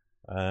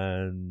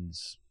 And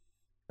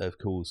of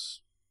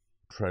course,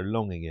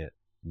 prolonging it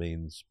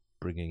means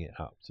bringing it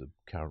up to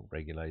current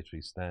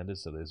regulatory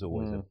standards. So there's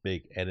always a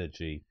big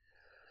energy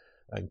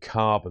and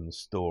carbon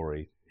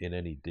story in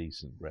any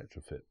decent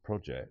retrofit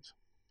project.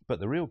 But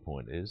the real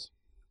point is,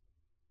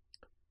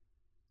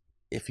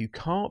 if you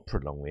can't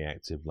prolong the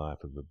active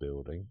life of a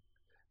building,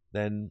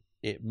 then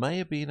it may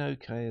have been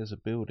okay as a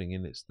building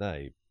in its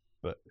day,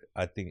 but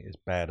I think it's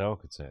bad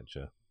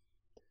architecture.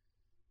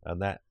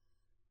 And that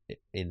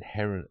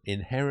inherent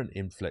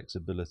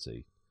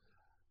inflexibility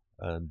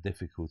and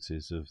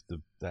difficulties of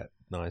that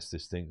nice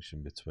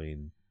distinction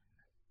between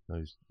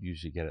those,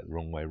 usually get it the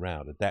wrong way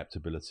round,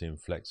 adaptability and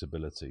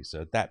flexibility.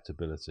 So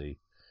adaptability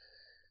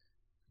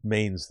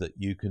means that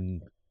you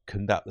can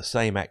conduct the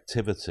same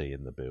activity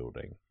in the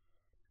building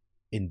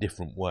in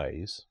different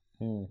ways.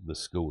 The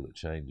school that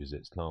changes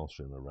its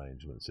classroom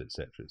arrangements,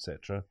 etc.,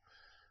 etc.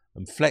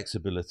 And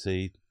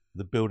flexibility,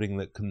 the building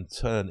that can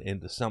turn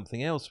into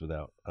something else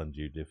without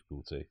undue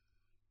difficulty.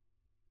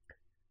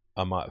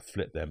 I might have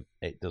flipped them.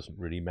 It doesn't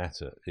really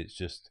matter. It's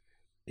just,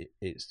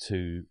 it's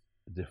two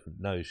different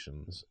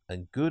notions.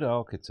 And good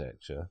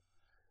architecture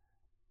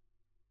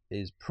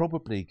is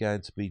probably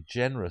going to be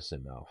generous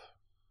enough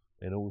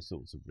in all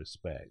sorts of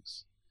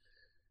respects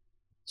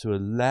to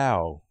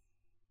allow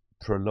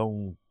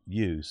prolonged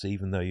use,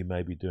 even though you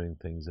may be doing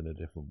things in a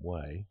different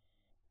way,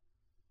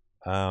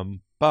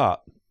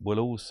 but will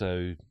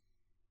also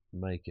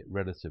make it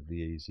relatively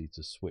easy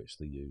to switch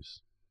the use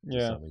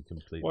to something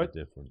completely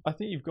different. I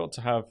think you've got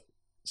to have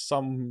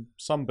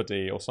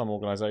somebody or some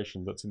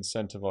organisation that's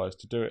incentivized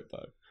to do it,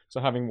 though.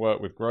 So having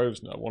worked with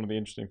Grosvenor, one of the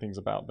interesting things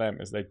about them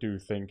is they do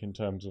think in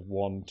terms of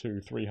 100,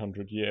 200,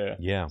 300 year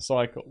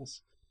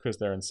cycles, because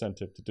they're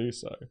incented to do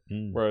so.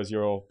 Whereas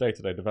your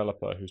day-to-day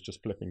developer who's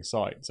just flipping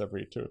sites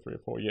every 2 or 3 or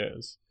 4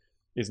 years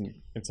isn't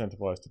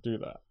incentivized to do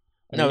that.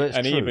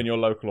 And even your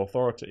local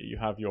authority, you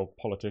have your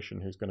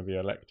politician who's going to be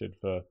elected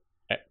for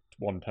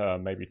 1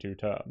 term, maybe 2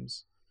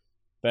 terms.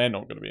 They're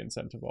not going to be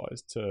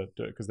incentivized to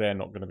do it because they're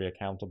not going to be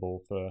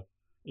accountable for,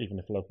 even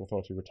if a local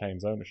authority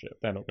retains ownership,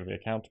 they're not going to be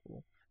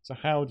accountable. So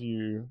how do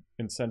you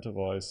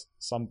incentivize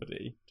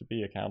somebody to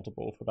be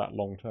accountable for that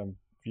long-term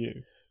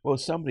view? Well,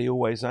 somebody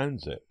always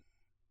owns it.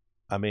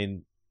 I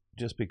mean,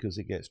 just because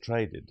it gets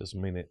traded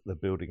doesn't mean the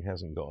building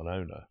hasn't got an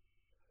owner.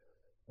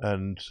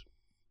 And,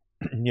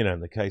 you know, in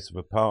the case of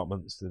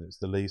apartments, then it's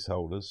the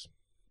leaseholders,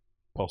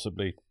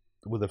 possibly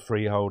with a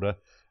freeholder.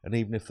 And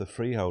even if the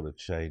freeholder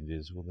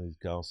changes, one of these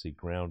ghastly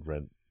ground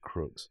rent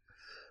crooks,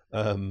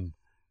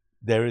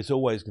 there is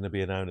always going to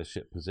be an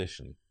ownership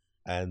position.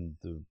 And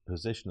the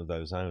position of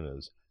those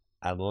owners,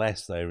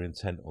 unless they're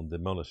intent on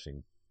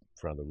demolishing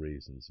for other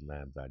reasons,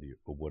 land value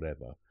or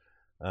whatever,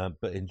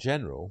 but in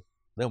general,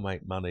 they'll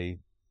make money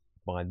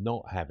by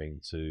not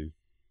having to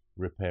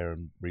repair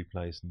and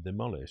replace and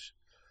demolish.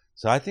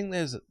 So I think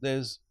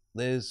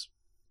there's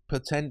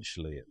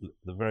potentially, at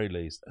the very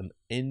least, an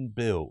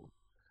inbuilt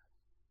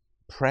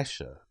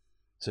pressure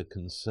to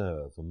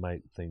conserve and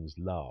make things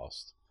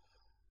last,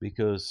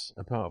 because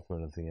apart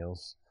from anything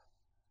else,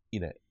 you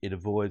know, it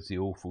avoids the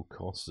awful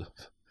costs of,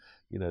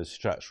 you know,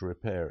 structural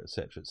repair,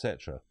 etc.,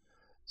 etc.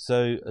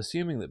 So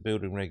assuming that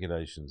building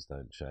regulations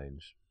don't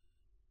change,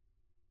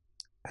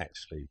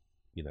 actually,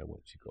 you know,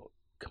 once you've got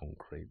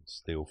concrete,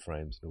 steel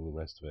frames and all the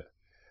rest of it,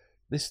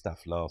 this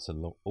stuff lasts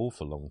an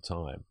awful long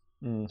time.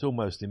 It's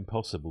almost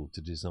impossible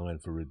to design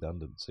for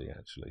redundancy,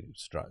 actually,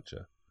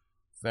 structure.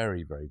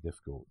 Very, very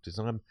difficult.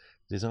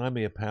 Design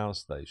me a power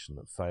station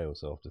that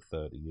fails after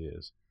 30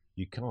 years.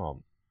 You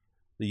can't.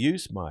 The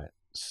use might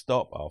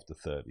stop after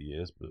 30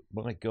 years, but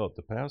my God,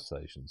 the power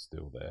station's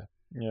still there.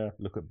 Yeah.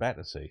 Look at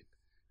Battersea.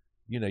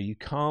 You know, you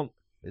can't,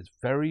 it's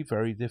very,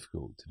 very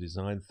difficult to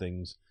design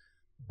things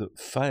that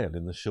fail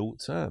in the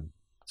short term.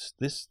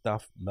 This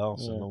stuff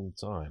lasts a long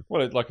time.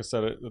 Well, like I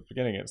said at the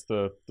beginning, it's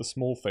the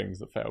small things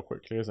that fail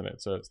quickly, isn't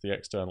it? So it's the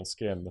external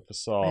skin, the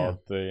facade,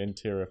 the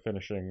interior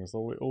finishings,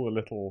 all the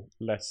little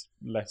less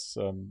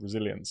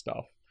resilient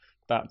stuff.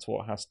 That's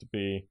what has to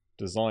be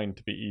designed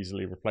to be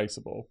easily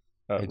replaceable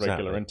at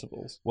regular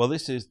intervals. Well,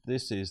 this is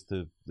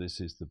the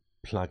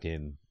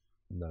plug-in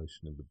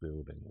notion of the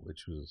building,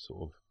 which was a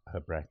sort of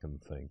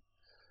Hebrakan thing.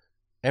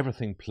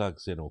 Everything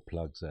plugs in or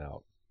plugs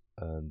out,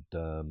 and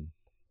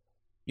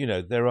you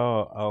know, there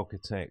are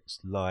architects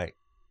like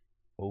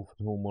Alfred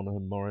Hall,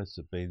 Monaghan Morris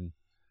have been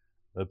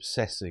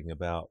obsessing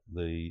about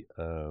the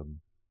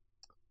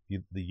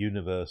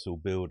universal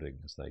building,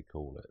 as they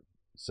call it.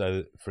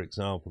 So, for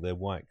example, their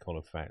white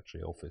collar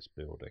factory office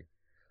building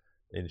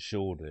in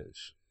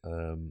Shoreditch,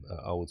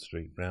 at Old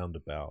Street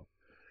Roundabout,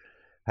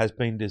 has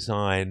been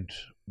designed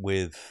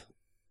with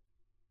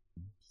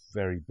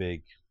very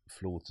big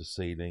floor to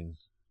ceiling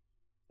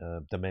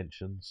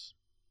dimensions.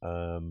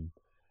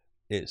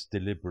 It's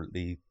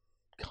deliberately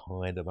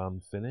kind of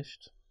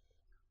unfinished.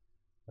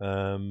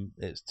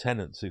 It's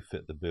tenants who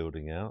fit the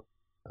building out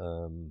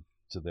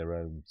to their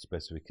own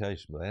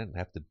specification, but they don't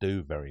have to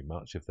do very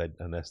much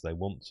unless they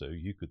want to.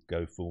 You could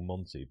go full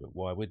Monty, but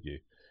why would you?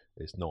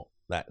 It's not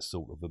that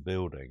sort of a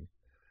building.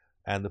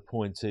 And the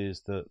point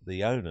is that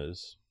the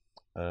owners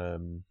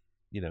in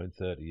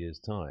 30 years'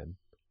 time,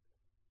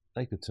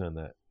 they could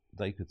turn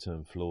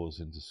floors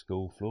into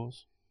school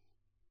floors.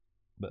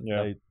 But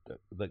Yeah.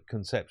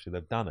 conceptually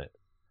they've done it.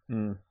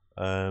 Mm.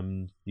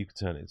 You could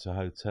turn it into a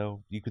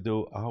hotel. You could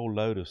do a whole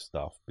load of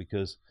stuff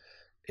because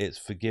it's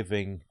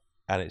forgiving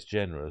and it's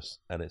generous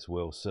and it's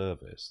well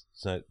serviced.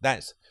 So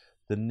that's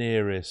the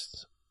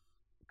nearest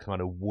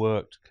kind of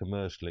worked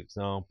commercial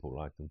example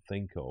I can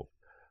think of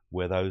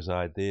where those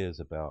ideas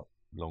about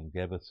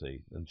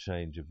longevity and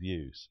change of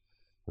use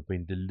have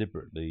been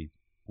deliberately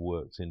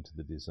worked into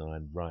the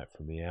design right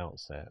from the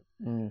outset.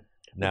 Mm.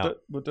 Now,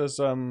 but does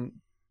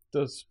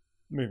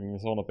moving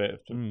this on a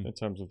bit in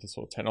terms of the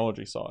sort of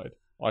technology side?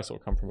 I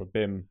sort of come from a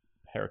BIM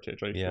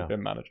heritage. I used to be a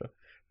BIM manager.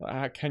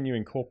 How can you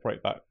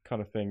incorporate that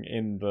kind of thing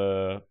in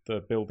the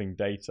building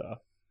data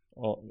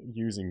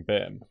using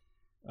BIM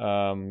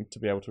to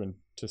be able to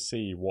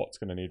see what's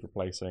going to need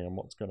replacing and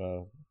what's going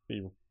to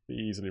be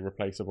easily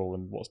replaceable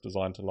and what's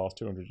designed to last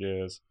 200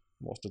 years,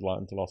 and what's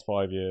designed to last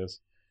 5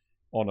 years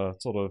on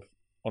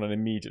an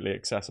immediately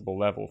accessible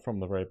level from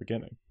the very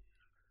beginning?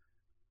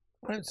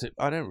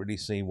 I don't really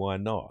see why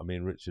not. I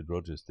mean, Richard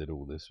Rogers did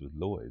all this with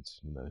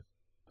Lloyd's,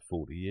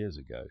 40 years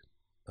ago.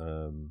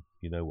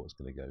 You know what's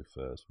going to go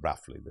first.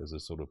 Roughly, there's a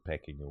sort of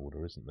pecking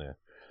order, isn't there?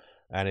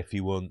 And if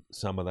you want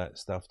some of that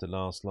stuff to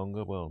last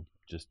longer, well,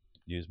 just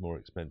use more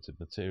expensive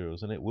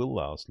materials and it will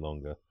last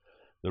longer.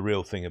 The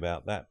real thing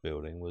about that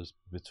building was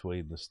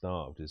between the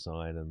start of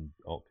design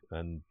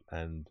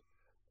and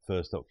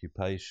first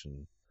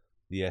occupation,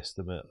 the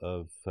estimate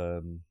of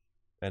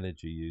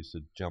energy use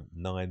had jumped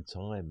 9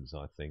 times,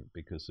 I think,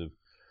 because of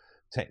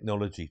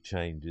technology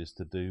changes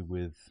to do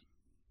with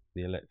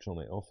the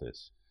electronic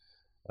office.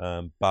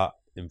 But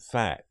in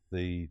fact,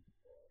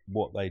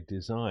 what they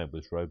designed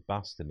was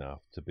robust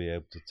enough to be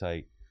able to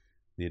take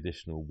the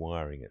additional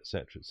wiring,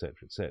 etc., etc.,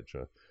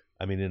 etc.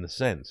 I mean, in a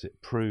sense,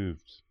 it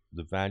proved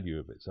the value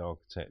of its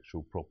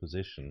architectural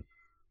proposition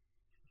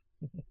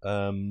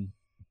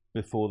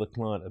before the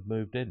client had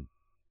moved in.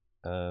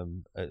 I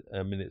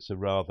mean, it's a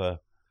rather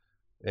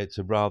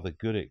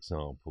good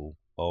example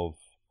of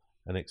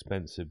an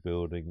expensive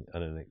building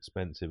and an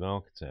expensive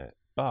architect,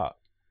 but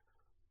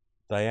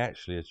they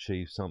actually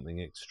achieved something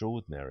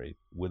extraordinary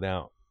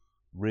without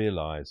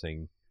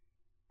realizing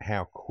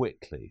how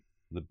quickly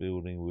the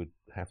building would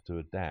have to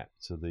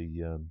adapt to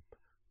the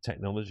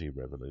technology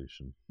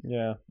revolution.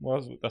 Yeah,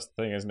 well, that's the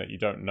thing, isn't it? You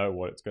don't know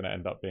what it's going to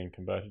end up being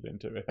converted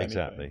into, if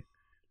exactly, anything,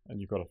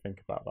 and you've got to think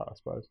about that, I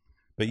suppose.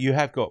 But you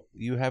have got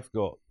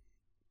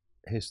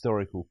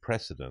historical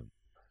precedent.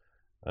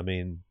 I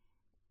mean,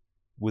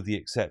 with the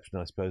exception,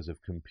 I suppose,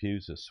 of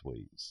computer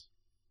suites,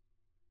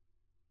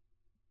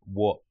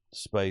 what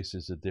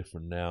spaces are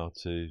different now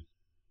to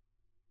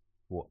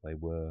what they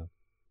were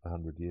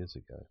 100 years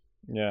ago?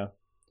 Yeah.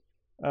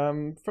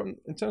 In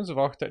terms of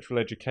architectural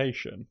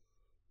education,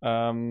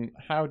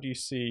 how do you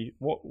see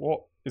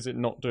what is it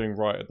not doing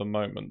right at the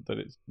moment that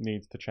it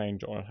needs to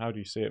change on, and how do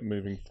you see it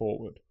moving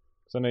forward?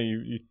 Because I know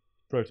you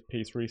wrote a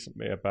piece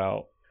recently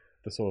about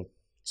the sort of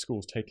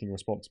schools taking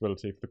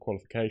responsibility for the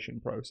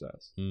qualification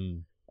process.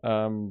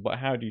 But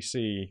how do you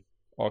see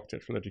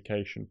architectural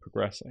education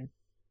progressing?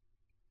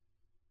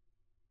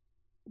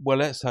 Well,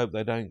 let's hope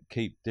they don't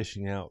keep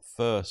dishing out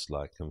first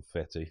like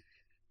confetti,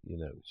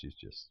 which is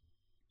just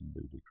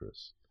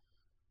ludicrous.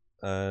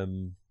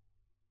 Well,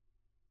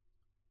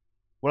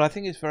 I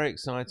think it's a very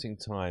exciting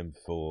time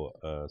for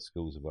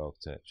schools of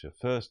architecture.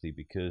 Firstly,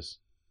 because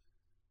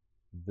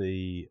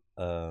the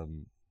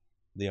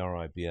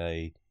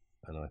RIBA,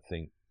 and I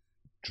think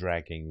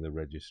dragging the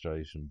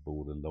registration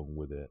board along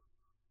with it,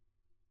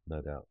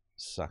 no doubt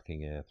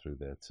sucking air through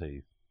their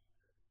teeth,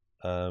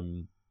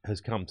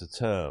 has come to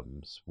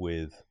terms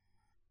with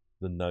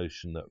the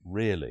notion that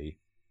really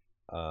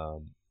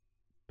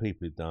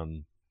people who've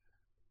done,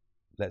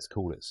 let's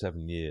call it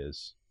 7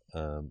 years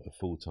of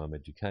full-time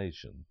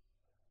education,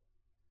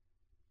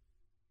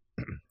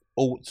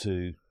 ought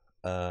to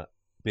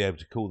be able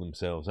to call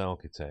themselves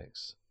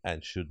architects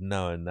and should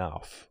know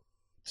enough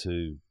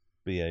to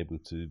be able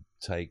to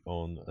take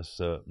on a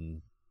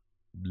certain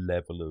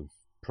level of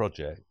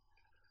project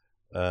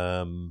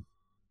in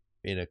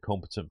a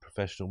competent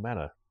professional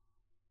manner.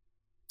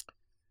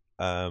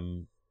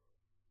 And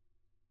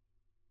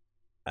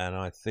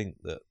I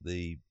think that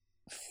the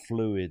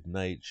fluid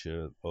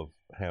nature of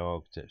how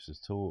architecture is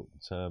taught,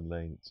 term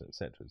lengths,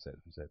 etc., etc.,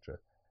 etc.,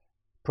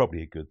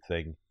 probably a good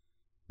thing,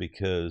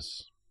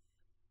 because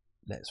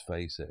let's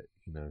face it,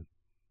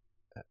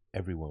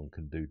 everyone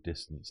can do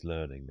distance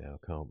learning now,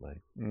 can't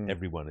they?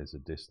 Everyone is a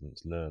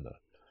distance learner,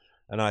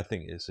 and I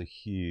think it's a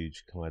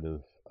huge kind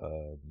of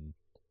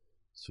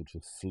sort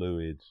of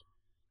fluid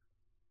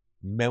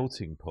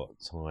melting pot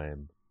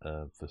time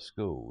for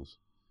schools,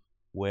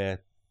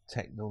 where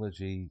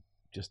technology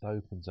just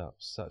opens up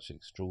such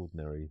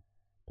extraordinary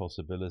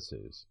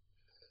possibilities.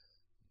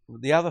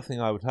 The other thing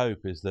I would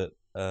hope is that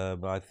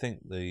I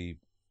think it's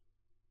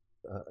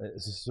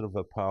a sort of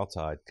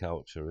apartheid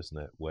culture, isn't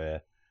it?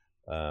 Where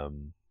our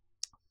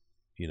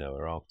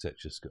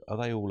architecture school, are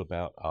they all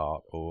about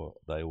art or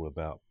are they all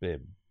about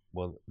BIM?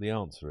 Well, the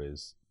answer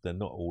is they're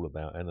not all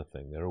about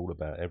anything. They're all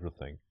about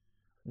everything.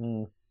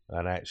 Mm.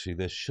 And actually,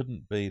 there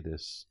shouldn't be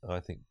this, I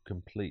think,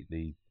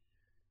 completely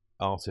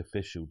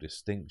artificial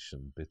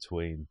distinction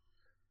between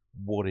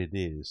what it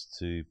is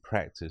to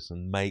practice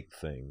and make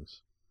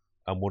things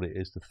and what it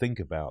is to think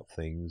about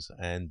things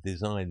and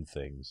design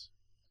things.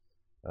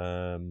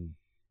 And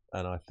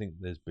I think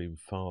there's been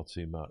far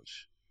too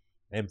much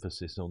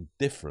emphasis on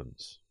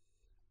difference,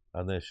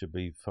 and there should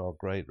be far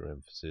greater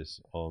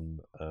emphasis on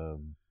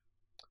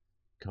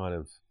kind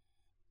of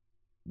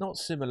not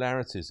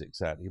similarities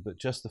exactly, but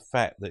just the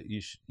fact that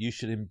you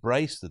should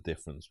embrace the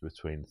difference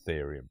between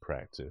theory and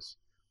practice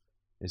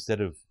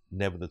instead of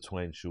never the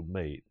twain shall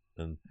meet.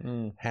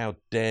 And how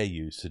dare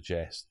you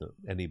suggest that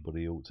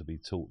anybody ought to be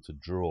taught to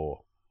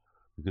draw,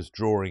 because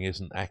drawing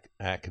isn't an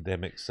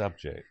academic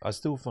subject. I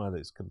still find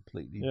it's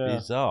completely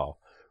bizarre.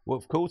 Well,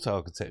 of course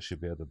architects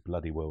should be able to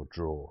bloody well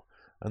draw.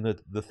 And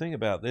the thing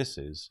about this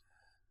is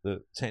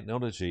that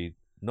technology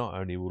not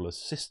only will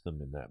assist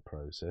them in that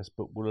process,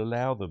 but will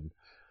allow them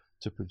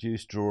to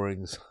produce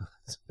drawings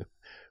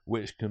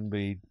which can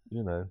be,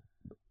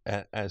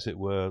 as it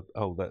were,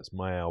 oh, that's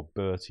my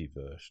Alberti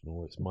version,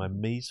 or it's my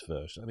Mies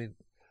version. I mean,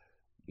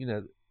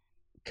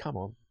 come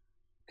on,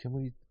 can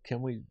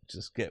we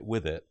just get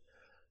with it?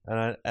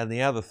 And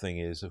the other thing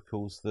is, of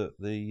course, that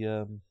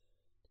the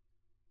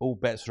all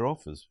bets are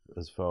off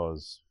as far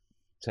as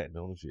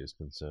technology is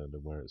concerned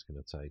and where it's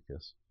going to take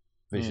us.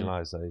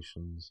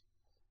 Visualizations,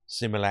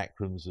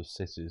 simulacrums of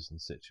cities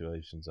and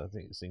situations. I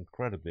think it's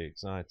incredibly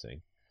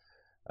exciting.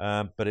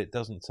 But it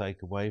doesn't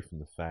take away from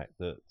the fact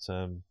that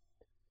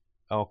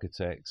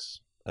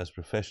architects, as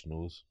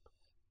professionals,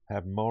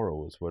 have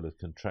moral as well as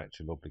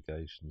contractual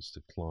obligations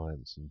to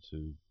clients and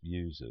to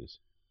users.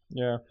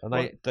 Yeah. And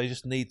they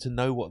just need to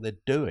know what they're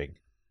doing.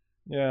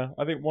 Yeah,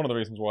 I think one of the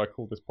reasons why I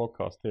call this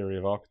podcast Theory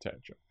of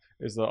Architecture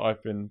is that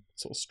I've been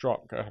sort of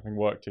struck, having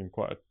worked in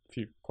quite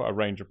a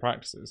range of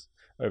practices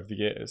over the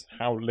years,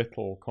 how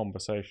little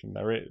conversation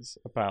there is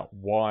about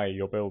why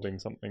you're building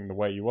something the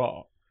way you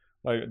are.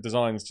 Like,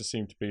 designs just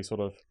seem to be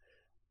sort of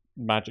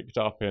magicked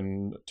up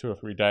in 2 or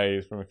 3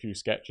 days from a few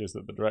sketches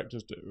that the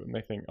directors do, and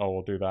they think, oh,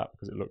 I'll do that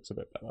because it looks a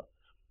bit better.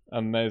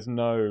 And there's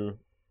no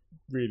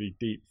really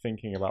deep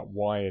thinking about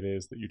why it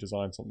is that you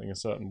design something a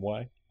certain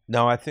way.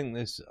 No, I think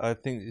this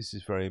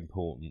is very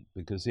important,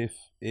 because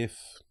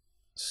if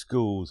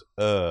schools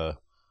err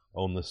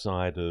on the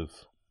side of,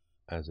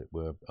 as it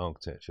were,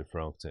 architecture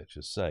for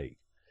architecture's sake,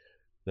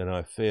 then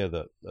I fear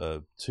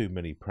that too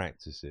many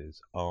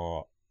practices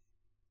are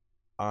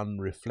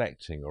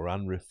unreflecting or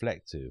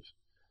unreflective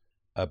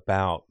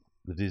about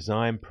the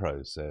design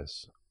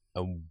process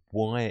and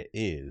why it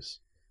is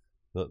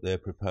that they're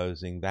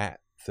proposing that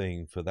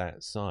thing for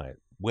that site.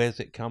 Where's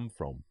it come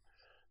from?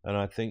 And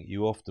I think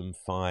you often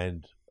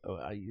find,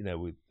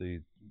 with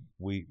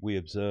we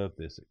observe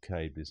this at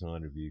Cave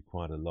Design Review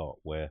quite a lot,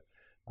 where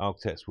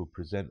architects will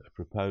present a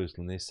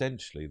proposal and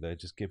essentially they're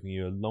just giving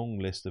you a long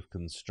list of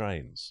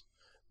constraints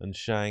and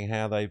showing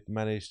how they've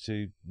managed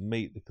to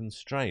meet the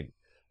constraint.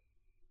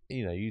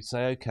 You'd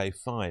say, okay,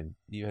 fine,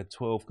 you had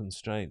 12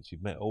 constraints,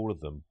 you've met all of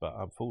them, but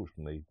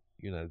unfortunately,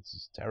 this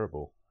is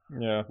terrible.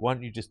 Yeah. Why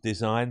don't you just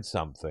design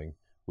something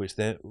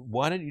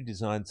why don't you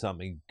design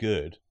something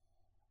good?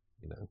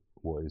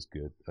 What is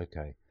good?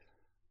 Okay.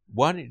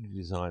 Why don't you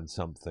design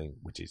something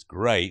which is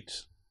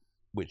great,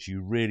 which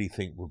you really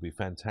think would be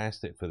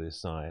fantastic for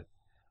this site,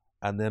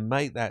 and then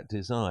make that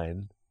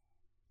design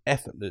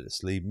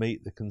effortlessly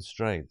meet the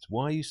constraints?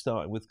 Why are you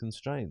starting with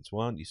constraints?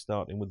 Why aren't you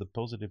starting with a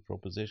positive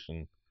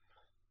proposition?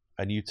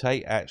 And you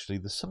take, actually,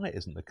 the site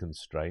isn't a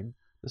constraint,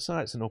 the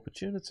site's an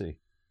opportunity.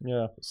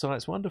 Yeah. The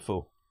site's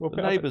wonderful. Well,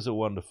 the neighbours are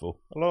wonderful.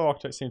 A lot of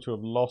architects seem to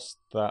have lost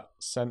that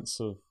sense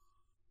of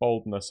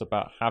boldness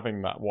about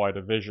having that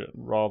wider vision,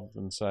 rather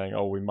than saying,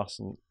 oh, we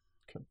mustn't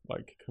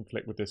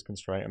conflict with this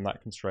constraint and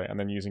that constraint, and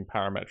then using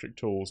parametric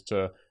tools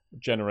to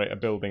generate a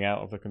building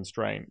out of the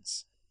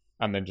constraints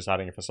and then just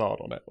adding a facade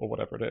on it or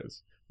whatever it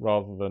is,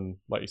 rather than,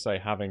 like you say,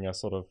 having a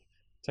sort of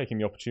taking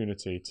the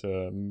opportunity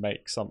to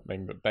make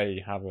something that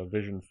they have a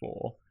vision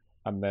for,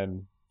 and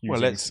then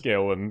using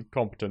skill and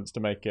competence to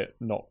make it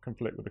not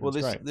conflict with the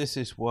constraint. Well, this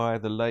is why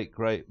the late,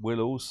 great Will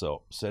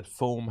Alsop said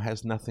form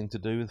has nothing to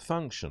do with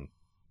function.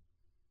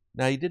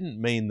 Now, he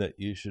didn't mean that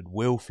you should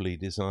willfully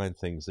design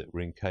things that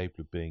were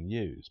incapable of being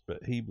used, but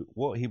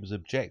what he was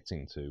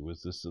objecting to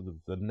was the sort of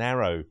the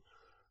narrow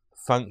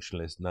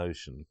functionalist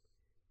notion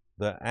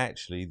that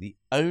actually the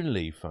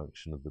only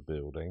function of the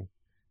building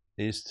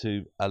is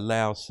to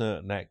allow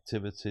certain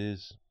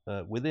activities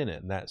within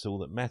it, and that's all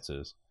that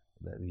matters.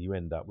 Then you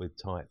end up with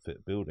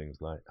tight-fit buildings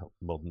like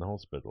modern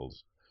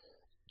hospitals.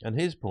 And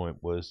his point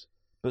was,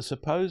 but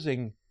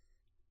supposing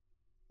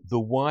the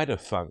wider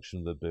function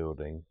of the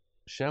building,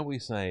 shall we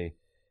say,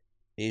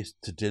 is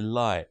to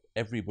delight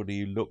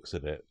everybody who looks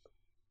at it.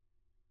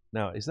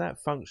 Now, is that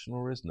functional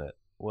or isn't it?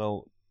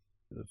 Well,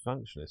 the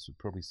functionists would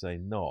probably say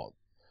not.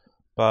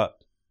 But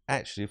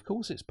actually, of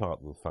course, it's part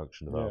of the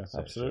function of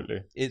architecture.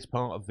 Absolutely. It's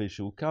part of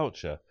visual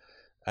culture.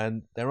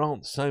 And there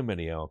aren't so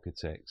many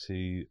architects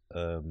who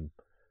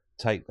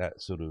take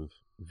that sort of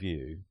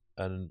view,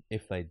 and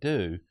if they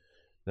do,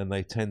 then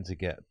they tend to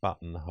get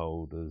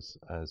buttonholed as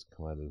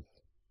kind of,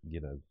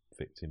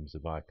 victims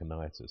of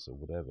iconitis or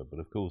whatever. But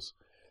of course,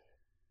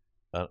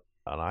 an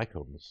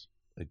icon's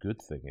a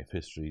good thing if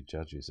history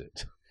judges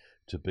it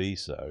to be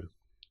so.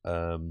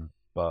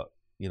 But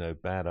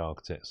bad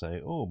architects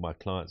say, "Oh, my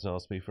clients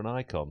asked me for an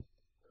icon,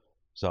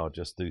 so I'll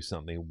just do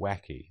something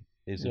wacky,"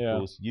 is of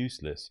course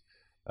useless,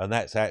 and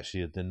that's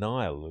actually a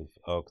denial of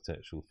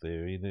architectural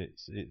theory, and it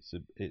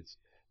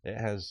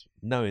has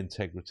no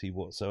integrity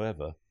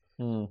whatsoever.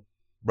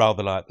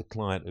 Rather like the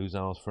client who's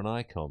asked for an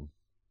icon.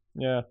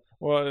 Yeah,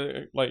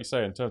 well, like you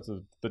say, in terms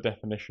of the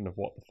definition of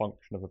what the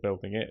function of a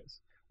building is,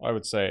 I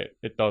would say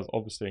it does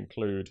obviously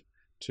include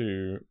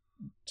to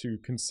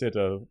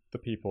consider the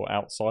people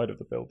outside of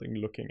the building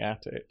looking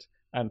at it,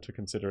 and to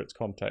consider its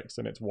context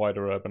and its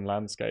wider urban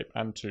landscape,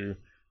 and to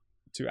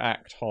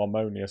act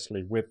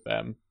harmoniously with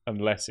them,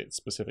 unless its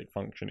specific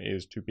function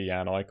is to be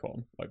an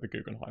icon, like the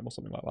Guggenheim or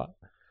something like that.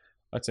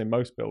 I'd say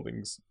most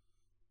buildings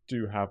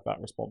do have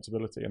that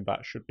responsibility, and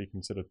that should be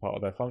considered part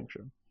of their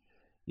function.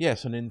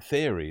 Yes, and in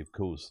theory, of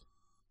course,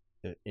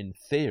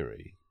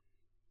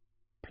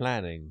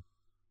 planning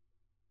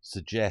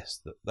suggests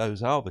that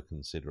those are the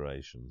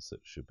considerations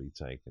that should be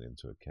taken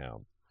into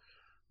account,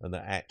 and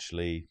that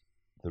actually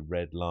the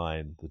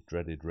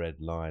dreaded red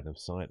line of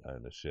site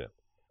ownership,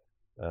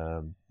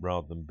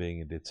 rather than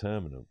being a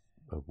determinant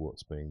of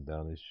what's being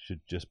done,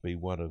 should just be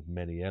one of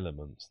many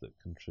elements that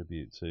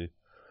contribute to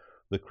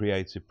the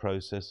creative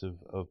process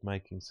of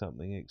making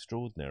something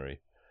extraordinary.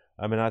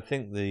 I mean, I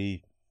think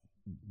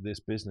this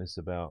business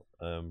about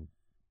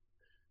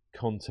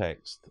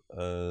context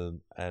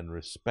and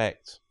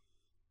respect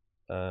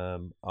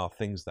are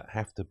things that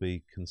have to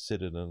be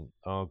considered and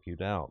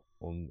argued out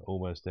on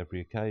almost every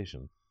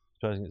occasion.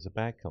 Supposing it's a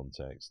bad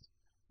context,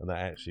 and that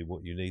actually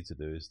what you need to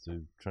do is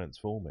to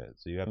transform it.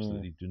 So you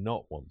absolutely do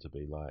not want to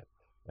be like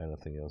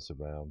anything else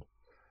around.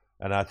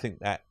 And I think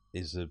that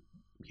is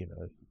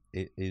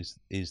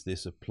is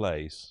this a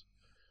place,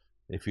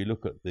 if you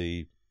look at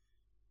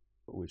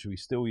which we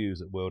still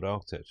use at World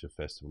Architecture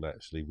Festival,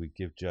 actually, we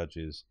give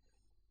judges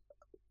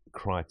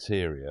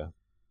criteria.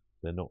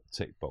 They're not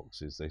tick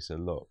boxes. They say,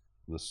 look,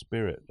 the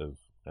spirit of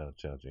our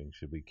judging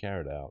should be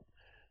carried out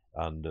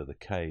under the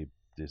CABE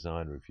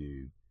Design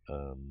Review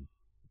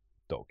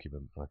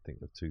document, I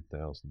think, of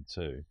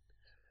 2002.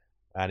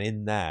 And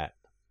in that,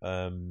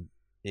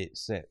 it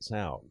sets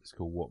out, it's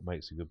called What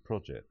Makes a Good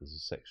Project. There's a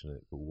section in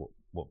it called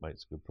What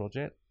Makes a Good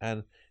Project,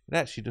 and it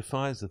actually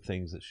defines the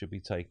things that should be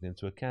taken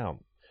into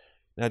account.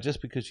 Now,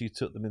 just because you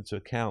took them into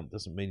account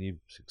doesn't mean you've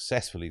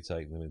successfully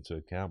taken them into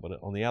account,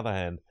 but on the other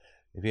hand,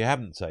 if you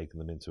haven't taken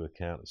them into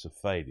account, it's a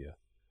failure.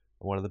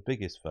 And one of the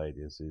biggest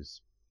failures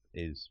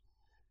is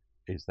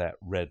that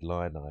red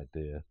line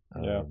idea,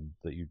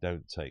 that you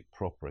don't take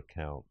proper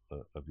account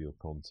of your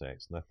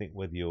context. And I think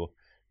whether you're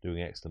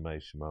doing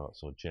exclamation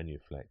marks or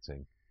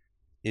genuflecting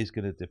is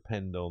going to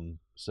depend on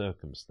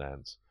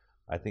circumstance.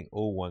 I think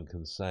all one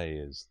can say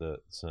is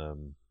that,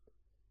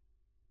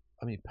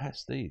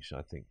 pastiche,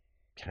 I think,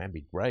 can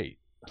be great.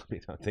 I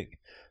think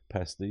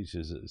pastiche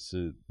has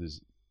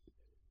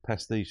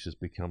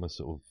become a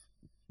sort of,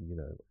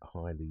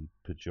 highly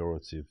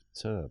pejorative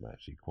term,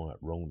 actually, quite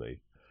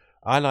wrongly.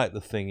 I like the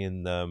thing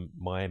in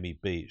Miami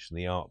Beach in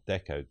the Art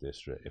Deco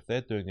district. If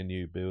they're doing a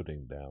new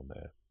building down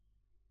there,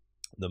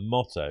 the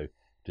motto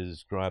to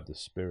describe the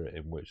spirit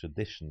in which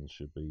additions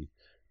should be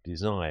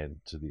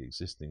designed to the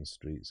existing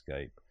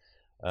streetscape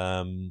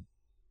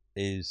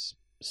is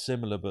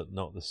similar but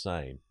not the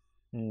same.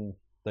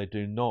 They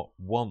do not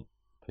want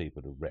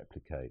people to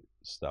replicate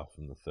stuff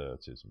from the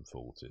 30s and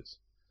 40s.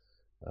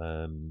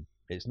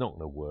 It's not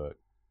going to work.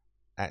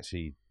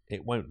 Actually,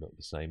 it won't look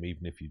the same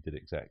even if you did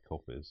exact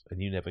copies,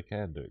 and you never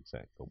can do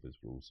exact copies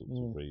for all sorts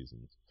of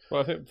reasons.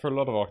 Well, I think for a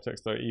lot of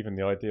architects, though, even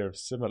the idea of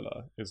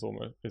similar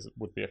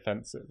would be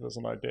offensive as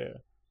an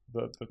idea.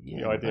 The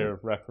idea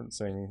of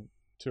referencing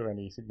to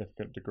any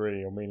significant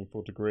degree or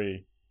meaningful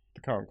degree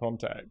the current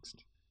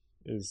context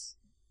is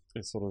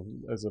sort of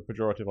as a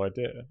pejorative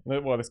idea.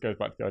 Well, this goes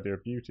back to the idea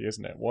of beauty,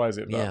 isn't it? Why is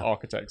it that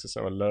architects are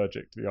so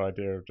allergic to the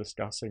idea of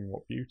discussing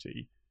what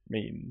beauty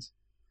means?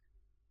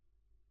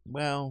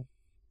 Well,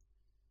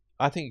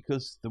 I think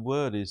because the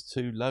word is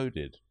too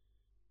loaded,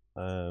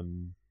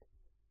 and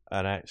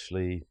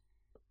actually,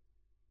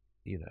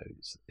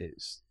 it's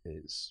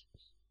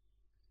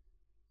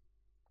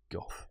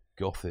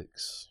Gothic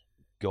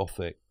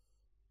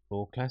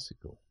or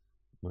classical,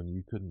 when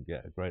you couldn't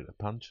get a greater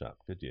punch up,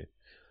 could you?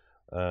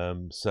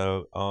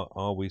 So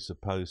are we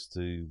supposed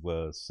to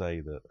say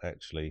that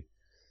actually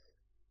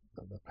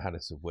the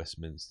Palace of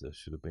Westminster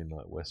should have been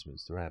like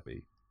Westminster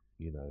Abbey,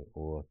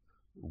 or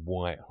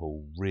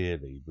Whitehall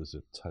really was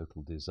a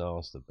total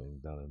disaster being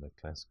done in a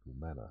classical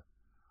manner?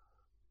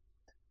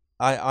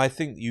 I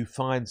think you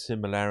find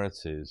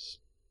similarities.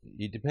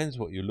 It depends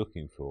what you're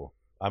looking for.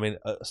 I mean,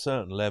 at a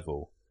certain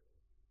level,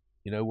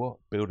 you know what?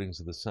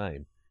 Buildings are the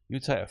same. You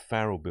take a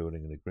Farrell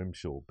building and a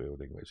Grimshaw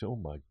building, which, oh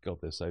my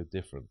God, they're so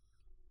different.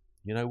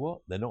 You know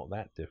what? They're not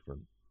that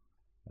different.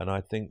 And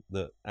I think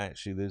that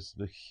actually there's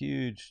a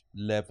huge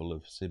level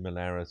of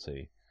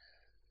similarity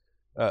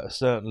at a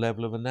certain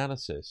level of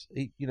analysis.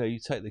 You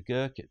take the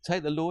Gherkin,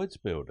 take the Lloyd's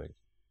building.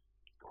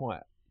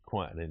 Quite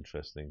an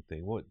interesting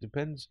thing. Well, it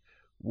depends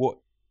what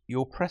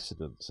your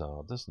precedents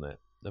are, doesn't it,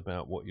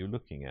 about what you're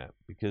looking at?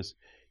 Because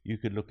you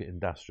could look at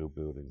industrial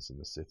buildings in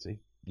the city,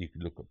 you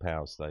could look at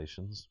power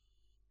stations,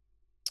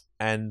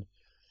 and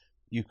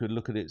you could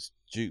look at its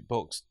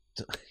jukebox.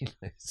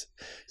 It's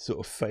sort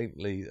of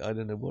faintly, I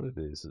don't know what it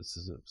is. It's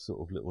a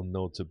sort of little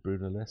nod to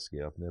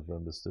Brunelleschi. I've never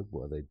understood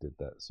why they did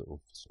that sort of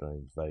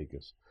strange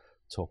Vegas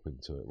topping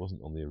to it. It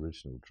wasn't on the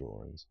original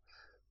drawings.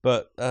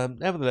 But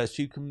nevertheless,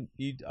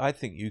 I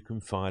think you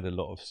can find a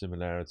lot of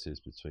similarities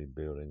between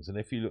buildings. And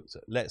if you looked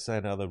at, let's say,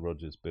 another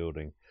Rogers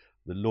building,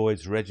 the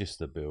Lloyd's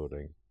Register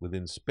building,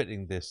 within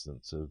spitting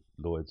distance of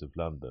Lloyd's of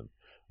London,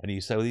 and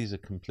you say, well, these are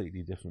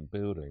completely different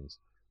buildings.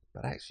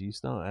 But actually, you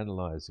start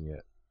analysing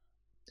it,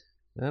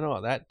 they're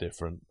not that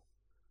different.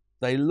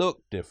 They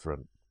look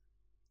different.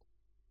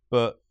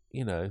 But,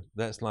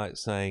 that's like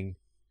saying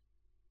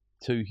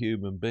two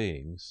human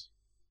beings,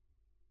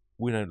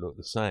 we don't look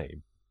the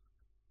same.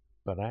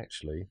 But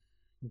actually,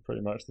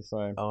 pretty much the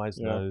same. Eyes,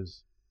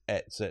 nose,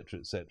 etc.,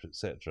 etc.,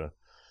 etc.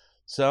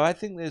 So I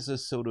think there's a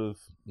sort of,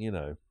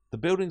 the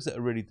buildings that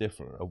are really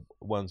different are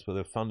ones with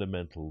a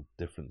fundamental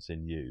difference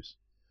in use.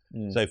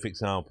 So, for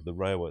example, the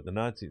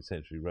 19th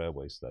century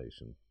railway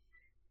station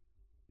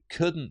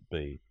couldn't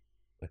be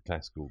a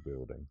classical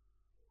building,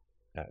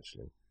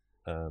 actually,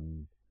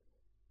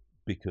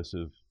 because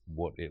of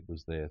what it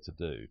was there to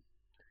do.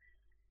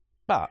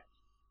 But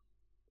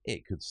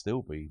it could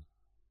still be.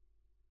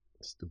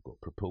 Still got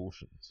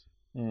proportions.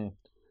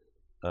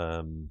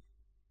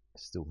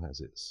 Still has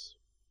its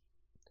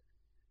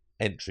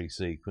entry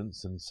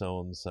sequence and so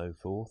on and so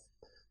forth.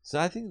 So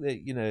I think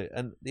that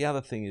and the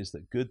other thing is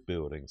that good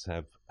buildings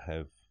have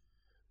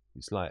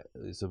it's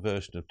a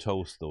version of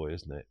Tolstoy,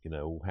 isn't it?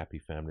 All happy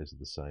families are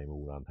the same,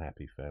 all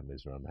unhappy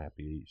families are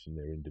unhappy, each in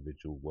their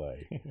individual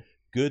way.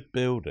 Good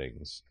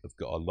buildings have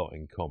got a lot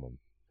in common,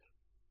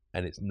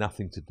 and it's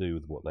nothing to do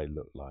with what they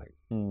look like.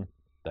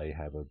 They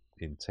have an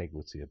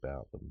integrity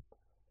about them.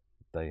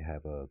 They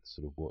have a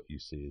sort of what you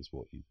see is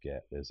what you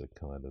get. There's a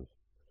kind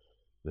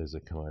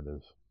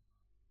of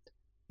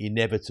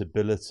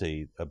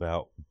inevitability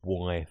about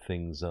why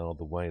things are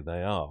the way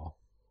they are,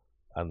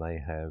 and they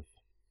have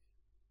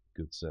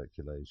good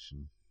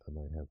circulation, and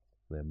they have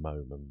their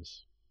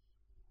moments.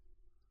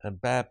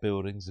 And bad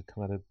buildings are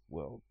kind of,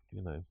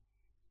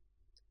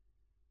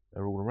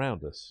 they're all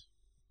around us.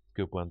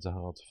 Good ones are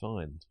hard to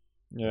find.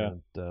 Yeah.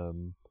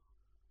 And,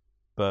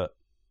 but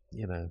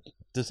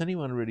does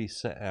anyone really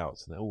set out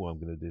to know, I'm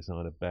going to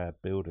design a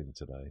bad building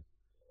today?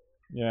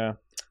 Yeah.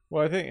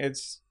 Well, I think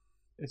it's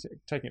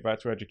taking it back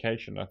to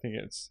education. I think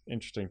it's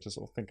interesting to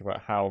sort of think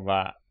about how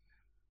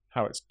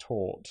it's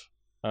taught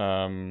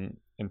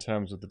in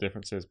terms of the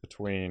differences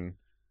between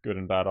good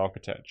and bad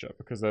architecture,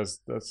 because there's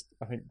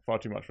I think far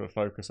too much of a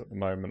focus at the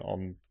moment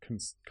on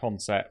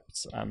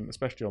concepts, and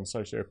especially on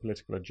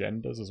socio-political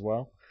agendas as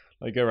well.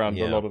 They go around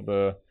a lot of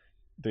the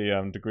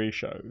degree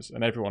shows,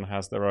 and everyone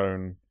has their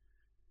own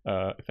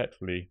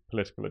effectively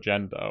political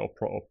agenda or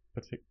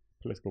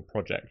political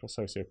project or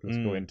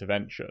socio-political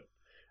intervention,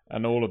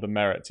 and all of the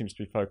merit seems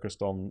to be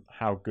focused on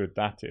how good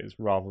that is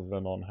rather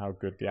than on how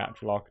good the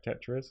actual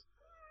architecture is.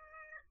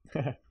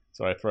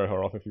 Sorry, throw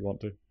her off if you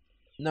want to.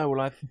 No,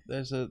 well,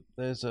 there's a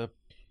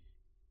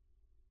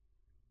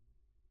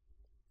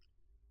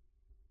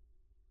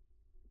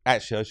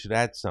actually, I should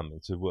add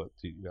something to what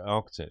the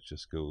architecture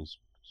schools.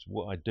 So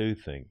what I do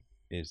think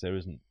is there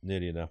isn't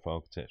nearly enough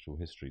architectural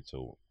history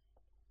taught.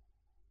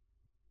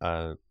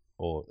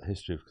 Or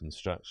history of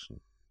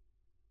construction.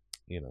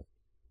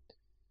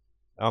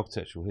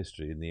 Architectural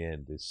history in the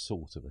end is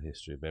sort of a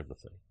history of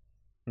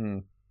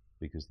everything,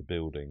 because the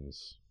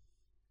buildings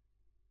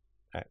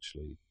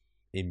actually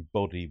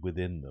embody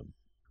within them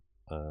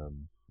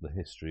the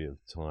history of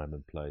time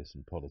and place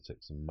and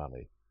politics and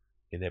money,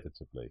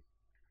 inevitably,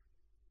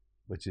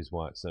 which is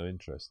why it's so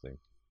interesting.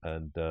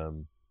 And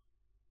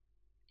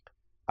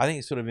I think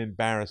it's sort of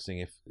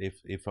embarrassing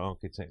if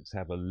architects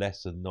have a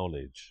lesser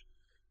knowledge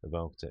of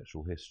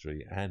architectural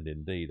history and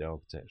indeed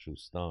architectural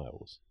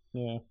styles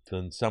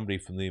than somebody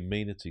from the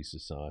amenity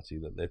society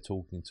that they're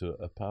talking to at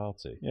a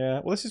party. Yeah,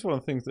 well, this is one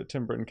of the things that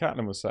Tim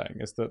Britton-Catlin was saying,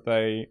 is that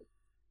they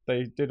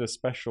did a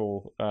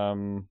special,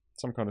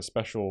 some kind of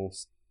special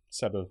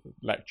set of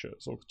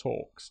lectures or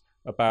talks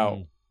about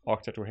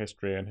architectural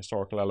history and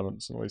historical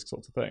elements and all these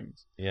sorts of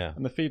things. Yeah.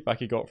 And the feedback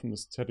he got from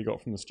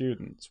the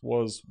students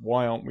was,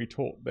 why aren't we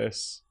taught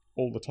this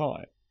all the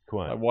time?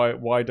 Quite. Like,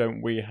 why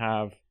don't we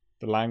have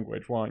the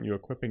language? Why aren't you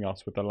equipping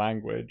us with the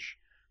language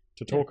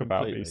to talk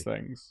about these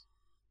things?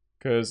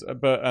 Because,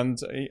 and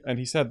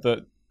he said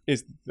that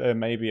there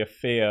may be a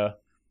fear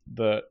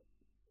that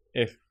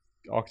if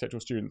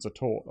architectural students are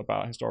taught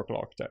about historical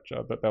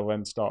architecture, that they'll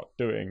then start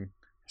doing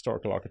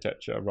historical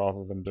architecture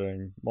rather than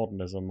doing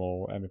modernism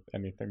or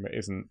anything that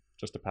isn't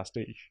just a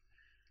pastiche.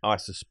 I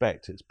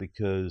suspect it's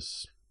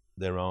because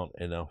there aren't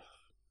enough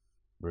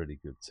really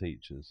good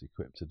teachers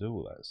equipped to do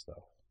all that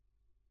stuff.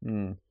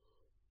 Mm.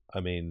 I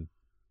mean,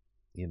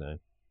 you know,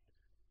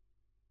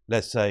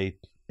 let's say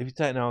if you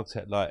take an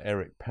architect like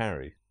Eric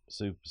Parry,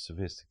 super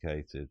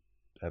sophisticated,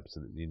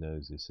 absolutely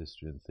knows his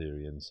history and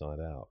theory inside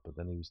out, but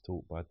then he was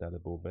taught by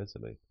Dalibor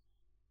Vesely.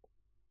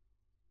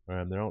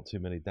 There aren't too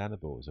many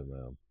Dalibors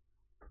around,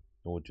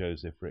 or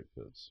Joseph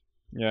Rickards.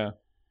 Yeah.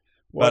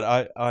 But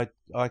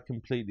I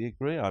completely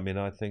agree. I mean,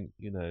 I think,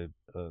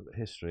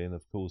 history, and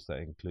of course that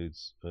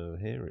includes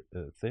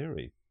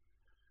theory.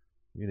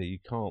 You know, you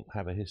can't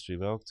have a history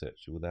of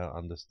architecture without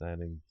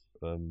understanding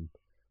the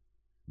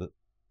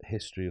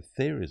history of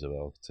theories of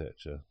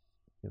architecture.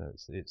 You know,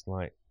 it's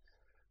like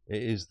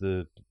it is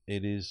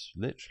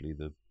literally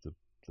the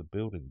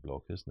building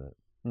block, isn't it?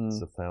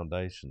 It's the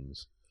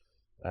foundations,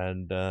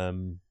 and I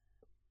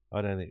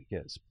don't think it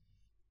gets,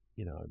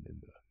 I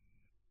mean,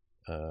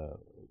 a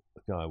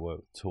guy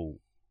taught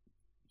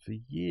for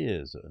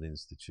years at an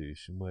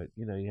institution where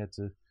he had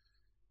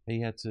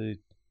to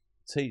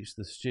teach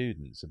the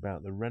students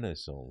about the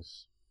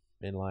Renaissance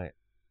in like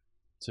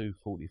 2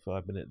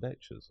 45-minute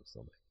lectures or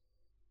something.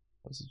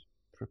 That's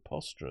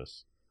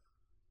preposterous.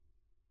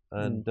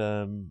 And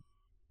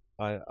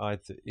I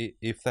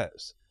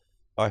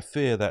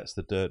fear that's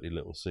the dirty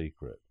little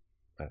secret.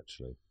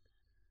 Actually,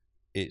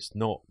 it's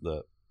not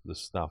that the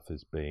stuff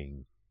is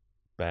being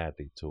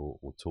badly taught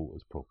or taught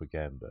as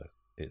propaganda.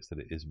 It's that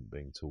it isn't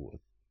being taught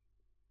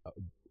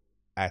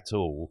at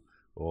all,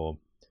 or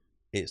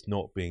it's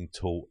not being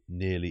taught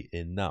nearly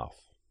enough.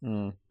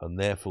 And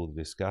therefore the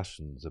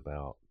discussions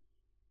about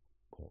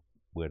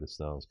where the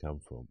stars come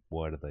from,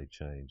 why do they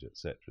change,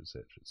 etc.,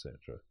 etc.,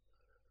 etc.,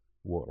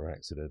 what are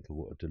accidental,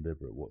 what are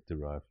deliberate, what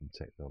derive from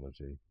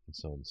technology, and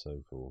so on and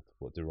so forth,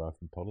 what derive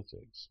from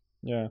politics.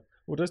 Yeah.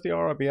 Well, does the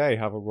RIBA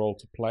have a role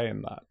to play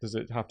in that? Does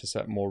it have to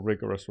set more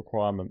rigorous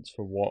requirements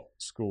for what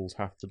schools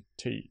have to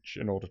teach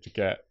in order to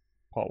get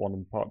Part 1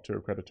 and Part 2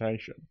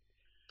 accreditation?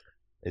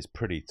 It's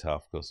pretty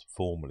tough because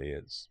formally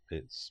it's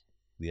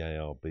the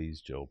ARB's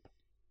job,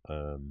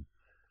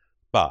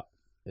 but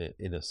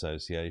in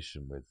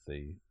association with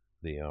the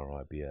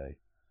RIBA.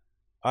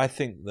 I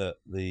think that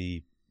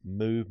the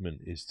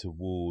movement is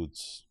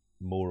towards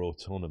more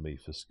autonomy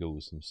for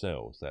schools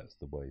themselves. That's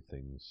the way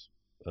things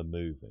are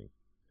moving.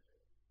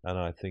 And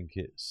I think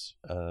it's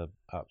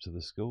up to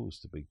the schools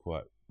to be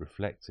quite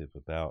reflective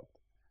about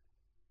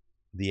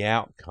the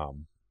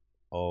outcome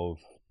of,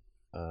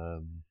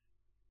 the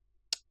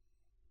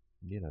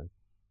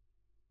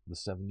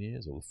 7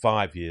 years or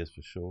 5 years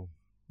for sure,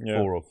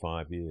 4 or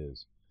 5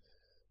 years.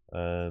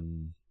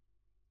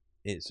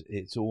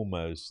 It's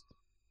almost,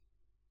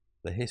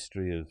 the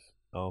history of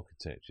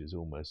architecture is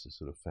almost a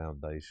sort of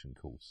foundation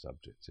course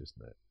subject,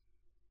 isn't it?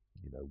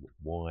 You know,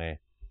 why,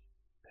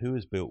 who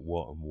has built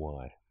what and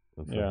why,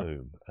 and for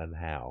whom and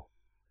how.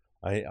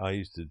 I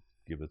used to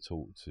give a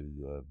talk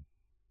to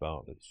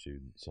Bartlett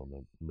students on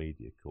a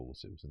media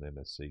course. It was an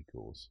MSc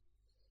course.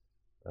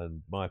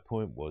 And my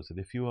point was that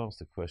if you asked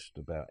a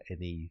question about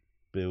any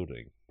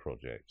building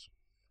project,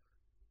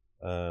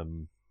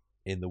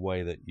 in the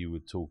way that you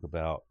would talk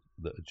about,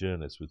 that a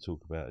journalist would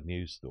talk about a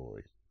news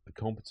story, a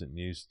competent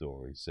news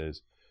story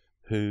says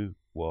who,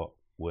 what,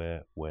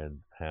 where,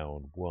 when, how,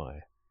 and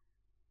why.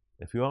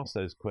 If you ask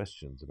those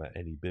questions about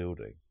any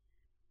building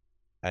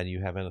and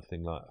you have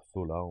anything like a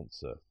full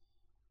answer,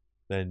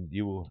 then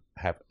you will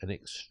have an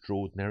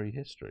extraordinary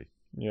history.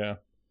 Yeah.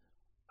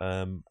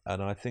 And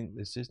I think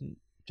this isn't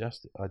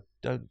just, I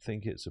don't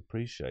think it's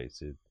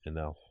appreciated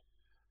enough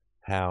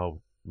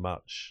how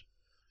much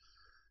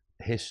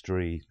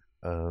history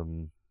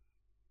of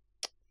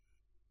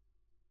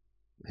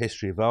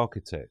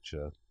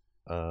architecture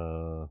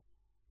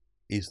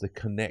is the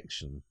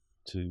connection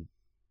to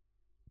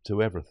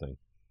everything.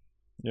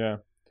 Yeah.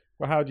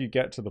 Well, how do you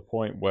get to the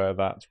point where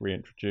that's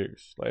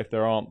reintroduced? Like, if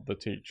there aren't the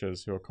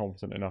teachers who are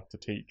competent enough to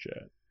teach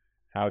it,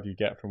 how do you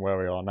get from where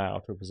we are now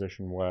to a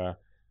position where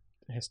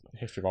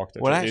history of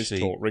architecture is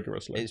taught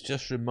rigorously? It's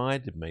just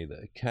reminded me that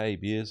at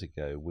CABE years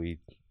ago we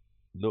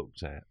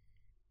looked at,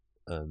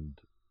 and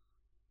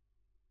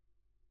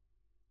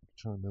I'm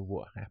trying to know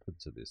what happened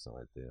to this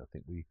idea. I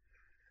think we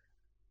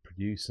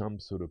produced some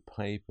sort of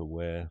paper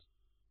where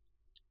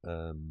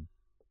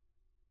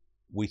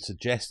we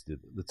suggested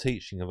the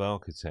teaching of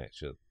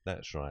architecture.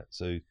 That's right.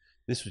 So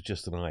this was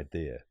just an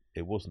idea.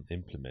 It wasn't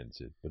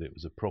implemented, but it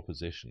was a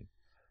proposition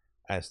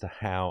as to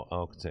how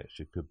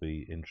architecture could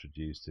be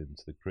introduced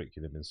into the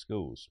curriculum in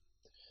schools.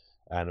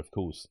 And of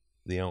course,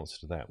 the answer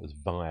to that was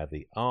via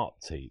the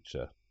art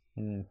teacher.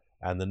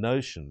 And the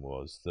notion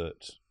was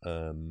that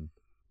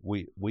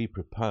we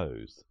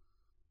proposed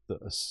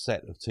that a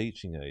set of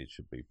teaching aids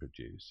should be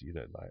produced,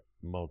 like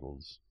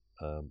models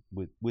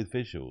with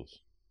visuals,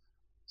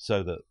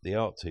 so that the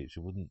art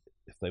teacher wouldn't,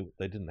 if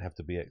they didn't have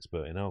to be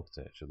expert in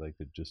architecture, they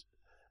could just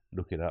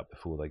look it up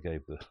before they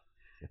gave the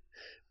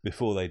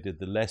before they did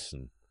the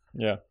lesson.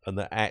 Yeah. And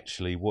that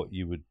actually what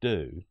you would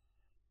do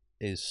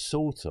is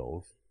sort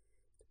of,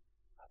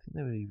 I think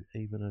there was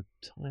even a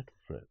title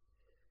for it.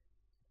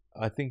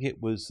 I think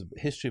it was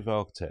History of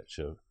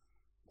Architecture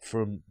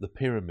from the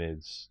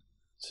pyramids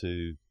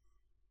to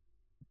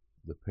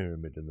the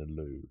pyramid in the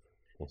Louvre,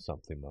 or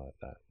something like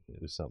that.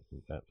 It was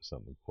something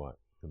quite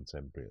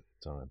contemporary at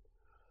the time,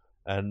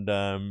 and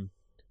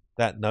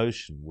that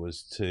notion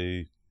was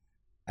to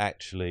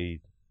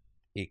actually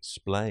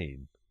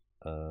explain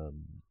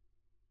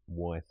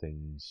why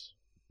things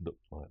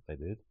looked like they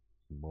did,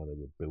 and why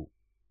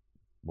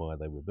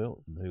they were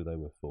built, and who they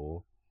were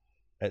for,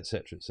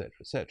 etc., etc.,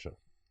 etc.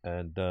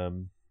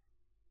 And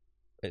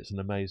it's an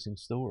amazing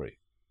story,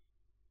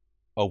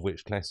 of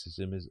which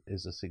classicism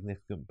is a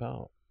significant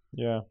part.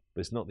 Yeah,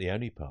 but it's not the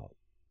only part.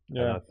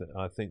 yeah, And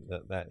I think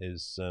that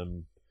is.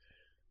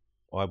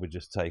 I would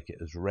just take it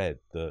as read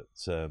that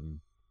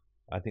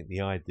I think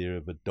the idea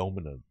of a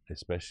dominant,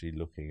 especially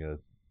looking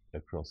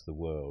across the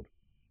world,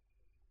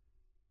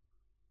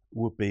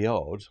 would be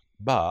odd,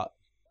 but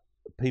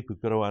people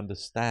have got to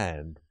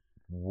understand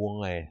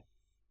why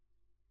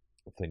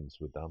things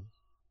were done.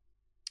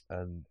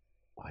 And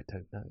I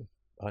don't know.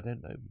 I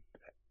don't know.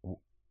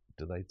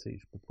 Do they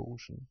teach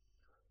proportion?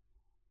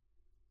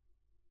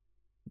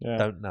 yeah.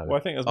 Don't know. Well,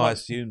 I think I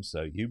assume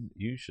so.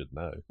 You should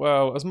know.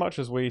 Well, as much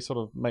as we sort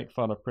of make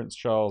fun of Prince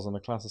Charles and the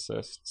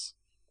classicists,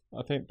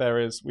 I think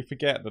we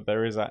forget that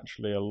there is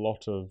actually a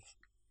lot of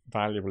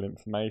valuable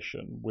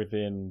information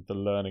within the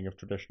learning of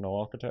traditional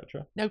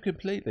architecture. No,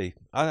 completely.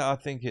 I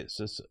think it's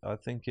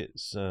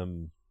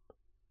kind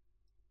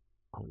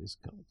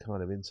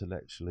of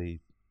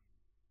intellectually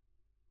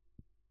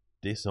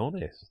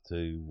dishonest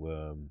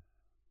to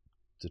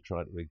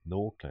try to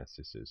ignore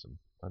classicism.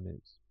 I mean,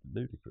 it's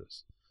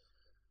ludicrous.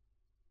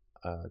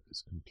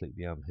 It's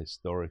completely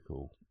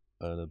unhistorical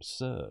and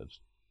absurd.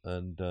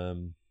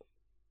 And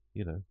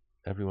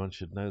everyone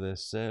should know their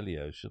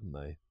Serlio, shouldn't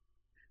they?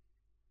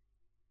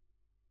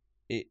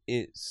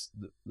 It's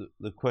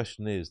the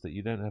question is that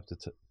you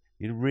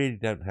really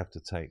don't have to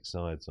take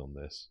sides on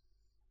this,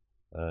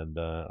 and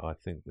I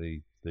think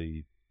the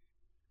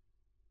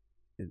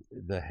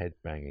head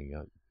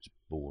banging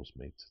bores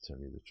me, to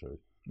tell you the truth.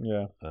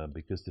 Yeah.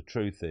 Because the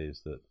truth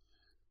is that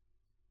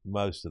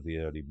most of the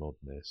early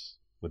modernists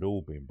had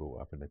all been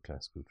brought up in a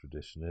classical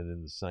tradition, and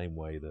in the same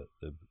way that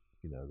the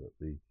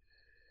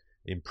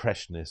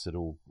Impressionists had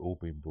all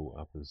been brought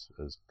up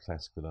as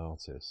classical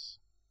artists,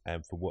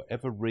 and for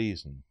whatever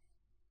reason,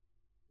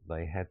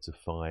 they had to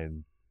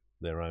find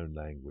their own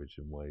language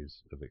and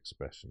ways of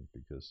expression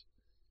because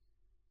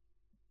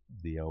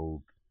the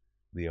old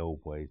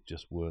ways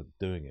just weren't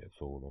doing it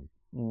for them.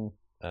 Mm.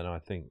 And I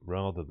think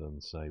rather than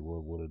say,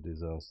 well, what a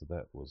disaster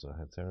that was, or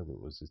how terrible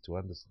it was, is to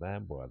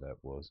understand why that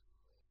was.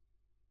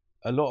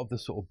 A lot of the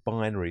sort of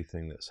binary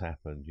thing that's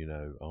happened,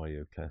 are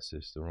you a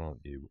classicist or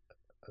aren't you?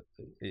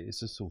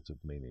 It's a sort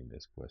of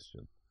meaningless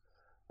question.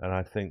 And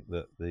I think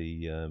that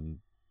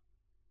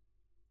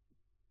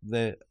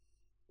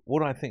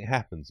what I think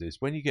happens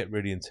is when you get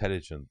really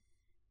intelligent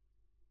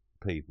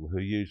people who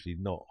are usually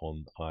not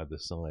on either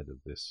side of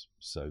this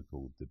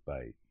so-called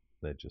debate,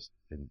 they're just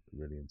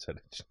really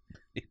intelligent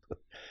people,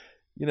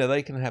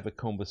 they can have a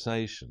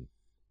conversation.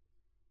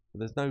 But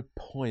there's no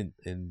point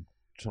in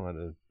trying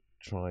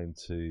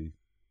to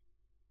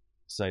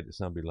say to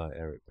somebody like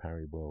Eric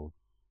Parry, well,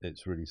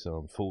 it's really so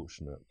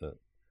unfortunate that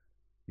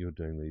you're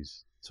doing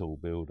these tall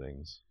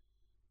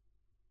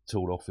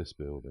office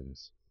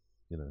buildings,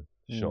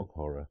 shock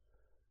horror.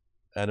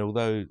 And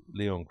although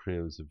Leon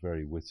Creel is a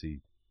very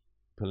witty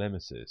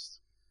polemicist,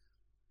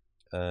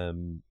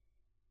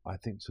 I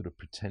think sort of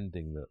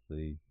pretending that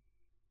the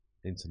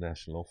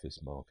international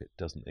office market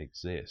doesn't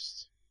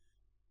exist,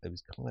 it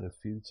was kind of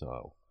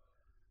futile.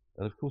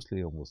 And of course,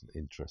 Leon wasn't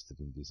interested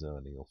in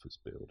designing office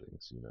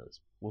buildings. It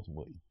wasn't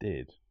what he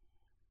did.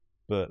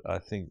 But I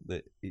think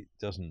that it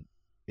doesn't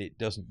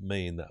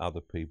mean that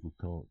other people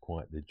can't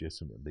quite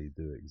legitimately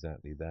do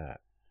exactly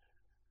that,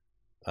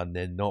 and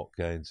they're not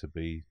going to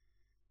be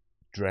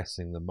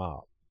dressing them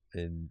up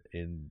in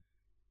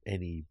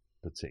any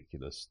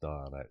particular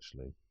style.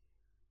 Actually,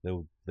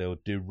 they'll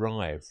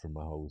derive from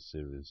a whole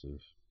series of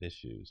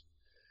issues,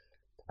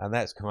 and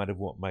that's kind of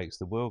what makes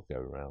the world go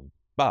round.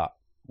 But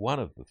one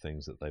of the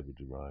things that they would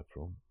derive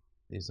from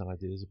is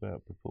ideas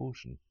about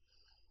proportion.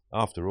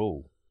 After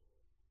all,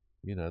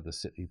 the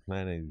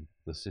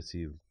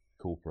city of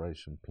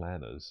corporation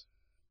planners,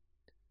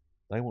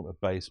 they want a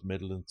base,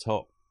 middle, and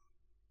top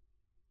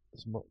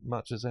as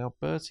much as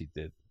Alberti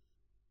did.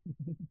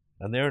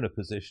 And they're in a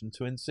position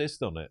to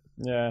insist on it.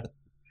 Yeah.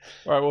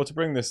 All right, well, to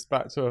bring this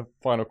back to a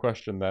final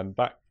question then,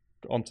 back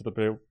onto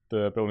the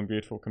Building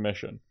Beautiful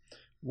Commission,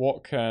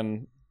 what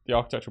can the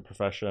architectural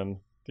profession,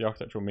 the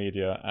architectural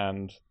media,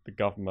 and the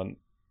government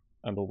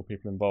and all the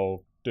people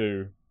involved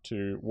do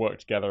to work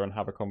together and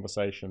have a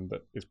conversation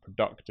that is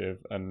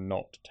productive and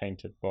not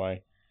tainted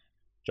by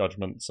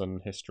judgments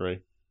and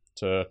history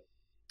to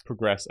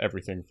progress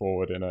everything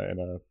forward in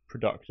a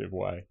productive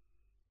way?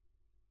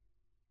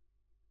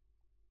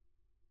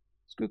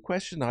 It's a good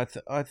question. I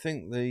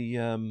think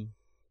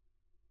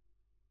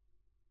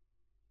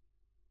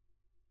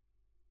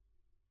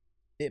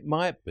it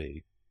might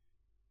be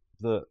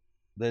that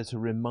there's a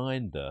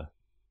reminder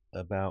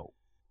about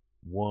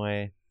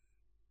why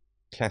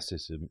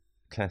classicism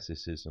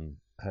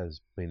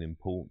has been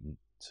important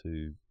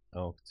to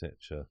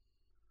architecture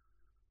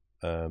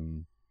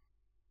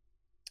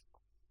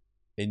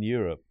in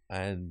Europe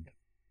and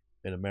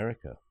in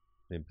America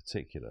in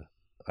particular.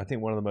 I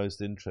think one of the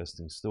most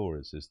interesting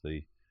stories is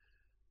the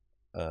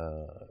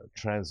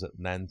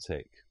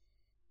transatlantic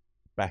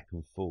back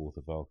and forth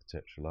of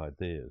architectural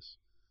ideas,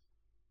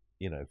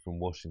 from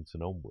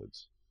Washington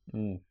onwards.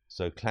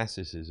 So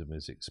classicism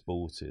is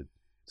exported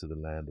to the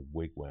land of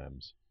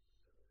wigwams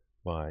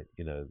by,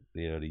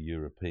 the early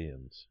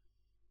Europeans.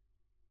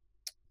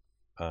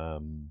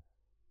 And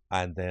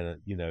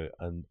then,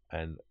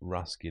 and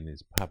Ruskin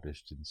is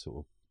published in sort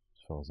of,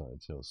 as far as I can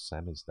tell,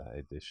 Samizdat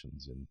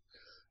editions in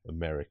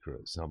America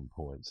at some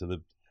point. So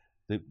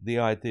the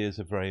ideas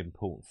are very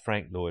important.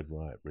 Frank Lloyd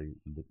Wright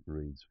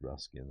reads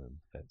Ruskin, and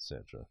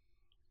etc.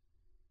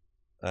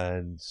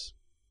 And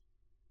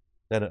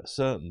then at a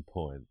certain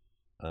point,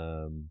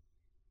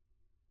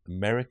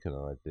 American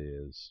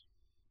ideas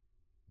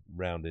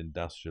around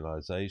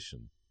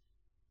industrialization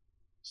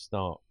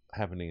start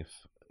having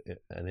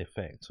an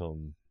effect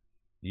on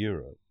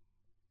Europe.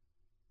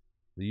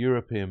 The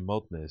European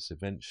modernists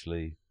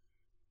eventually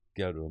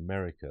go to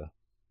America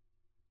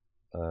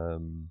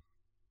and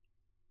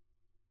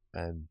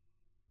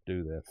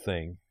do their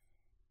thing.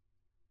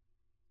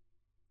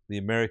 The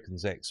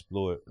Americans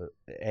export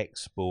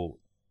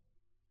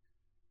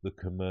the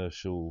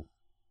commercial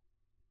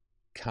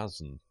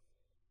cousin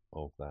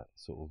of that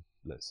sort of,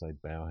 let's say,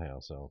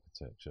 Bauhaus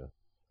architecture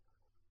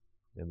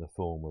in the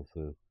form of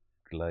the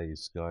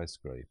glazed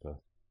skyscraper.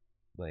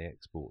 They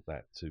export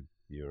that to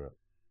Europe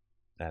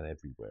and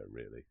everywhere,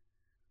 really.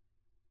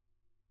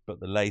 But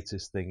the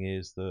latest thing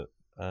is that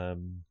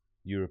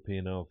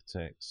European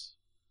architects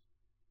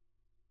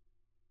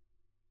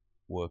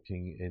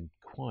working in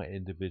quite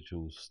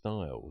individual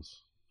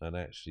styles and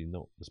actually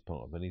not as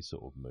part of any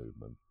sort of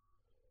movement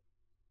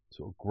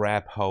sort of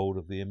grab hold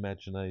of the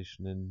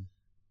imagination in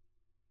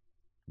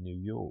New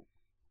York,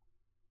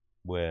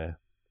 where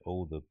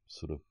all the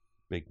sort of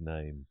big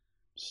name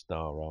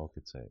star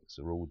architects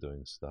are all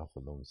doing stuff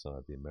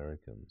alongside the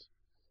Americans,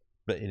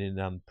 but in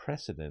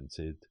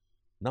unprecedented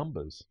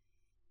numbers.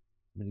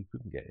 I mean, you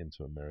couldn't get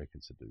into America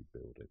to do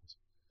buildings.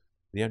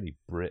 The only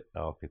Brit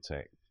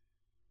architect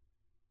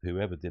who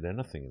ever did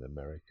anything in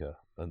America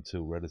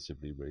until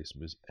relatively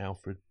recent was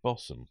Alfred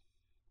Bossum,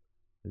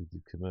 who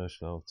did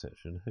commercial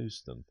architecture in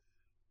Houston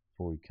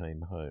before he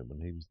came home,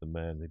 and he was the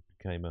man who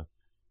became a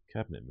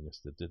cabinet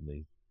minister, didn't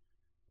he?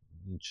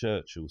 And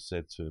Churchill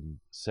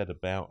said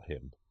about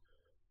him,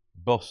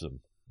 Bossum,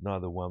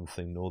 neither one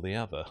thing nor the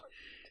other.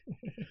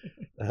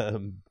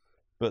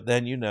 But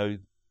then,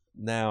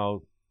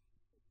 now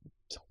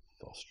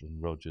Foster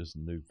and Rogers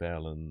and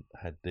Nouvel and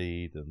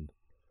Hadid and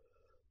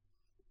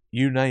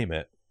you name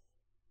it,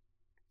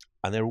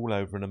 and they're all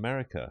over in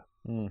America.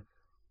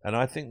 And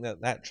I think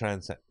that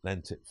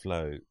transatlantic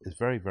flow is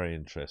very, very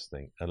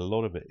interesting, and a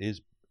lot of it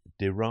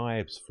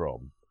derives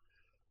from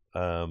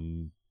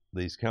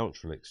these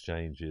cultural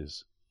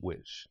exchanges,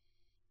 which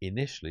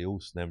initially all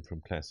stem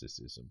from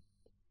classicism.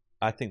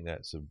 I think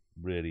that's a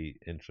really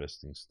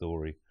interesting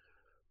story,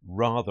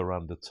 rather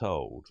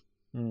undertold.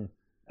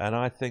 And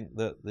I think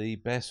that the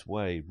best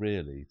way,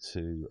 really,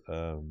 to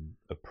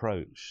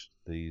approach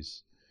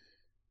these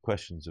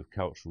questions of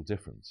cultural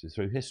difference is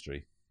through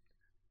history.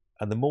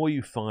 And the more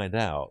you find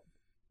out,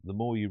 the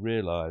more you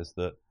realise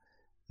that,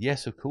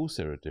 yes, of course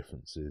there are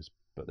differences,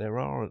 but there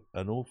are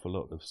an awful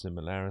lot of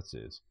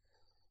similarities.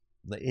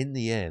 In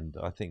the end,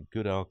 I think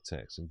good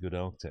architects and good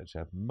architecture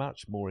have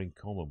much more in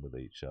common with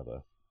each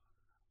other,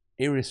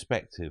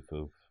 irrespective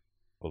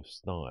of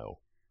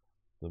style,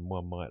 than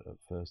one might at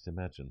first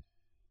imagine.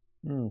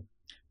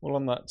 Well,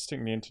 on that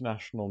stingingly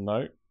international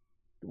note,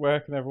 where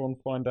can everyone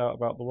find out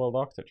about the World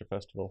Architecture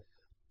Festival?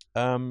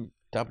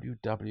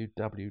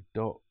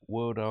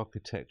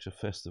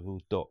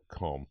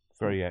 www.worldarchitecturefestival.com.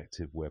 Very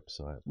active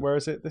website. Where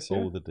is it this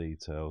year? All the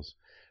details.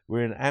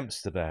 We're in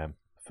Amsterdam,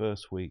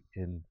 first week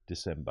in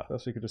December.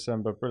 First week of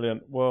December,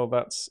 brilliant. Well,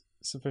 that's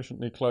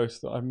sufficiently close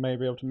that I may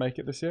be able to make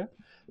it this year.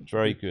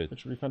 Very good.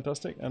 Which would be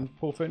fantastic. And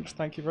Paul Finch,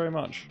 thank you very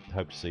much.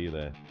 Hope to see you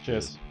there.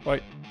 Cheers.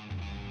 Bye.